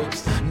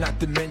rubs. Not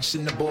to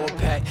mention the ball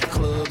pack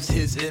clubs.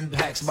 His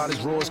impacts about as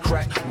raw as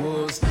crack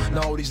was.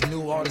 Now all these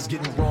new artists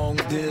getting wrong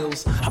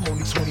deals. I'm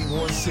only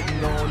 21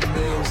 sitting on the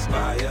mills.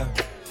 Fire.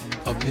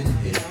 Up in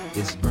here,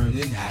 it's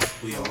burning hot.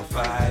 We on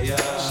fire.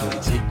 So we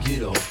take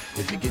it off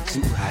if it get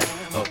too hot.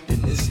 Up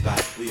in this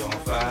spot, we on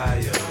fire.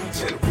 We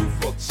tear the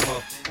roof up,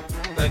 smuff,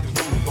 like the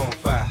roof on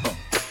fire.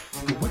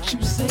 What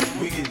you say?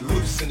 We get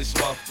loose in the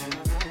smuff,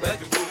 like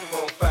the roof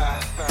on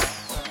fire.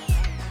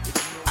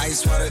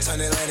 Ice water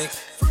turn Atlantic.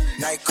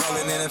 Night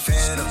calling in a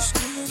phantom.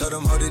 Told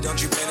them, hold it,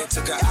 don't you panic.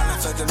 Took an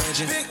island, felt the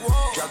mansion.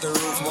 Drop the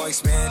roof, more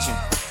expansion.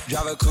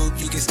 Drive a coupe,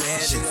 you can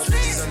stand it.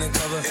 Bitches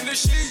undercover.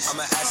 I'm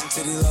an ass and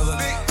titty lover.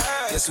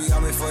 Guess we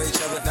all made for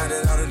each other. Now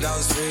that all the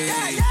dogs free.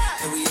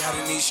 And we out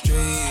in these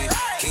streets.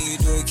 Can you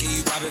do it? Can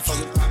you pop it for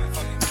me?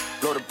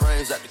 Blow the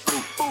brains out the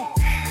coop.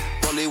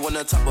 Only one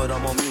on top, but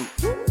I'm on mute.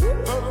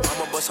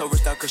 I'ma bust her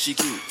wrist out cause she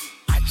cute.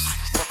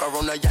 Fuck her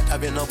on the yacht,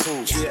 I've been on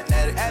pool. She an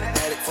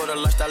addict for the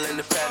lifestyle in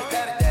the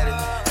paddock.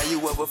 Have you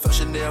ever felt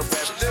Chanel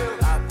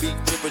fabric? I be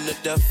dripping to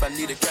death, I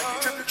need a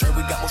cap. Sure,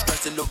 we got more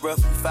strikes in the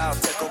rough, we foul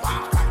tackle.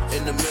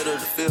 In the middle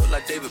of the field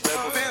like David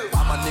Beckham.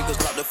 All my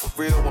niggas locked up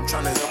for real, I'm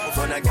tryna help them.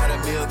 When I got a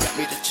meal, got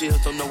me the chills,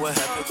 don't know what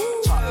happened.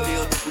 Top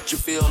deal, what you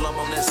feel, I'm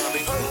on that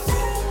zombie.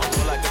 I'm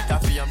more like a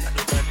Gaddafi, I'm not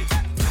the bandit.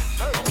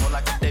 I'm more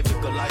like a David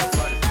Goliath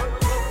running.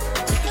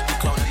 Niggas be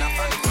cloning, I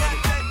find it funny.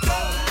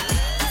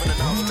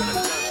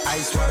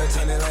 Ice water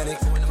turn Atlantic.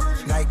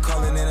 Night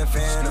calling in a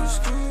phantom.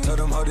 Told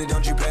them, hold it,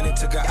 don't you panic.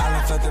 Took an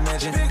island, felt the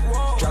mansion.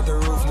 Drop the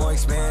roof, more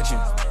expansion.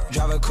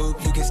 Drive a coupe,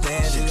 you can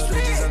stand it.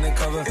 Bitches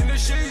undercover.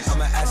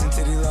 I'm an ass and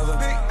titty lover.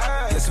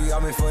 Guess we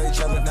all made for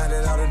each other. Now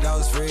that all the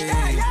dogs free.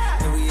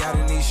 And we out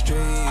in these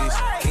streets.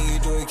 Can you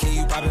do it? Can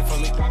you pop it for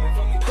me?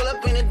 Pull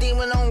up in a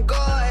demon on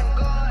guard.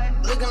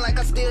 Looking like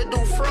I still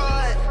do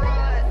fraud.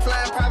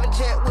 Flying private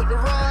jet with the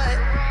rod.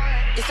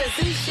 It's that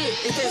Z shit.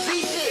 It's that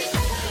Z shit.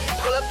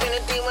 Pull up in a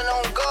demon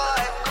on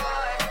guard.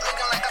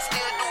 Looking like I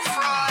still do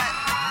fraud.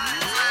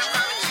 Flying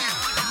private jet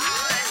with the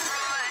rod.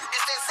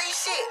 It's that Z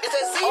shit. It's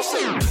that Z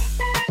shit.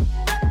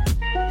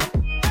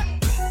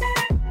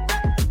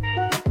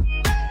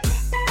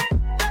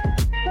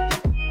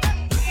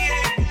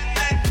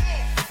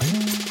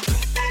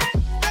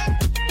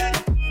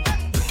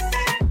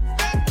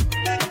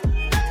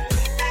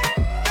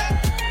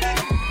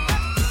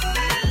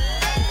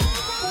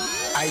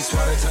 Ice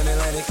water turn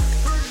Atlantic.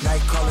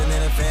 Night calling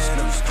in a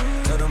phantom.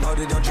 Told them, hold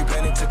it, don't you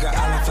panic. Took an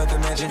island, felt the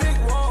mansion.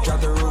 Drop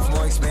the roof,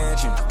 more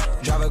expansion.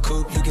 Drive a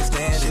coupe, you can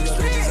stand it.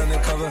 Bitches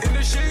undercover.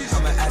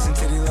 I'm an ass and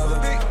titty lover.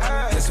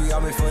 Guess we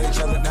all made for each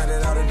other. Now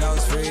that all the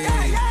dogs free.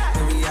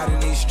 And we out in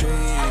these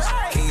streets.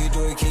 Can you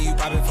do it? Can you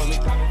pop it for me?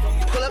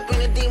 Pull up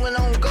in a demon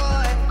on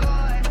guard.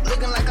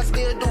 Looking like I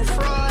still do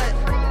fraud.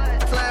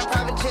 Flying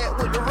private jet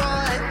with the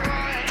rod.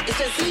 It's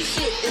that Z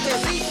shit. It's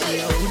that Z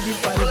shit.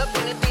 Pull up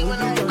in a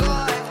demon on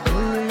guard.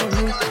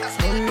 Looking like I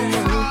still do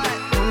fraud.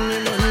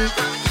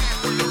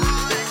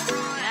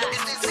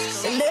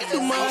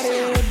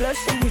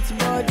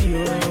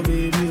 oh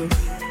baby.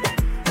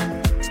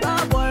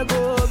 Star boy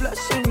go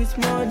bless you with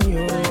money,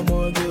 oh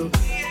my girl.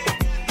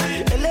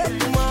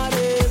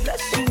 Electumare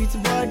bless you with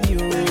body,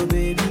 oh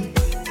baby.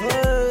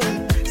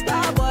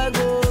 Star boy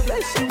go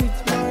bless you with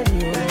money,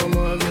 oh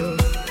my girl.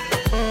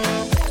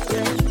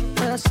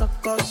 Yeah,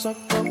 sucker,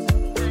 sucker,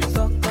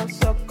 sucker,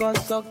 sucker,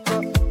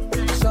 sucker,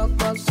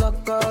 sucker,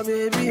 sucker,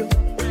 baby.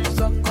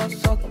 Sucker,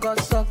 sucker,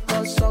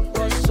 sucker,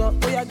 sucker, sucker.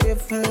 Oh yeah,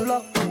 give full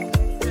lock,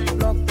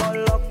 lock,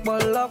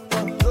 lock, lock.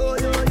 Yo,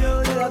 yo, yo,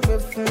 yo,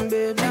 give full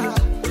baby.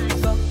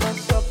 Sucker,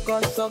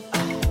 sucker,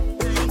 sucker.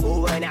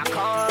 Oh, when I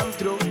come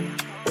through,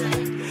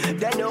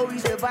 they know we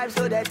survive,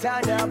 so they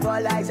turn up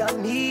all eyes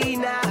on me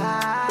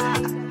now.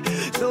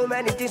 So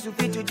many things we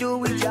fit to do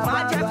with your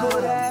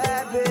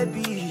mama,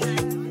 baby.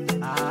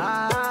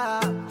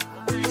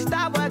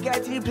 Stop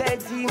getting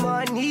plenty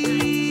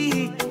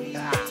money.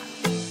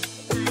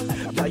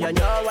 Now you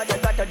know what you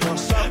gotta do.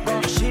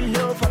 Sucker. She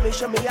love for me,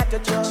 show me how to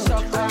do.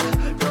 Sucker.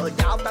 No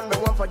doubt I'm the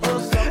one for you.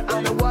 Sucker.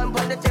 I'm the one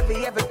for the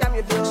TV every time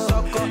you do.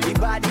 Sucker. Your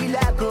body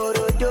like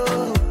Orodo.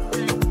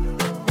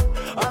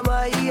 I'm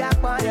a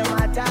yak on your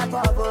type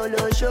of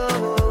polo show.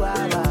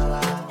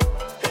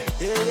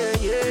 Yeah,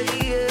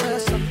 yeah, yeah.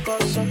 Sucker,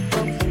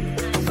 sucker,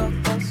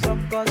 sucker,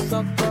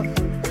 sucker,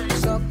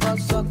 sucker,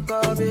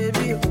 sucker,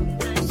 baby.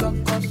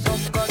 Sucker,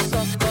 sucker,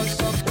 sucker,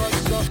 sucker,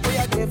 sucker. We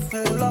are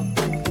grateful, lock,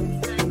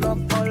 lock,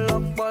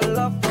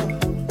 lock.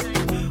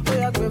 We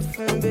are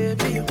grateful,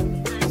 baby.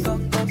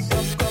 Sucker,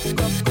 sucker,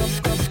 sucker,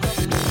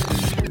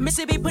 sucker.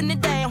 Missy be putting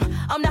it down.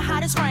 I'm the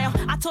hottest round.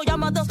 I told y'all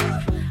mother,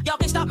 y'all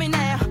can stop me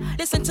now.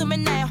 Listen to me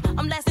now.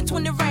 I'm lasting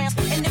 20 rounds.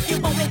 And if you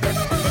want me, then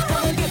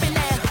come and get me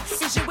now.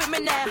 Since you with me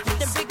now,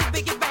 then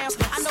biggie rounds.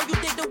 I know you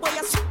dig the way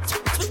I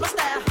switch my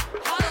style.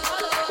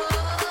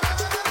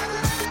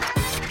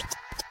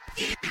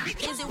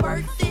 Is it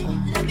worth it?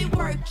 Let me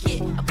work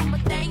it. I put my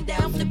thing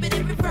down, flip it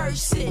and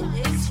reverse it.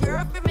 It's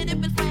your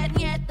primitive plan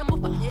yet.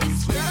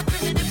 It's your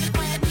primitive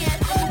plan yet.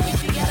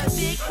 If you got a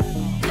big,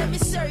 let me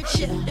search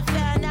it to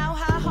find out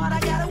how hard I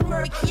gotta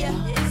work. Yeah,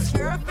 it's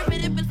your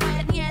primitive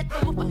plan yet.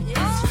 It's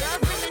your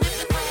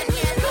primitive plan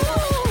yet.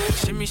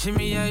 Shimmy,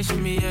 shimmy, yeah,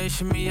 shimmy, yeah,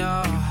 shimmy,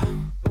 yeah.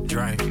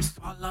 Drink.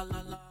 Swalla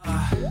la la.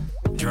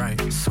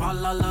 Drink.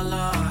 Swalla la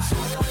la.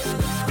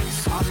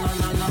 Swalla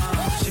la la.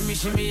 Shimmy,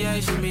 shimmy, yeah,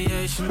 shimmy,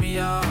 yeah, shimmy,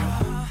 yeah.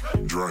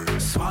 Drink.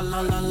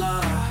 Swalla la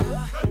la.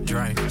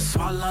 Drink.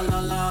 Swalla la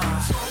la.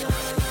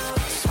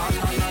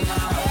 Swalla la la.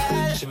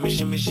 Shimmy,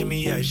 shimmy,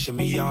 shimmy, yeah,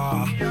 shimmy,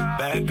 yeah.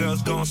 Bad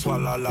girls gon'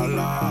 swallow la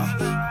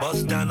la.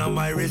 Bust down on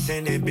my wrist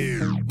and it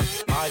big.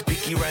 My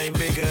pinky ring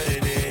bigger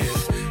than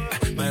this.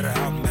 Matter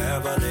how I'm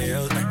Beverly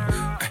Hills.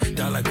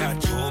 Dollar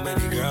got too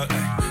many girls.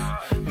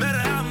 Matter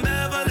how I'm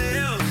Beverly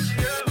Hills.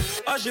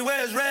 All she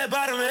wears red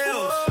bottom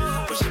heels.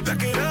 When she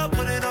back it up,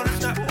 put it on the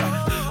top.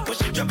 When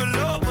she drop it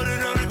low, put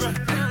it on the ground.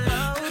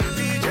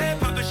 DJ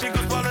pop it, she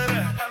gon' swallow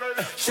that.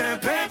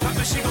 Champagne pop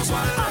it, she gon'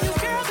 swallow that. All you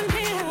girls in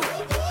here,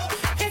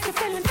 if you're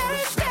feeling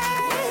thirsty,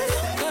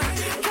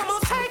 come on,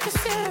 take a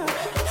sip,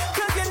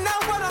 'cause you know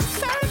what I'm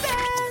serving.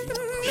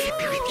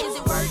 Is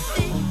it worth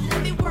it?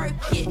 Let me work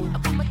it. I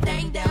put my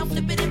thing down,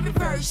 flip it and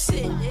reverse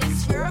it.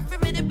 It's your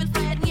primitive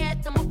plan yet.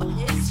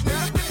 It's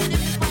your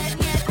primitive plan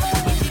yet.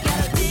 If you got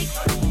a dick,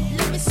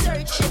 let me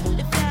search it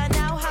to find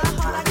out how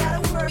hard I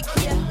gotta work.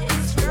 Yeah,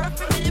 it's your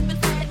primitive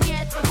plan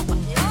yet.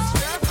 It's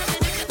your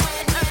primitive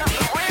plan yet.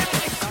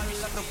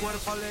 Dale a tu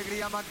cuerpo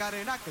alegría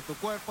Macarena, que tu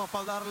cuerpo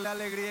para darle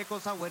alegría y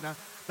cosa buena.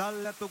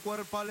 Dale a tu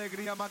cuerpo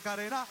alegría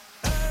Macarena.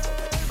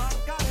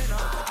 Macarena.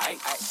 I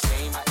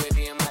same my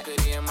goodie and my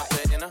goodie and my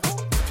good dinner.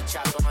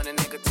 Chopper on a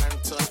nigga,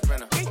 turn to a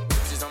sprinter.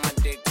 Bitches on my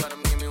dick, tell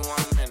them give me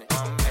 1 minute.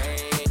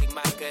 Hey,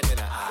 my good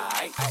dinner.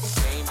 I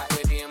same my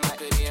goodie and my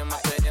goodie and my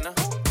good dinner.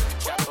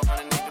 Chopper on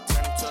a nigga,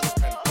 turn to a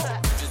sprinter.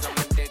 Bitches on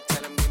my dick,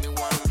 tell them give me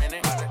 1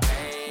 minute.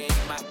 Hey,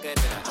 my good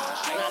dinner.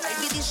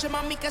 Baby dice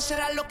mami que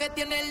será lo que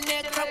tiene el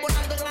negro.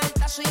 Volando en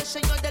alta, soy el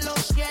señor de los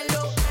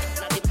cielos.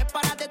 Nadie me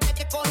para desde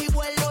que cogí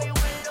vuelo.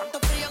 Tanto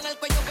frío en el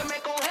cuello que me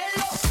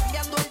congelo.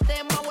 Cambiando el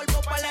tema,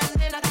 vuelvo pa' la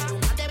nena.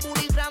 Una de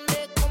booty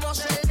grande como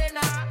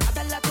Selena. A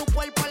darle a tu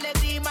cuerpo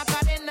alegría y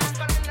Macarena.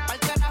 Pa'l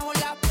carajo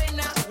la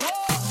pena.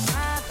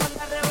 Con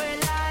la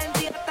revela en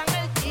ti están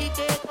el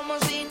ticket como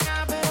si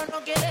nada, pero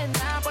no quieren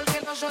nada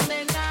porque no son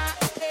de nada.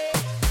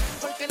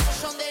 Porque no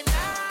son de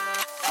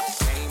nada.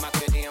 Same my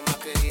goodie and my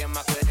goodie and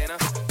my good dinner.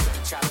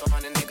 Chopper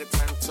on a nigga,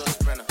 turn to a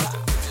sprinter.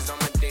 Bitches on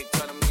my dick,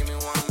 tell them give me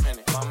 1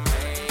 minute.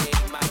 Hey,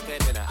 my good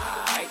dinner.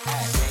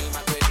 Same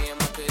my goodie and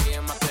my goodie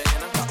and my good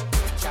dinner.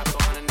 Chopper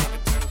on a nigga,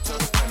 turn to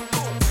a sprinter.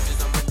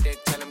 Bitches on my dick,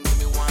 tell them give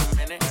me 1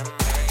 minute.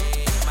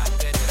 Hey, my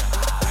good dinner.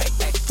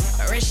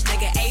 A rich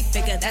nigga,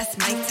 8-figure, that's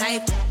my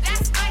type.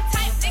 That's my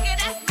type, nigga,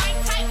 that's my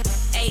type.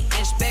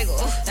 8-inch bagel,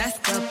 that's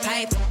the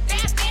pipe.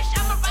 That bitch,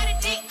 I'ma ride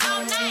a dick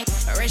all night.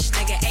 A rich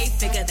nigga,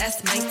 8-figure,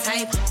 that's my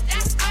type.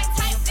 That's my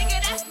type,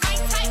 nigga, that's my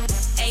type.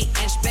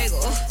 8-inch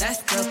bagel, that's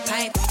the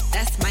pipe.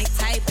 That's my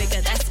type,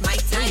 nigga, that's my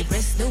type. New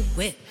wrist, new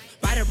whip,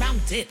 right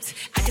around dipped.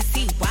 I can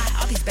see why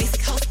all these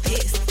basic hoes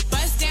pissed.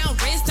 Bust down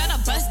wrist, not a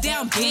bust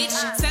down bitch.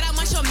 Said I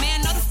want your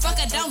man, no the fuck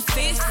I don't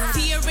fit.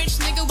 See a rich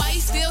nigga, why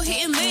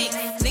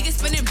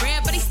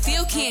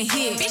can't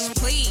hit. Bitch,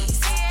 please.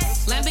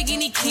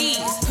 Lamborghini keys.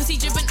 Pussy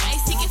dripping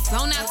ice, he get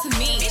flown out to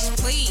me. Bitch,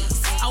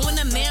 please. I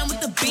want a man with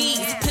the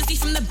beans. Pussy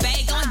from the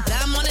bag, going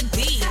dumb on a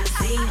D.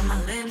 Privacy on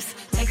my lips.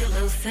 Take a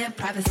little sip.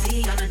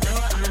 Privacy on the door.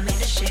 I'ma make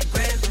this shit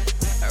grip.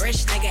 A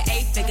rich nigga,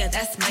 8-figure,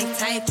 that's my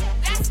type.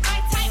 That's my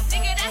type,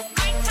 nigga, that's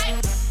my type.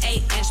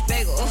 8-inch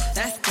bagel,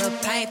 that's good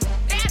pipe.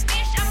 Bad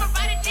bitch, I'ma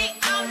ride a dick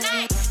all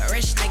night. A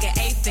rich nigga,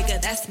 8-figure,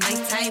 that's my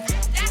type.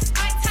 That's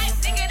my type,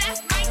 nigga,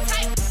 that's my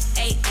type.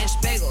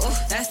 8-inch bagel,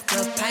 that's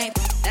good pipe.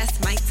 That's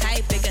my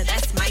type, nigga,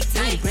 that's my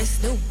type. New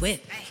wrist, new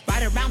whip,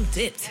 right around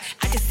dips.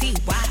 I can see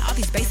why all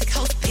these basic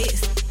hoes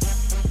pissed.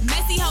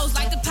 Messy hoes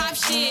like to pop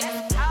shit.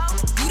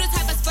 You the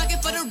type that's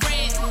fucking for the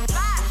rent.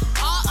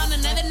 All on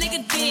another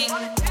nigga dick.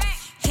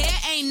 Hair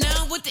ain't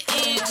none with the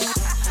inch.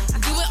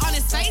 Do it on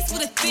his face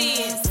with a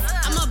fizz.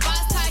 I'm a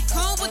boss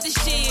tycoon with the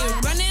shit.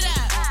 Run it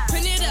up,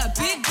 print it up,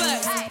 big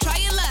bucks. Try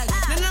your luck,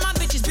 none of my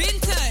bitches been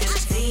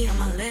touched. Privacy on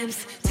my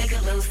lips, take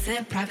a little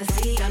sip.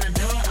 Privacy on the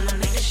door, I'ma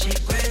make this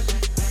shit grip.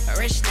 A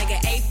rich nigga,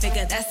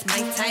 8-figure, that's my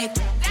type.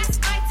 That's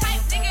my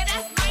type, nigga,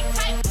 that's my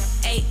type.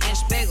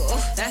 8-inch bagel,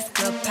 that's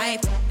good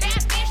pipe.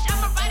 Bad bitch,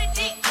 I'ma ride a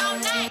dick all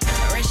night.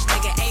 A rich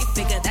nigga,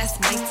 8-figure, that's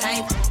my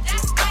type.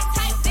 That's my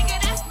type, nigga,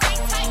 that's my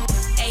type.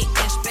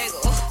 8-inch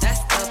bagel,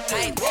 that's good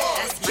pipe.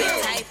 That's my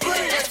type,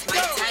 nigga, that's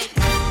my type.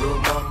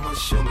 Little mama,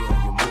 show me how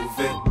you move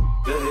it.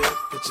 Go ahead,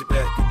 put your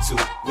back into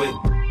it.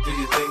 Do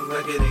your thing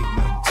like it ain't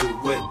nothing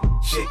to it.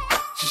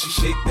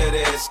 Shake that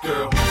ass,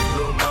 girl.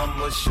 Little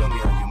mama, show me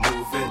how you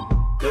move it.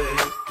 Go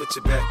ahead, put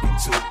your back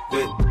into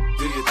it.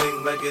 Do your thing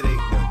like it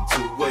ain't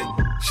nothing to it.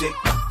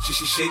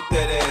 Shake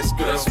that ass,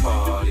 girl. Let's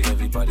party,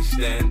 everybody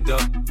stand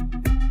up.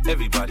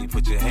 Everybody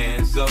put your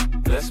hands up.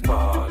 Let's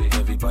party,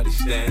 everybody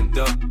stand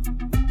up.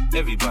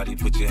 Everybody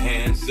put your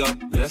hands up.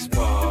 Let's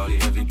party,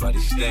 everybody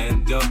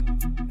stand up.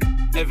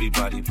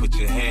 Everybody put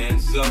your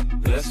hands up.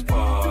 Let's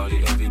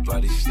party,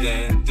 everybody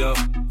stand up.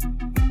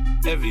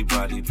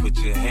 Everybody put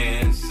your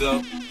hands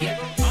up.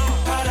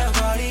 How to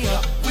party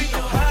up, we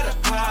know how to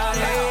party.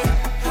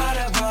 How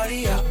to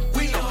party up,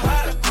 we know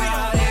how to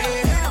party.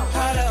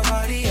 How to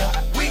party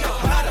up, we know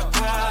how to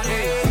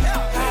party.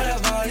 How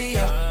to party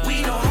up,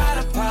 we know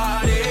how to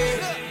party.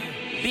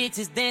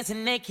 Bitches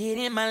dancing naked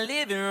in my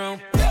living room.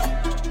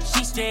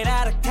 She straight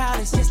out of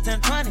college, just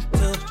turned 22.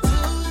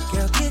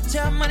 Girl, get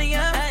your money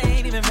up, I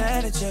ain't even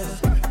mad at you.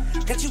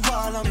 Got you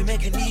all on me,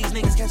 making these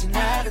niggas catch an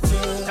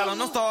attitude. Tell 'em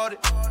don't start it.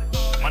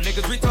 My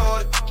niggas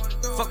retarded.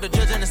 Fuck the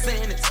judge and the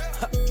sentence.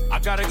 I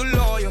got a good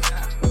lawyer.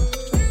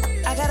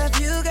 I got a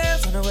few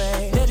girls on the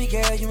way. Baby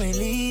girl, you ain't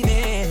leaving.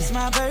 It's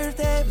my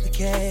birthday with the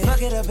cake.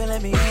 Fuck it up and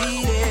let me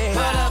eat it.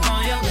 Pull up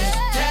on your wrist,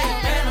 tell you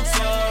and I'm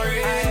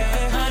sorry.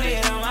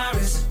 100 on my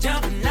wrist,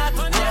 jumping out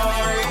the door.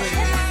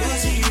 When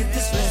she hit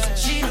this list,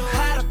 she know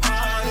how to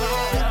party.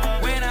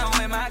 When I'm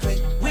with my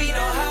clique, we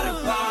know how to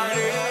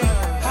party.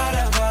 How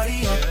to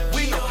party up,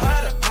 we know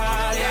how to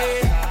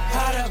party.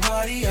 How to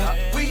party up,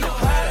 we know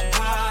how to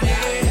party.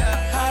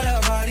 How to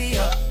party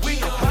up, we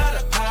know how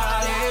to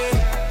party.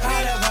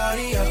 How to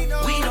party up,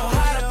 we know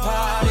how to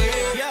party.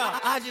 Yeah,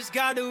 I just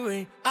got the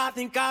ring. I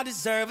think I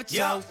deserve a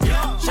toast.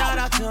 Shout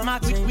out to my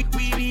team. We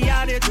be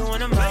out here doing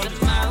the most.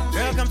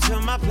 Girl, come to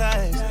my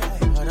place.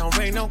 I don't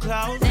break no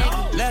clothes.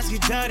 Let's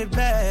get dirty,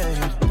 babe.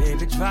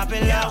 Baby, drop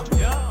it low.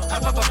 I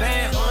pop a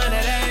band on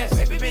that ass.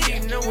 Baby, been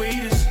eating the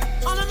weedest.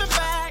 All in the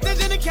bag, there's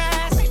in the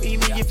cash. Meet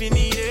me if you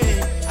need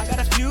it. I got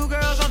a few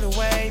girls on the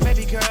way.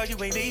 Baby girl,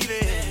 you ain't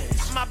leaving.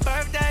 It's my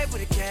birthday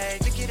with a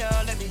cake. Pick it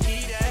up, let me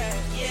eat it.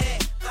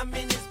 Yeah, I'm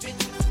in this bitch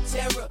with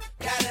terror.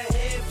 Got a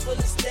head full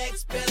of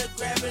stacks. Better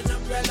grab an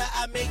umbrella.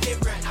 I make it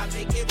right. I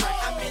make it right.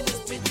 I'm in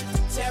this bitch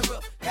with terror.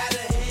 Got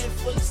a head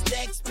full of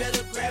stacks.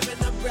 Better grab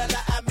an umbrella.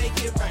 I make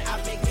it right. I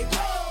make it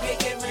right.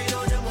 Make it rain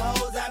on them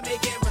hoes. I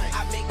make it right.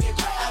 I make it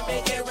right. I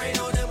make it rain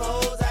on them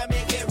hoes. I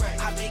make it right.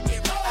 I make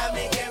it right. I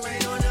make it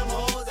rain on them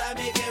hoes. I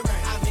make it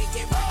right. I make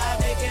it right. I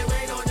make it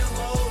rain on them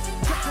hoes.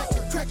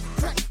 Crack,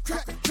 crack,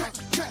 crack, crack,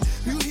 crack.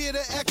 You hear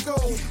the echo?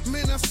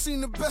 Man, I've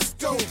seen the best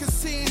go.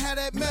 Cause he ain't had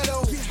that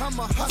metal. I'm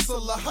a hustler.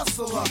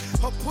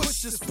 A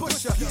pusher's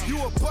pusher.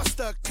 You a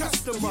buster,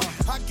 customer.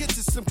 I get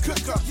you some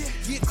cooker.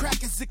 Yeah,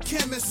 crack is a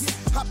chemist.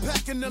 I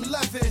pack an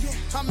 11.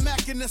 I'm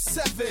macking a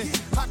 7.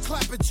 I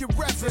clap at your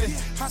reverend.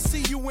 I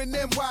see you in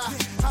NY.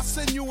 I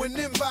send you an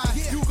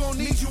invite. You gon'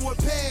 need you a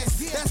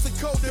pass. That's the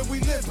code that we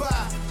live by.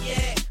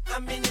 Yeah,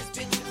 I'm in this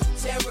bitch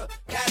with terror.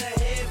 Got a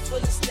head full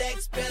of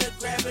stacks. Better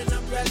grab an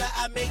umbrella.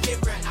 I make it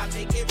right. I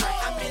make it right.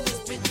 I'm in this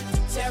bitch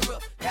with terror.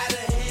 Got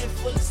a head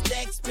full of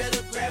stacks.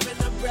 Better grab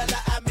an umbrella.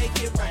 I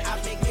make it right. I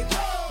make it right.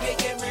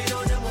 Make it rain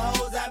on them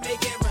hoes. I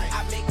make it right.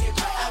 I make it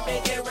right. I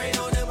make it rain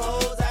on them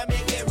hoes. I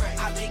make it right.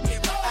 I make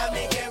it right. I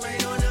make it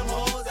rain on them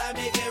hoes. I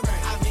make it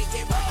right. I make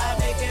it right. I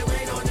make it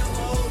rain on them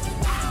hoes.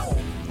 Ow!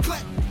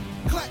 Clap,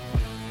 clap,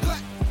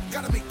 clap.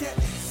 Gotta make that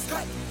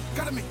clap.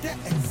 Gotta make that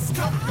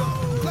clap.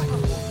 Clap,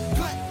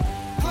 clap,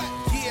 clap.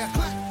 Yeah,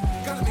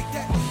 clap. Gotta make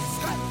that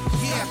clap.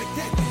 Yeah, make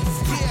that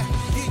yeah.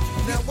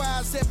 Now why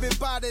is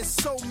everybody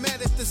so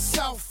mad at the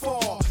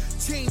Southpaw?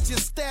 Change your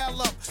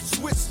style up,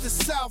 switched to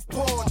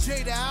Southpaw.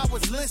 Jada, I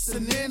was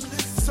listening.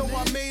 So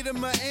I made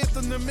him an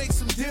anthem to make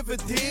some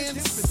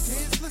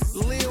dividends.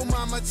 Lil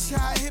Mama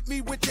Chai hit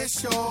me with that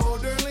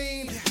shoulder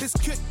lean. This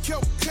could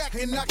kill crack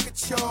and I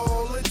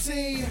control a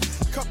team.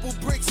 Couple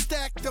bricks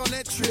stacked on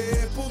that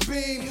triple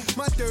beam.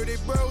 My dirty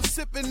bro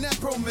sipping that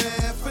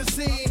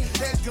promethazine.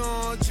 That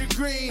ganja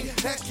green,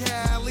 that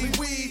Cali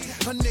weed.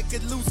 A nigga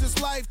lose his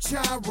life,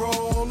 try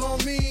roll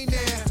on me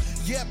now.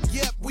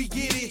 Yep, we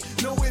get it.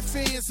 No ifs,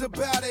 ands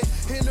about it.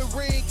 And the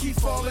rain keep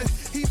falling,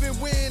 even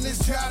when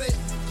it's droughted.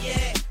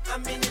 Yeah,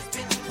 I'm in this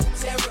bitch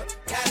with terror.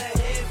 Got a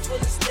head full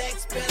of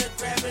stacks, better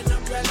grab an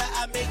umbrella.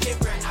 I make it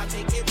right, I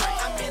make it right.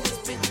 I'm in this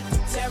bitch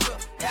with terror.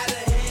 Got a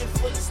head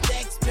full of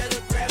stacks,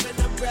 better grab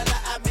an umbrella.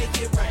 I make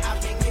it right, I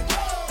make it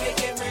right. Make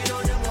it rain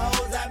on them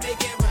hoes, I make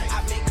it right,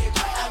 I make it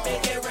right. I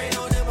make it rain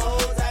on them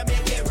hoes, I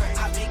make it right,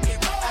 I make it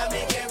right. I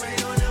make it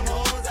rain on them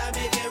hoes, I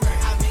make it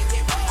right, I make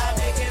it right. I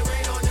make it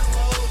rain on them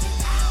hoes.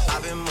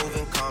 I've been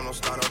moving calm, don't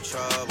start no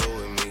trouble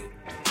with me.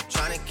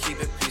 Trying to keep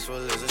it peaceful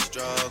is a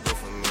struggle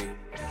for me.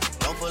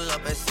 Don't pull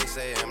up at 6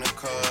 a.m. to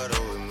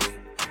cuddle with me.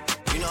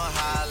 You know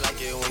how I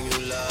like it when you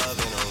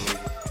loving on me.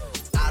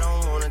 I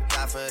don't wanna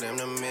die for them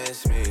to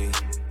miss me.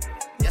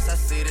 Yes, I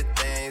see the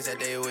things that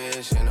they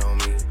wishing on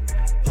me.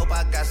 Hope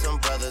I got some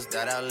brothers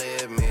that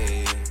outlive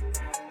me.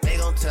 They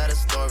gon' tell the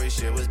story,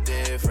 shit was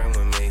different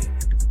with me.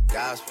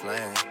 God's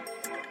plan,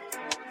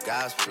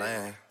 God's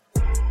plan.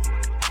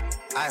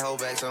 I hold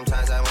back,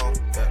 sometimes I won't,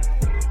 yeah.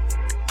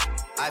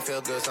 I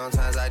feel good,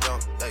 sometimes I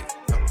don't, hey,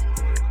 no.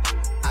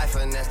 I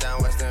finesse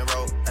down Western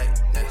Road, hey,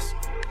 next.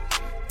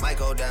 Might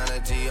go down to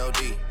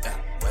G.O.D., yeah,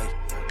 wait.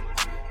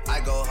 I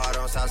go hard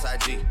on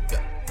Southside G,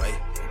 yeah, wait.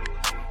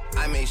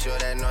 I make sure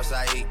that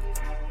Northside eat.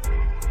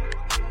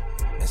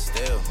 And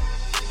still,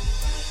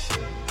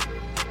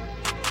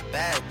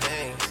 bad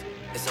things.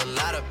 It's a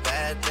lot of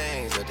bad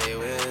things that they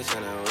wish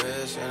and they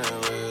wish and they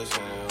wish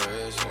and they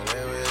wish and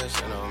they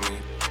wishing on me.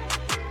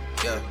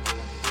 Yeah.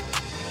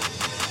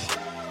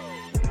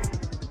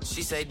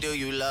 She say, do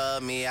you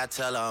love me? I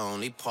tell her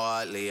only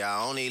partly.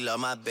 I only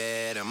love my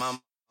bed and my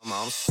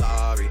mama, I'm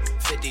sorry.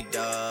 50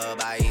 dub,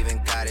 I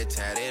even got it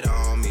tatted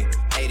on me.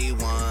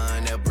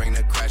 81, they'll bring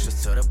the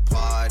crashers to the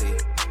party.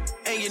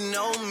 And you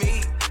know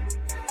me,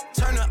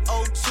 turn the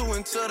 02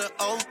 into the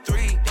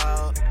 03,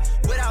 dawg.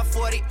 Without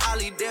 40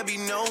 Ollie, there be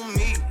no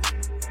me.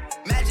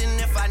 Imagine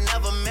if I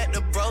never met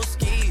the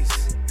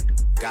broskies.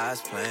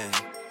 God's plan,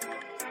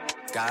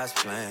 God's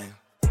plan.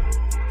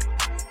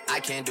 I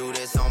can't do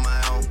this on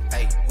my own,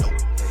 hey, no,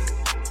 hey.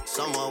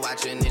 Someone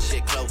watching this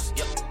shit close,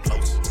 yep,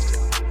 close.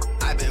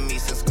 I've been me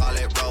since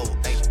Scarlet Road,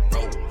 hey,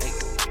 road, hey.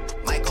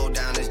 Might go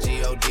down as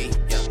G.O.D.,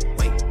 yeah,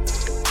 wait.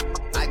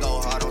 I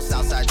go hard on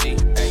Southside G,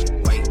 hey,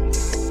 wait.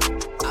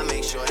 I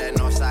make sure that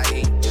Northside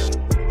E, yeah.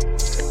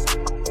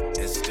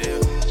 And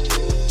still.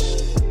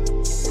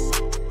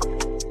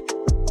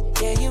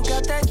 Yeah, you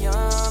got that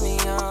yummy,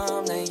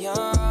 that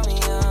yummy,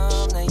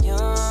 that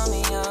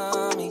yummy,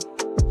 yummy.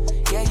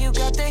 Yeah, you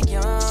got that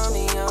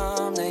yummy,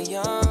 that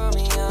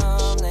yummy,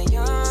 that yummy,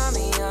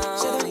 yummy.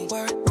 Say the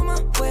word on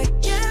my way,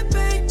 yeah,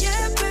 babe,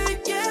 yeah,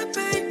 babe, yeah,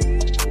 babe.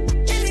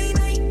 Any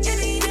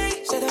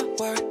night, say the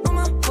word on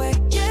my way,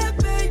 yeah,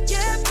 babe,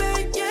 yeah,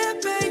 babe, yeah,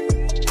 babe.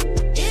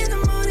 In the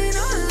morning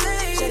or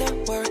late, say the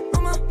word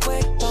on my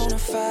way.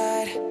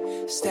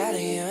 Bonafide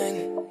stallion,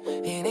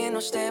 ain't no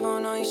stable,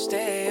 no, you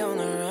stay on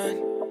the run.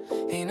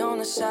 Ain't on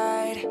the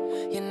side,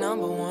 you're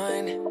number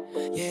one.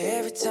 Yeah,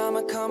 every time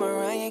I come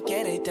around, you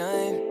get it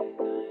done.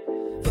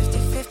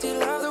 50-50,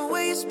 love the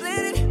way you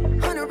split it.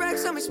 100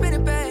 racks on me, spin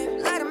it,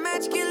 babe. Light a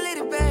match, get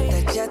lit, babe.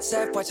 That jet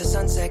set, watch the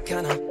sunset,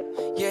 kinda.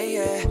 Yeah,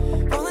 yeah.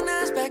 Rolling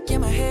eyes back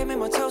in my head, make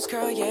my toes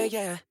curl, yeah,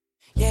 yeah.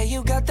 Yeah,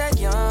 you got that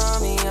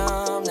yummy,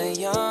 that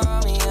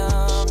yummy,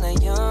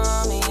 that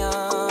yummy,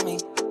 yummy.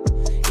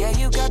 Yeah,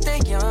 you got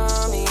that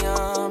yummy,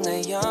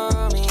 that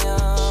yummy,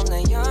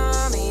 that yummy,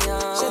 yummy.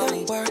 Say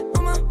the word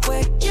on my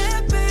way,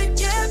 yeah, babe,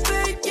 yeah,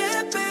 babe,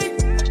 yeah, babe.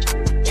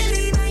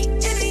 Any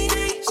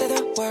night, say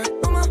the word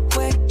on my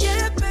way,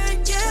 yeah,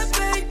 babe, yeah,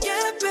 babe,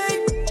 yeah,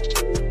 babe.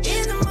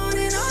 In the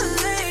morning or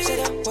late, say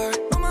the word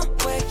on my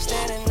way,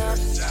 standing up.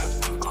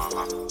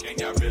 Can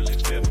y'all really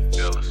feel it?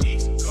 Feel us.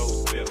 East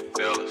Coast feel it.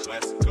 Feel us.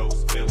 West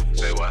Coast feel it.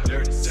 Say what?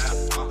 Dirty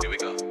South. Here we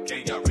go.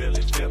 Can y'all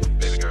really feel it?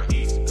 Baby girl.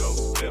 East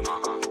Coast feel it.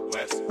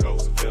 West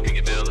Coast feel it. Can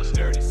you feel us?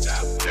 Dirty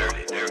South.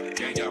 Dirty, dirty.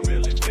 Can y'all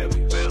really feel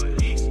it? Feel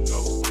it. East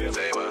Coast feel it.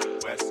 Say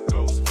what? West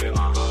Coast feel it.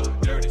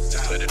 Dirty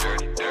South. Dirty,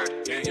 dirty, dirty.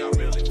 Can y'all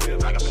really feel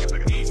it? I got to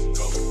East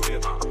Coast feel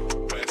it.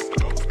 West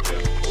Coast feel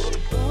it.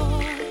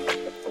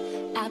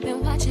 Boy, I've been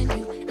watching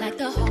you like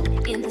the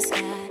hawk in the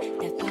sky.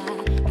 That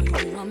fire,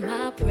 you are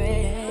my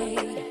prey.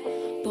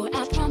 Boy,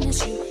 I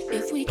promise you,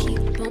 if we keep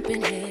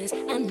bumping heads,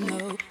 I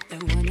know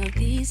that one of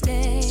these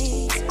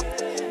days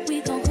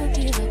we gon' hook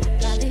it up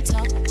while they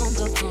talk on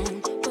the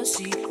phone. But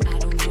see, I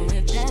don't know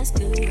if that's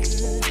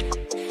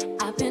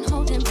good. I've been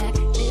holding back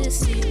this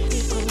secret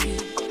from you.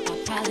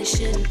 I probably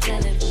shouldn't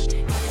tell it, but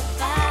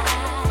if I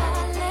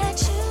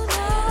let you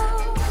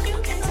know,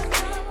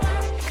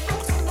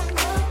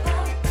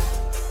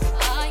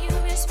 are you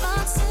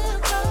responsible?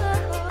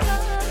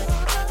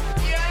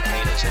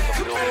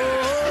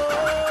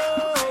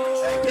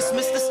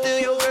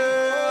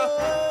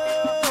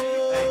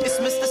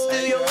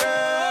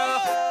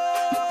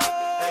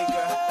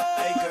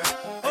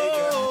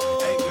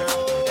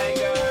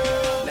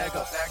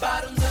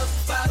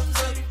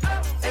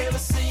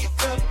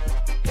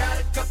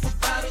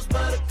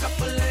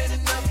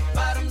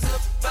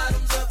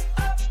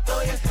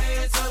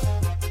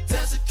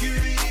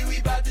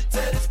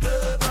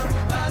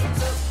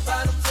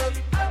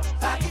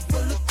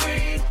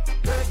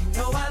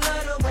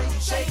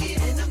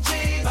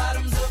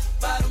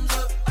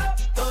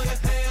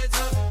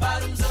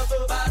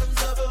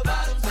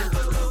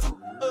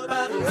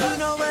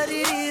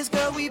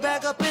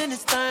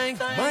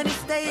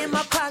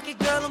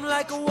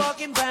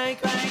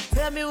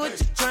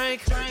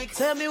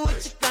 tell me what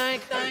you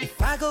think. If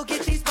I go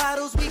get these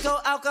bottles, we go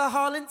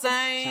alcohol and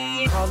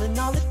tank. Calling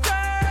all the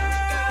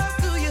girls,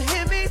 do you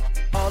hear me?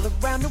 All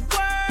around the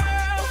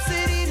world,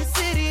 city to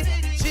city.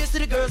 Cheers to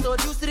the girls, or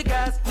juice to the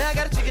guys. Now I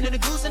got a chicken and a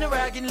goose and a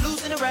rag, getting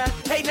loose in the ride.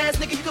 Hey, ass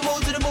nigga, you can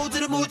move to the move to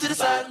the move to the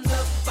side.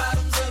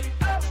 Bottoms up,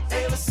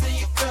 hey, let's see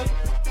you cup.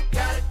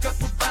 Got a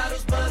couple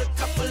bottles, but a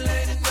couple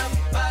ain't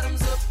enough.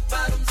 Bottoms up,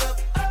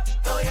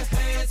 throw your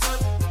hands up.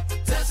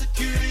 Tell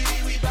security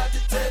we bout to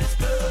tear this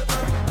club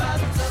up.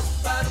 Bottoms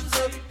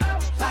up,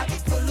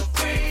 pocket full of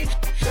green.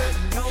 Girl,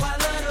 you know I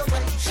love the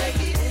way you shake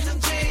it in them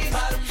jeans.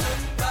 Bottoms up,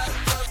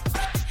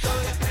 throw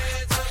your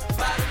hands up.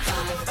 Bottoms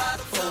up,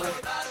 5, 4,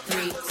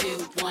 3,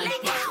 2, 1.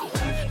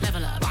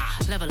 Level up,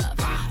 level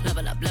up,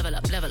 level up, level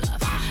up, level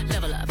up,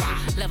 level up,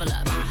 level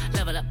up,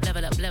 level up,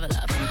 level up, level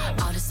up.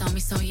 All this on me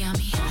so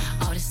yummy,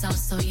 all this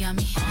sauce so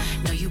yummy.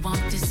 Know you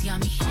want this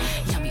yummy,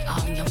 yummy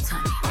all in your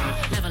tummy.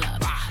 Level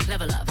up,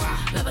 level up,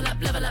 level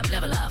up, level up,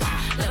 level up,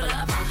 level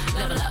up,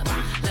 level up,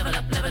 level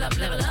up, level up,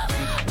 level up.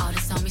 All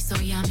this on me so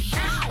yummy,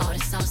 all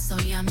this sauce so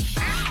yummy.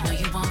 Know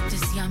you want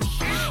this yummy,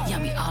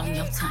 yummy all in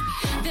your tummy.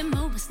 Them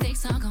old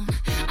mistakes are gone,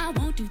 I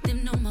won't do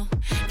them no more.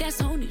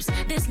 That's old news,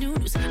 that's new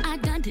news. I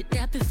done did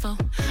that before.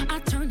 I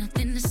turn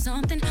nothing to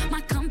something.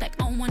 My comeback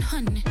on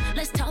 100.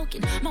 Let's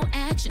talking, more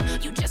action.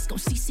 You just gon'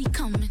 see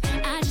coming.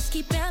 I just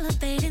keep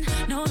elevating.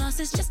 No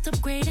losses, just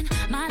upgrading.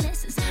 My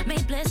lessons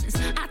made blessings.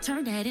 I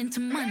turn that into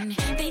money.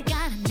 They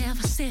gotta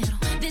never settle.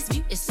 This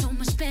view is so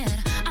much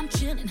better. I'm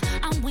chilling,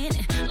 I'm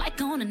winning, like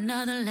on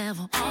another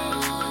level.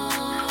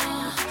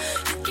 Oh,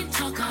 you can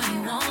talk all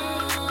you want.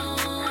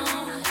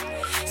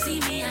 See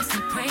me, I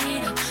see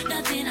prayed up.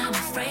 Nothing I'm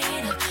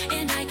afraid of,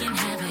 and I can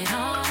have it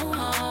all.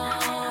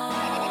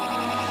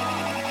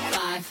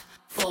 5,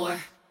 4,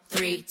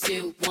 3,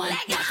 2, 1.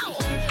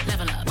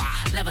 Level up,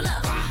 level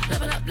up,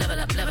 level up, level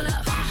up, level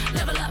up,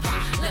 level up,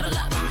 level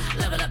up,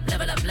 level up,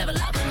 level up, level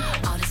up.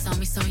 All this on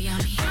me so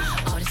yummy,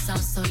 all this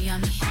sauce so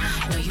yummy.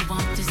 Know you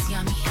want this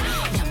yummy,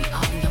 yummy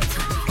all in your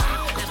tummy.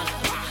 Level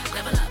up,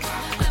 level up,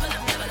 level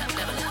up, level up,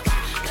 level up,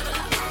 level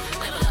up,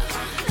 level up,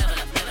 level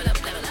up, level up,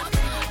 level up.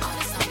 All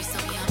this on me so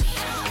yummy,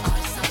 all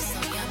this sauce so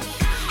yummy.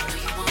 Know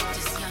you want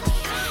this yummy,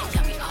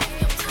 yummy all in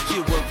your tummy. She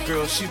a work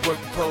girl, she work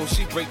the pole,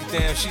 she break it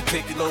down, she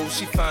take it low,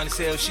 she fine as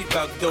hell, she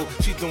bout to go,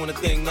 she doing a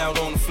thing out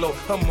on the floor.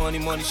 Her money,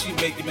 she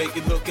make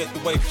it look at the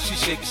way she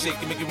shake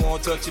it, make you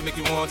want to touch it, make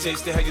you want to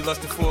taste it. How you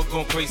lustin' for it,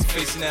 going crazy,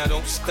 facing now,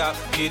 don't stop,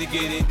 get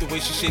it, the way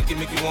she shake it,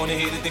 make you want to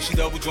hit it. Think she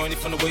double jointed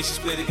from the way she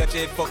split it, got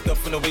your head fucked up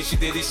from the way she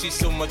did it. She's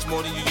so much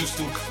more than you used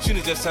to. She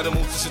knows just how to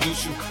move to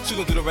seduce you. She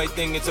gon' do the right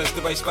thing and touch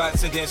the right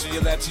spots and dance on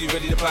your lap till you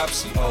ready to pop.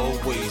 She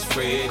always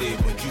ready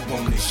when you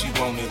want it, she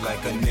want it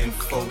like an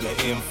info, the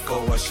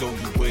info. I show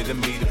you where to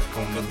meet her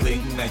on the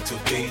late night till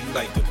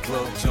daylight. The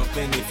club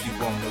jumping if you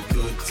want a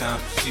good time.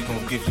 She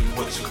gon' give you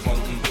what you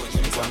want and what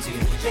you want.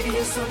 Baby,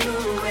 you're so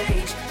new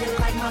age, you're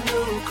like my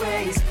new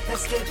craze.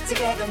 Let's get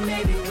together,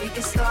 maybe we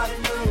can start a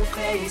new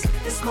phase.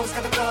 This smoke's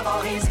got the club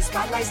all hazy,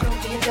 spotlights, no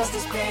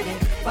injustice, baby.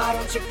 Why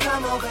don't you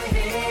come over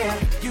here?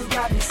 You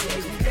got me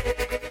saying,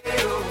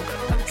 ew.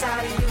 I'm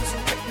tired of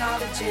using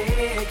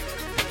technology.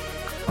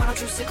 Why don't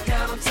you sit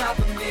down on top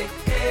of me?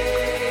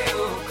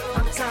 Ew.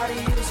 I'm tired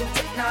of using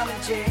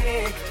technology.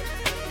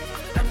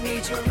 I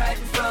need you right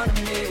in front of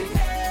me.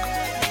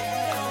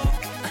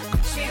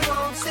 She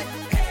won't sit.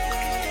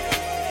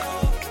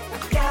 I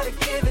gotta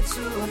give it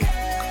to her.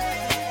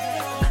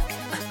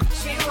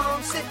 She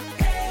won't sit.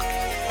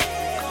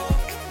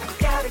 I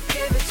gotta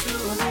give it to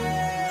her.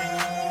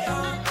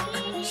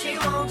 She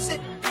won't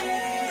sit. I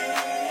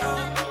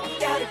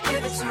gotta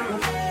give it to her.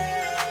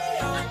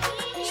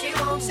 She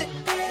won't sit.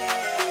 I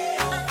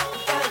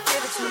gotta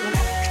give it to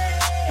her.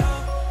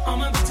 All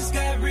my bitches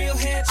got real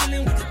hair,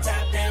 chillin' with the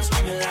top down,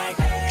 screaming like,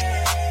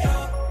 hey,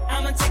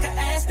 I'ma take her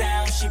ass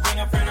down. She bring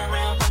her friend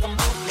around, fuck 'em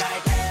both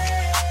like,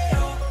 hey,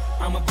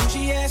 I'm a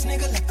bougie ass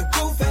nigga, like the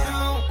roof at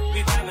home.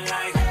 We vibing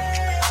like,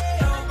 hey,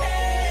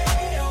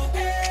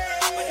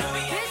 but no, we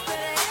ain't.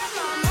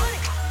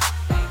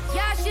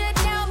 Y'all should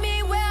know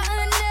me well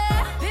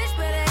enough. Bitch,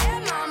 better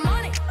have my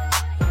money.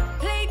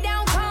 Play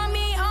down, call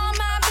me on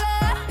my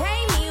blood.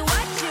 Pay me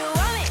what you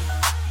want it.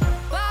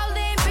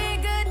 Ballin'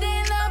 bigger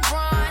than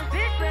LeBron.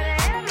 Bitch, better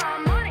have my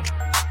money.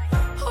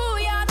 Who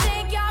y'all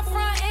think y'all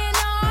frontin'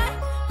 on?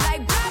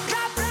 Like blah,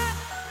 blah, blah.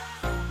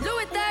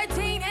 Louis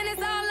 13 and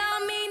it's all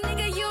on me.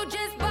 Nigga, you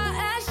just bought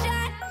a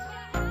shot.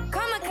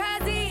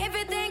 Kamikaze if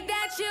you think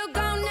that you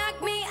gon' knock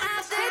me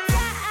out the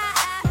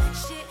top.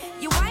 Shit,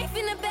 your wife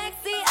in the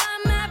backseat of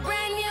my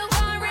brand new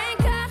foreign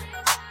car.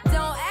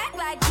 Don't act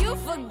like you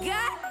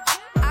forgot.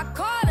 I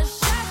call a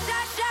shot.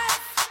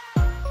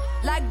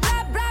 Like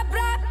blah, blah,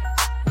 blah.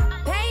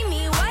 Pay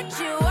me what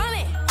you want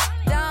it.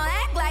 Don't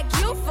act like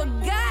you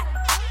forgot.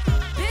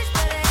 Bitch,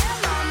 better have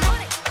my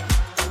money.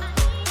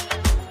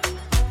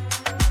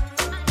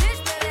 Bitch,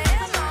 better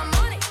have my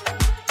money.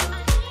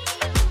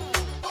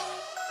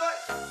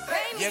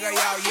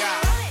 Yeah,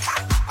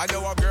 I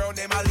know a girl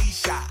named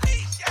Alicia.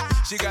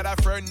 She got a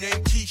friend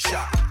named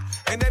Keisha.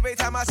 And every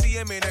time I see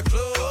him in the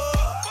club,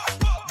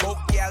 both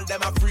y'all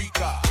them a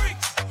freaker.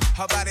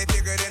 Her body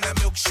thicker than a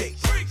milkshake.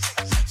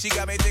 She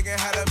got me thinking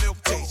how the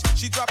milk tastes.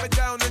 She drop it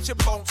down and she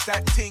bounce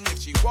that ting. If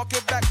she walk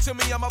it back to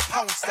me, I'ma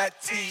pounce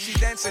that tea. She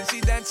dancing,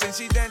 she dancing,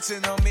 she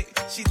dancing on me.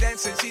 She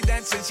dancing, she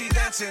dancing, she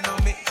dancing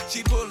on me.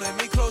 She pulling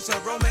me closer,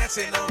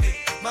 romancing on me.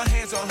 My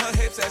hands on her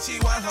hips as she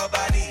want her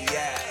body.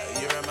 Yeah,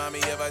 you remind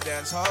me of a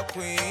dance hall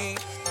queen.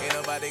 Ain't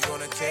nobody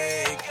gonna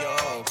take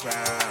your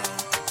crown.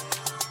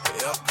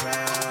 Your crown.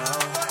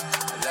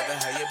 I love it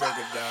how you break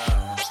it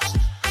down.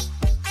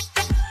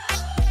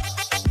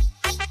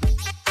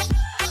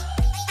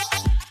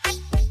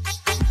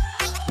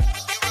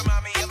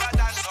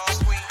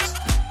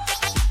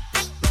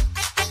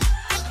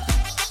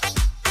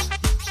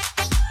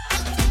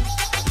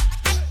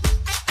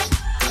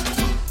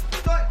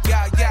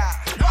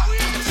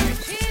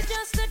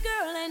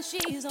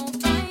 She's on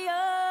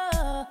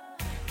fire,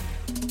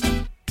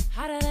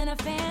 hotter than a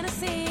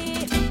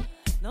fantasy,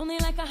 lonely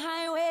like a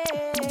highway.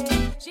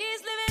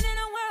 She's living in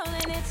a world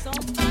and it's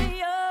on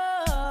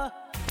fire,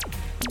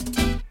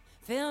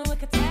 filled with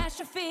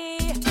catastrophe,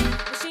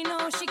 but she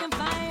knows she can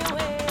fly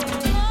away.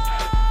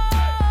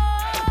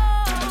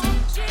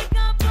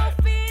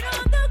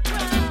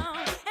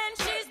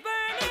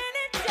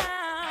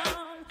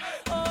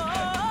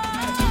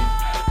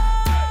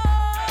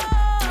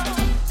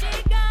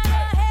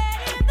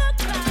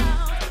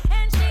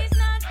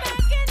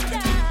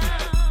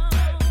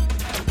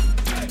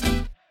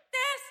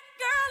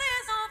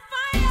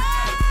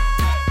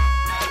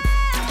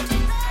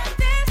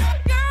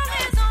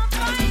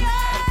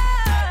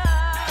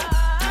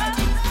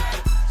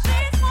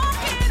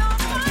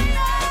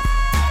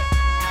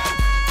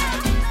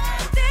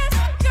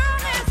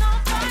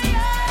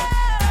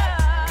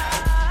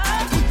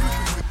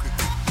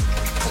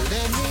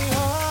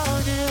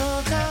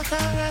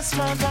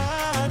 My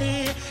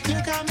body,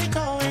 you got me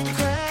going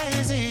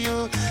crazy.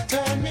 You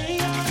turn me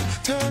on,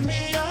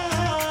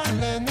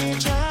 let me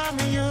charm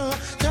you.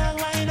 Girl,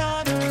 why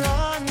not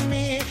run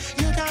me?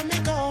 You got me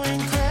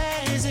going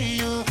crazy.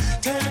 You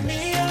turn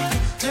me on,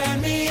 turn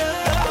me on.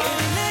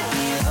 Let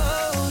me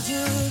hold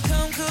you,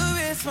 come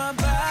caress my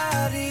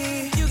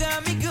body. You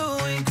got me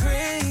going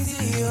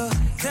crazy. You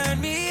turn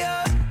me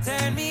up,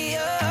 turn me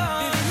up.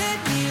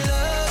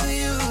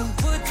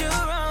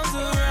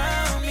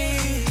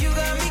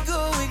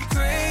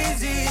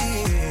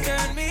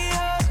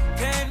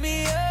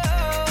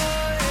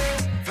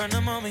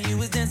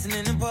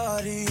 In the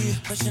party,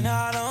 pushing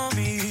out on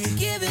me,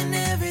 giving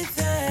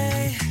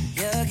everything,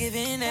 you're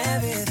giving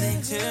everything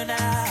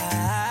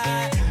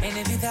tonight. And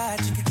if you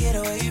thought you could get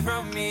away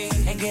from me,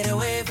 and get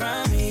away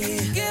from me,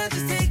 girl,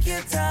 just take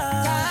your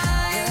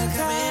time. You're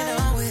coming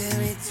on with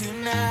me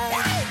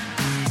tonight.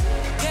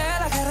 Girl,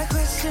 I got a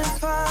question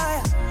for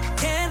you.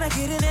 Can I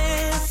get an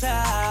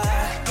answer?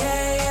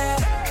 Yeah, yeah,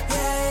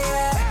 yeah,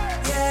 yeah,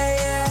 yeah,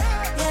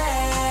 yeah,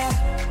 yeah.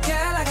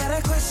 Girl, I got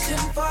a question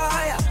for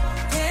you.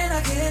 Can I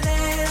get an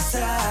answer?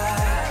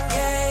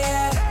 Yeah,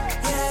 yeah,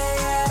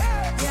 yeah, yeah,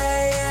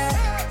 yeah,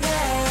 yeah,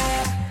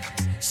 yeah.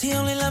 She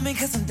only love me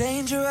cause I'm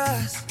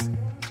dangerous.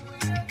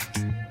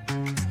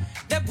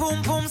 That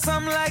boom boom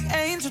sound like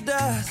angel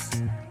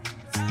dust.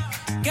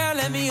 Girl,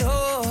 let me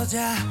hold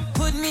ya.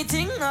 Put me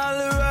ting all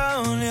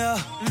around ya.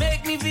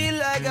 Make me feel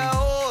like I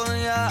own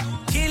ya.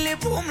 Kill it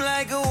boom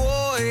like a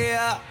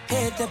warrior.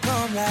 Hit the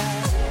boom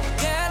like.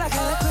 Girl, I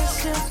got a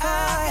question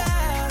for ya.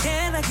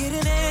 Can I get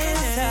an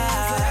answer?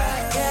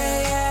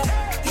 Yeah, yeah,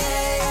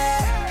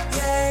 yeah, yeah,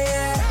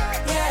 yeah,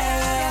 yeah,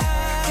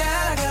 yeah.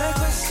 Girl, I got a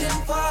question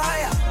for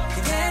ya.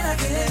 Can I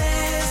get an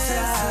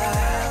answer?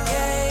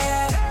 Yeah,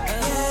 yeah,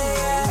 yeah, yeah,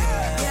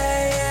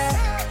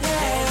 yeah, yeah.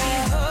 Let me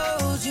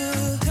hold you,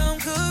 come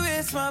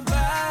caress my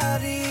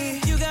body.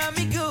 You got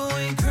me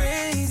going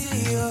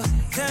crazy. You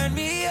turn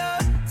me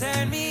up,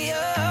 turn me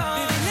up.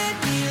 Baby, let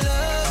me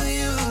love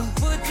you.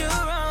 Put your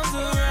arms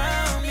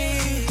around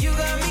me. You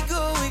got me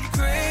going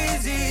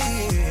crazy.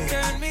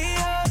 Turn me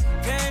up,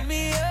 turn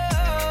me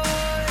up.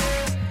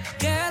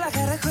 Girl, I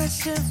got a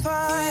question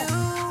for you.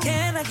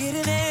 Can I get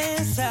an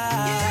answer?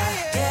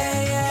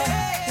 Yeah, yeah,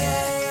 yeah, yeah,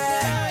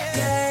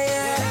 yeah,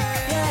 yeah,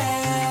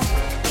 yeah.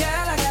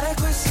 Girl, I got a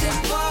question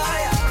for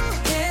you.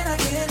 Can I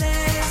get an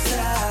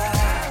answer?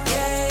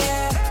 Yeah,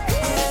 yeah,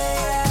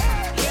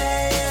 yeah, yeah,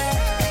 yeah,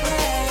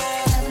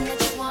 yeah. Something that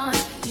you want,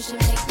 you should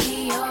make me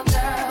your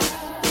girl,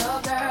 your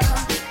girl.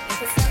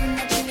 If it's something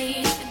that you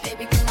need, then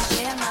baby, come and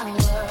share my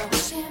world,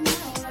 share my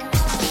world.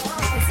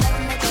 If it's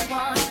something that you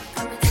want,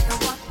 come and take a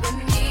walk with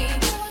me,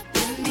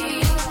 with me.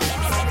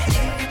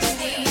 Everything that you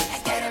need, I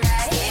got it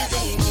right here,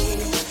 baby.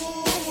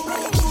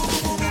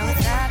 Now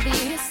it's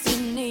obvious you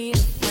need a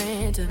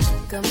friend to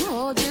come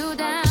hold you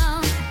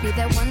down. Be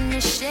that one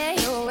to share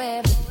your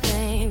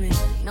everything when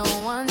no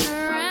one's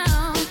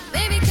around.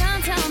 Baby,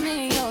 come tell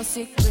me your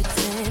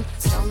secrets and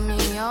tell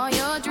me all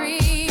your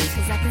dreams.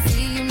 Cause I can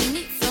see you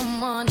need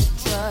someone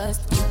to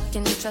trust. You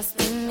can trust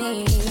in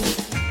me.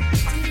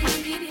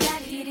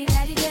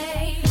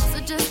 So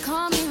just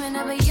call me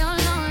whenever you're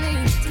lonely.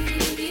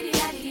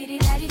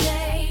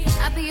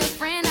 I'll be your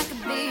friend, I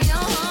could be your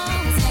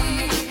home. If it's something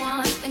that you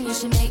want, then you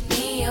should make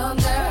me your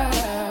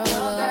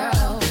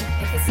girl.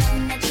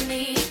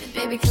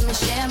 Baby, come and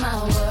share my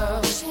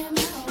world.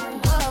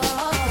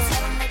 Whoa,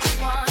 tell them that you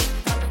want.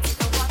 Come and take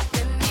a walk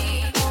with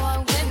me.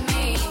 Walk with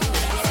me.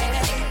 Everything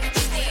that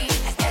you need,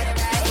 I got it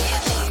right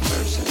here.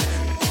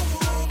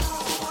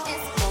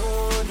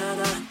 Oh,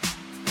 nana,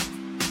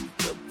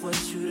 look what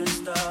you done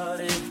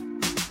started.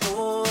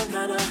 Oh,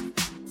 nana,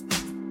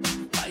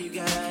 why you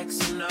gotta act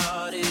so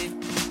naughty?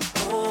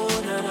 Oh,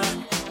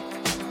 nana,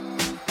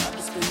 I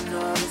just spend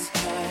all this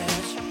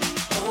cash.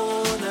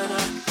 Oh, nana,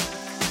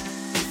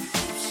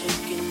 keep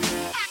shaking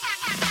that.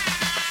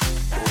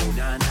 Oh,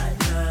 nana,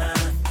 na,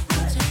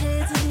 put your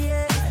hands in the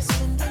air,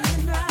 spending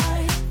the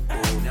night.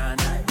 Oh,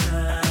 nana,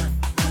 na,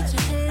 put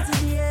your hands in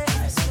the air,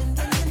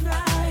 spending the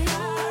night. Oh,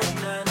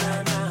 nana,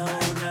 na,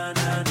 oh,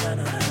 nana, na,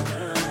 na, na.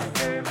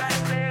 Everybody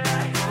play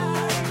like, oh,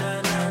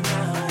 nana, na,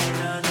 oh,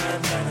 nana,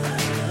 na, na, na.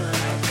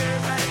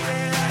 Everybody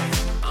play like,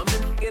 I'm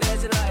gonna get as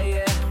you like,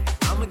 yeah.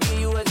 I'ma give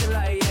you what you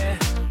like, yeah.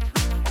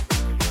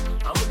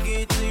 I'ma give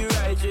it to you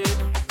right, yeah.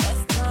 That's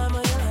the time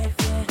of your life,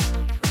 yeah.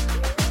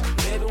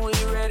 Baby, when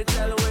you ready,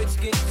 tell her where you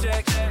get your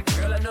check.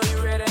 Girl, I know you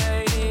ready, I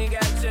ain't even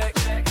got a check.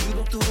 You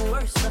go through the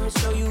worst, let me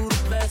show you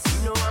the best. You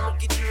know I'ma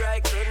get you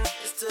right, couldn't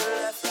just to the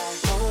left.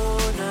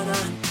 Oh, nana,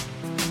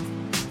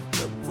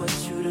 look what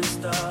you done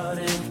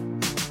started.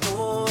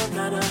 Oh,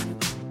 nana,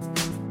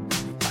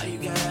 why you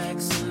gotta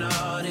act so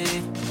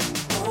naughty?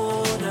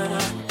 Oh,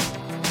 nana,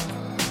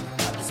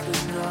 I just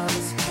spend all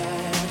this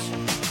cash.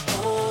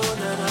 Oh,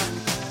 nana,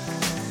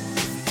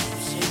 keep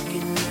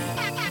shaking that.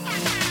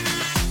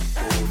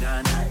 Oh,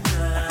 nana, na,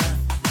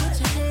 put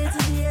your hands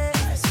in the air,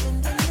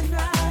 spending the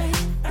night.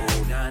 Oh,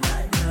 nana,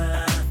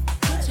 na,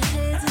 put your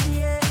hands in the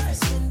air,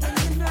 spending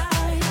the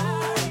night. Oh,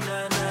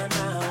 nana,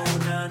 na, oh,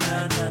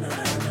 nana, na, na,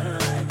 na.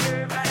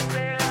 Everybody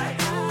play like,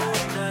 oh,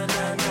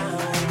 nana, na, oh,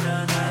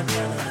 nana, na,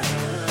 na, na.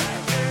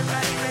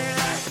 Everybody play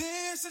like,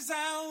 This is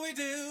how we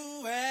do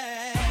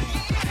it.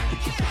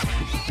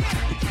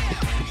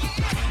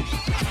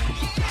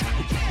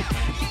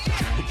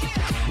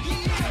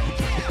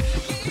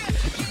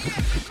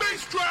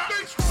 Bass drop.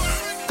 Bass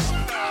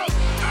drop. Out,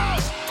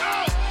 out,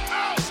 out,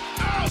 out,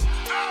 out,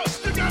 out.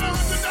 You got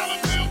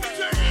 $100 bill, put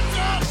your hands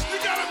up. You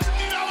got a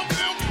 $50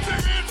 bill, put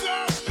your hands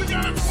up. You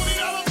got a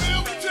 $20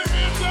 bill, put your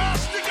hands up.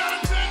 You got a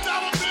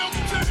 $10 bill,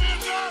 put your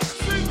hands up.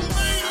 Single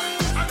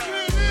ladies, I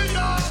can't hear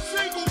y'all.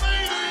 Single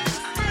ladies,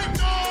 make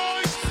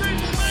noise.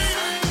 Single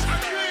ladies, I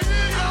can't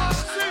hear y'all.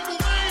 Single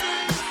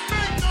ladies,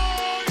 make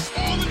noise.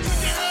 All the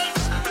chicken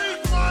heads, be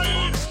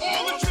quiet.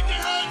 All the chicken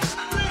heads,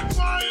 be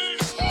quiet.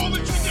 All the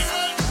chicken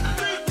heads,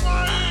 be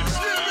quiet.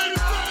 Yeah, baby,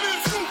 fuck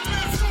this,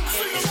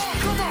 sing along,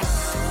 come on.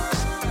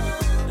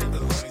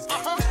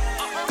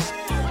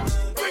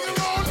 Sing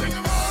along, sing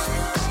along.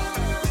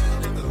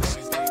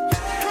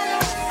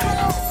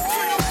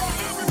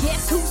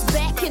 Guess who's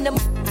back in the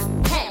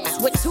house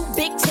with two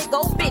big tick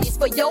old bitties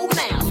for your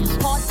mouth?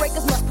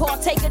 Heartbreakers must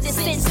partake of this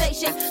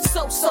sensation.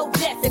 So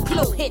death and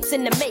clue hits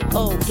in the make.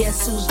 Oh,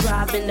 guess who's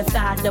driving the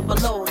 500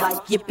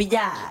 like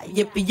yippee-yi,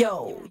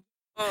 yippee-yo.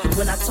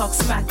 When I talk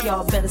smack,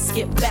 y'all better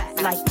skip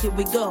back like here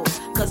we go,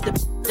 cause the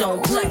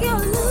don't play. Your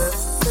love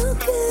so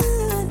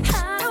good,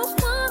 I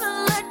don't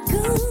wanna let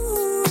go.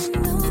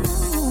 No,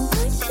 I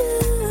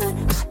should.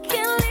 I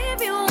can't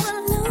leave you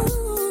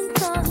alone,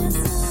 cause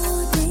you're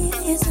so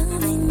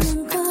disarming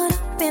and caught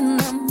up in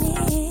the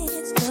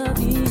midst of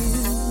you.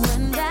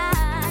 And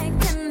I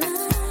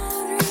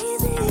cannot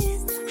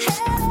resist.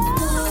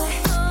 Boy,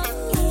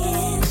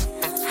 if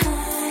I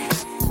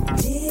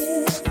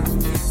do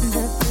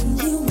the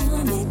things you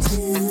want me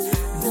to,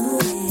 the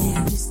way I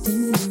used to.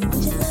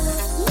 Would you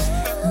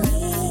love me,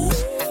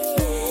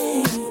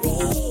 baby?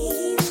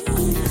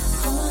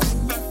 All in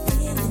your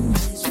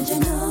feelings, should you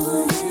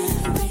know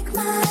that? Break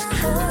my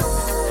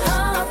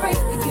heart, break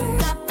it. You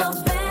got the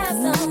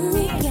best of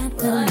me,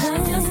 but I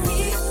just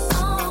keep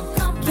on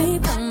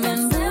coming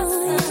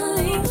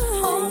silly.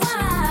 Oh, I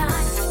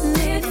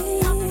need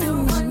to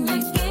run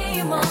your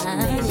game on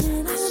me.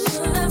 I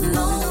should have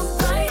known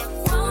right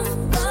from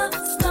the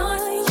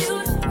start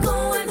you'd go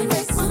and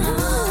break my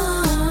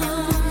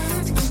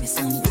heart. To give me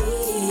some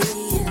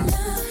real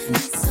love,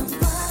 need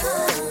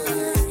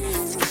someone.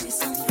 To give me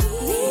some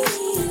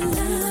real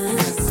love, I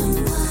need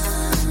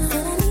someone.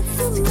 That I need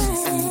to give me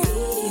some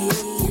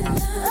real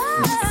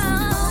love, need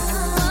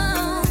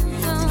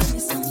someone. To give me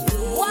some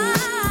real love.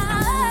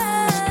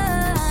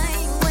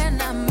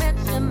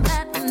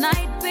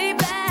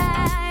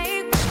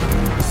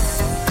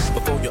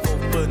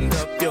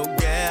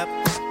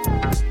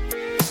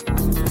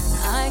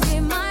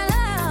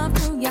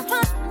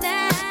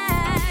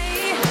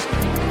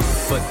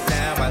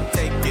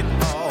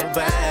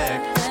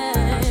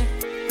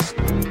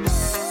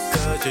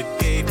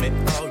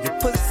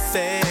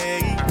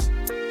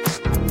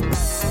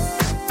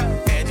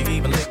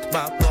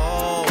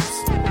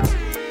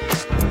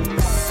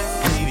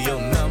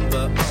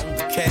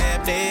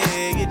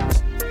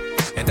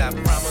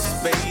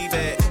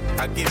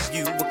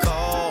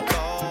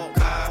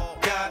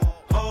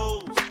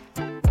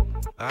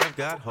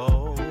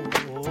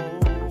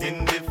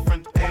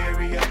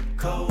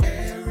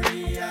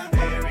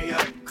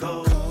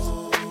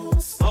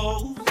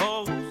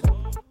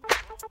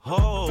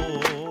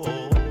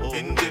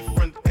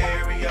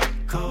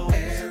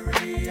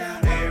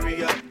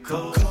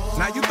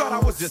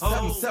 just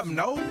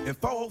 770 and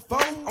 404.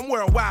 I'm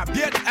worldwide,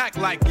 bitch, act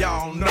like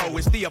y'all know.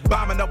 It's the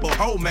abominable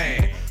hoe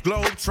man.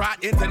 Globe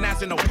Trot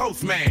International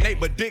Postman.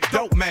 Neighbor Dick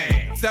Dope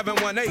Man.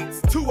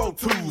 718s,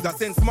 202s. I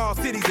send small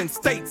cities and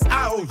states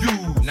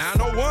IOUs.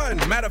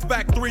 901, matter of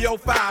fact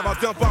 305. I'll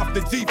jump off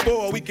the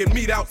G4, we can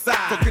meet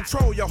outside. So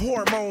control your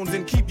hormones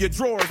and keep your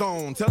drawers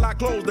on till I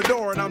close the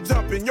door and I'm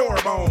jumping your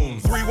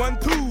bones.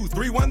 312s,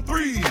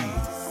 313s,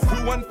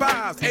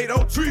 215s,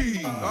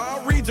 803.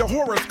 I'll read your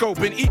horoscope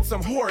and eat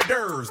some hors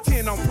d'oeuvres.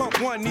 10 on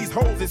pump one, these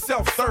hoes is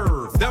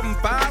self-serve.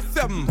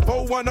 757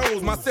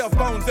 410s, my cell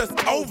phone just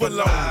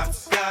overload.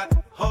 I've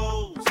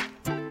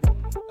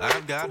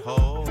got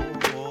hoes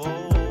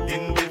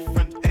in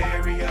different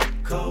area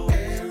codes.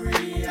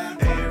 Area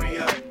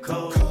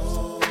codes.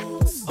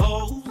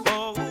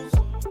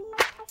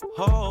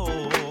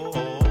 Hoes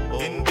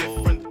in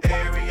different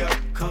area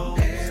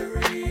codes.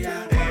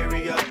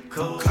 Area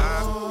codes.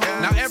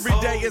 Now every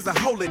day is a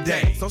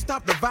holiday, so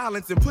stop the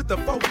violence and put the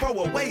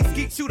fofo away.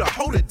 Skeet you the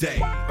whole day.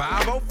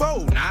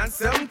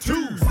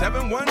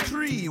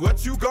 504-972-713.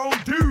 What you gon'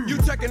 do? You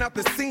checking out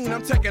the scene,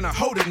 I'm checking a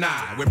hoe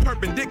tonight with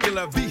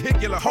perpendicular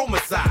vehicular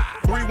homicide.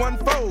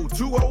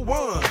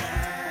 314-201.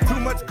 Too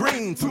much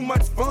green, too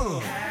much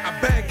fun. I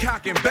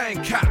Bangkok and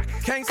Bangkok.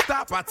 Can't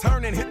stop, I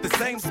turn and hit the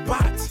same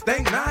spot.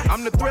 Think not?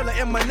 I'm the thriller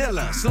in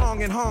Manila, Slong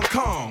in Hong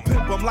Kong.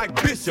 Pimp 'em like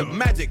Bishop,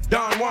 Magic,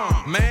 Don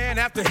Juan. Man,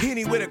 after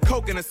Henny with a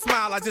Coke and a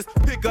smile, I just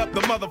pick up the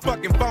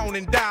motherfucking phone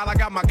and dial. I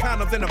got my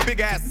condoms in a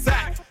big ass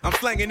sack. I'm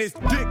slanging this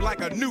dick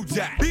like a new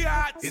jack.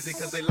 Is it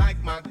cause they like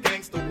my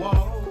gangster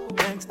wall?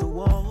 Gangster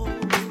wall.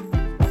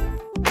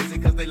 Is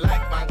it cause they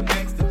like my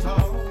gangster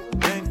talk?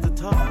 Gangster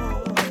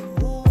talk.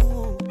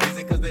 Is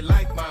it cause they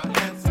like my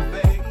handsome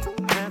face?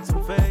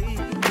 Handsome face.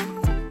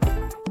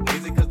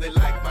 Is it cause they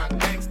like my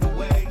gangster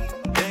way?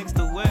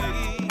 Gangster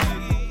way.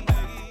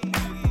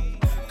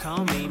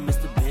 Call me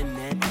Mr.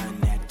 Bennett, done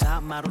that.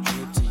 Top model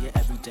chick to your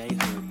everyday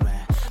hood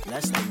rat.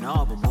 Less than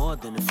all, but more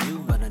than a few.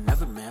 But I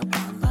never met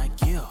one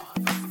like you.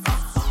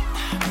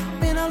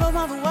 Been all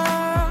over the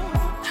world.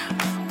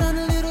 Done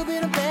a little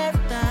bit of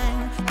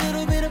everything.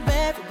 Little bit of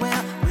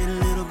everywhere. With a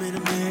little bit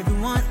of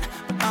everyone.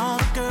 But all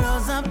the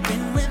girls I've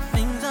been with,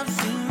 things I've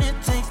seen,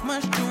 it takes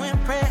much to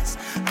impress.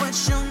 But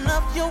sure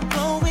enough, your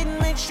glow, it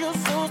makes your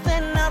soul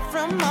stand out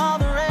from all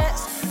the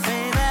rest.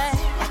 Baby,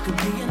 I could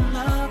be in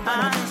love, but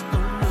I just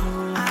don't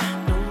know. I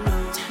don't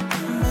know.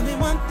 Maybe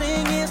one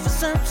thing is for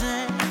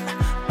certain.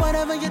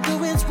 Whatever you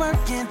do is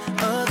working.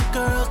 Other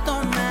girls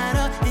don't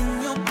matter.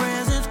 In your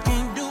presence,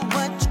 can't do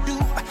what you do.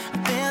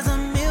 There's a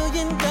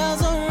million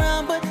girls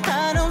around, but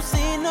I don't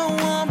see no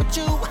one but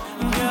you.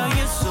 Girl,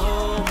 you're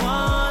so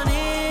one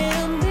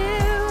in a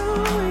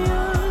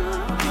million.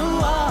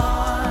 You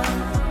are,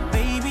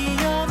 baby,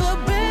 you're the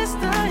best I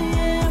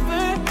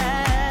ever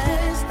had.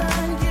 Best I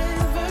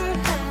ever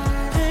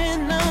had.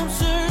 And I'm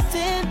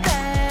certain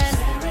that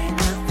there ain't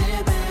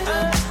nothing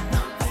better.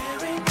 No,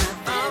 there ain't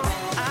nothing better.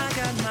 I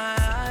got my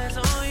eyes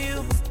on you.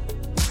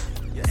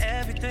 You're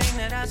everything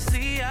that I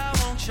see. I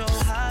want your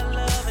high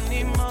love and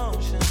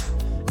emotion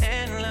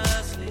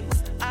endlessly.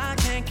 I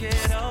can't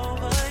get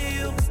over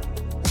you.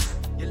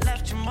 You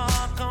left your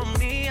mark on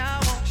me. I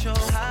want your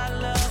high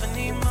love and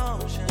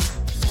emotion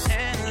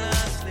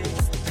endlessly.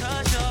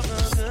 Cause you're a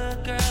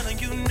good girl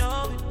and you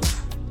know it.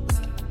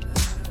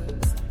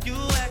 You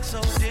act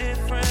so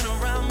different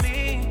around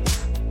me.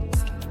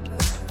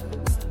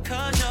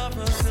 Cause you're a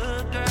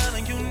good girl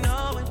and you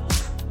know it.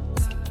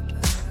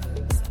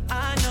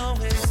 I know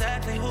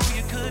exactly who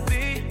you could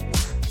be.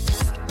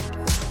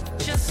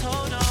 Just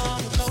hold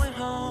on, we're going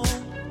home.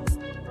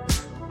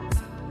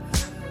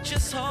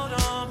 Just hold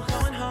on, we're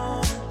going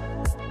home.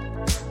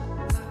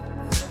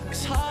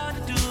 It's hard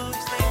to do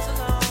these things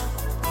alone.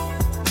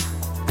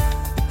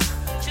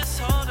 Just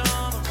hold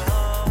on, we're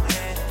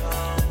going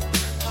home.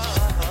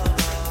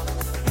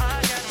 I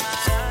got my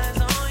eyes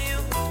on you.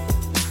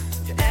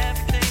 You're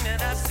everything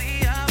that I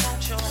see. I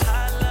want your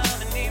high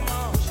love and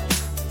emotion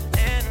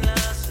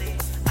endlessly.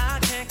 I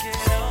can't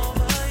get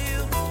over you.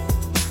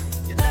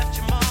 You left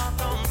your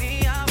mark on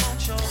me. I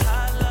want your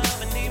high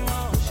love and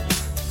emotion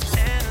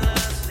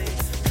endlessly.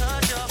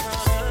 Cause you're a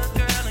good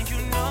girl and you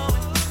know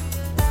it.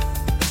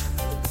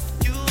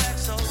 You act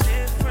so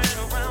different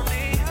around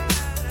me.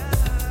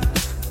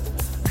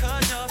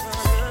 Cause you're a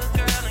good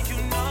girl and you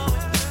know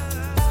it.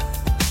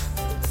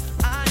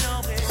 I know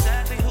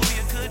exactly who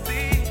you could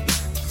be.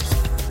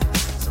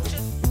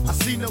 I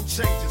see no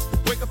changes.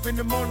 Wake up in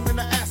the morning and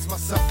I ask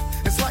myself,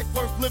 is life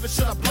worth living?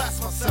 Should I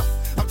blast myself?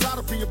 I'm tired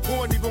of being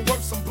poor and even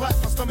worse, I'm black.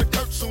 My stomach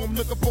hurts, so I'm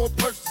looking for a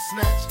purse to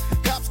snatch.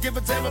 Cops give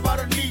a damn about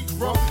a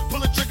Negro.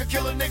 Pull a trigger,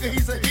 kill a nigga,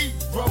 he's a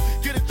hero.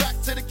 Get it back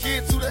to the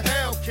kids who the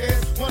hell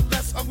cares. One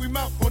less hungry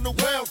mouth on the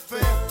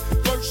welfare.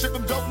 First ship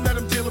them, don't let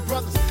them deal with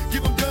brothers.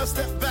 Give them guns,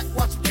 step back,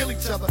 watch them kill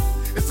each other.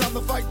 It's time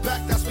to fight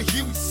back, that's what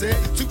Huey said.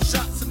 2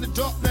 shots in the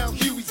dark, now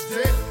Huey's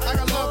dead. I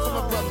got love for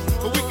my brothers,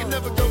 but we can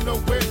never go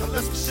nowhere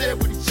unless we share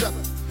with each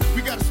other.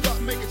 We gotta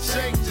start making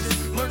changes.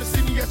 Learn to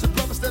see me as a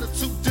brother instead of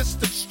 2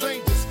 distant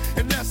strangers.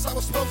 And that's how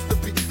it's supposed to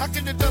be. How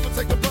can the devil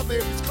take a brother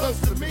if he's close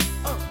to me?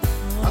 I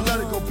let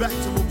it go back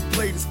to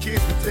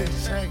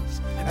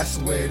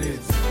the way it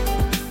is.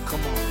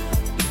 Come on.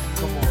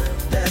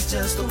 That's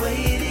just the way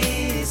it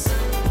is.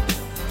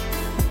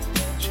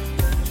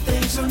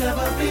 Things will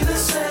never be the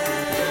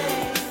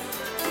same.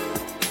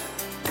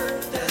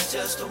 That's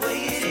just the way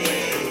it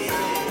is.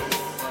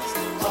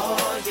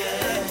 Oh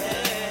yeah.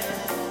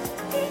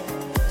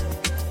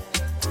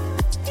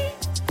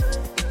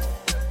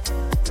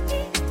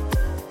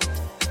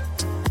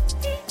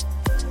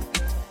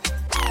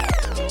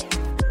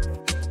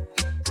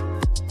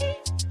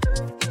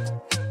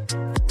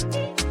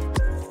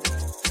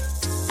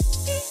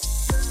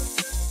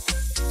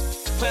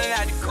 Pulling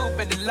out the coupe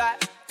at the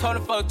lot. Told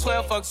him fuck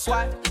 12, fuck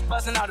SWAT.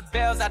 Busting all the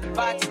bells out the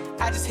box.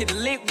 I just hit a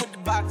lick with the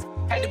box.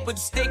 Had to put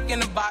the stick in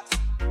the box.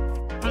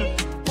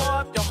 Pour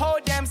up the whole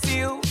damn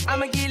seal.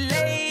 I'ma get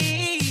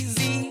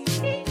lazy.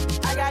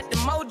 I got the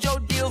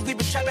mojo deals. We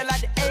been trapping like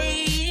the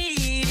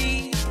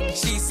 80s.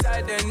 She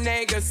said the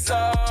nigga so.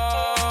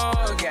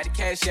 Got the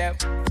cash out.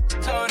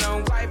 Told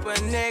him wipe a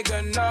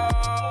nigga no.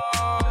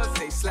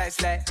 Say slash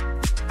slash.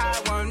 I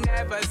won't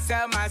never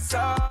sell my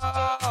soul.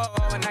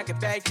 And I can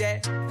back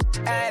that.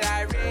 And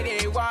I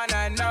really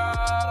wanna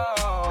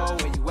know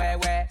where you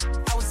at, where?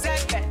 I was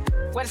at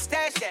that, where the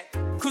stash at?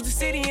 Cruise the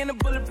city in a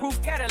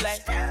bulletproof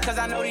Cadillac. Cause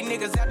I know these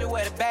niggas out there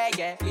where the bag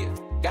at. Yeah.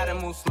 Gotta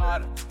move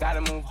smarter,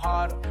 gotta move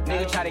harder.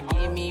 Nigga try to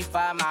give me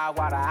 5 mile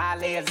water. I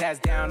lay his ass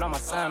down on my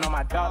son, on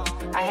my daughter.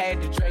 I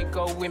had the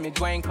Draco with me,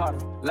 Dwayne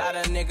Carter. Lot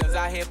of niggas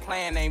out here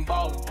playing, ain't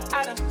ballin'.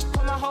 I done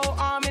put my whole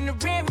arm in the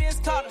rim, Vince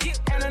Carter.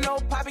 And I know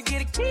Poppy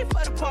get a key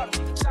for the party.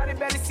 Shawty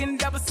better seen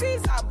the double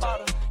C's, I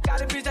bought her.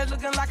 Got a bitch that's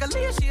looking like a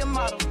Leah, she a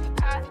model.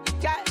 I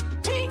got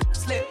pink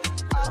slip,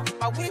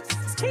 my whips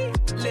is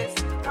keyless.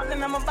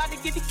 Something I'm about to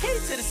get the key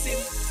to the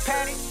city.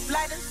 Patty,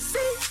 light the sea.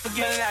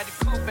 Forgetting out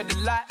the coupe at the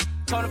lot.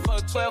 Told him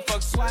fuck 12,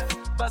 fuck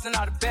SWAT. Busting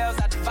all the bells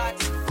out the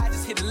box. I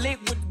just hit a lick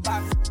with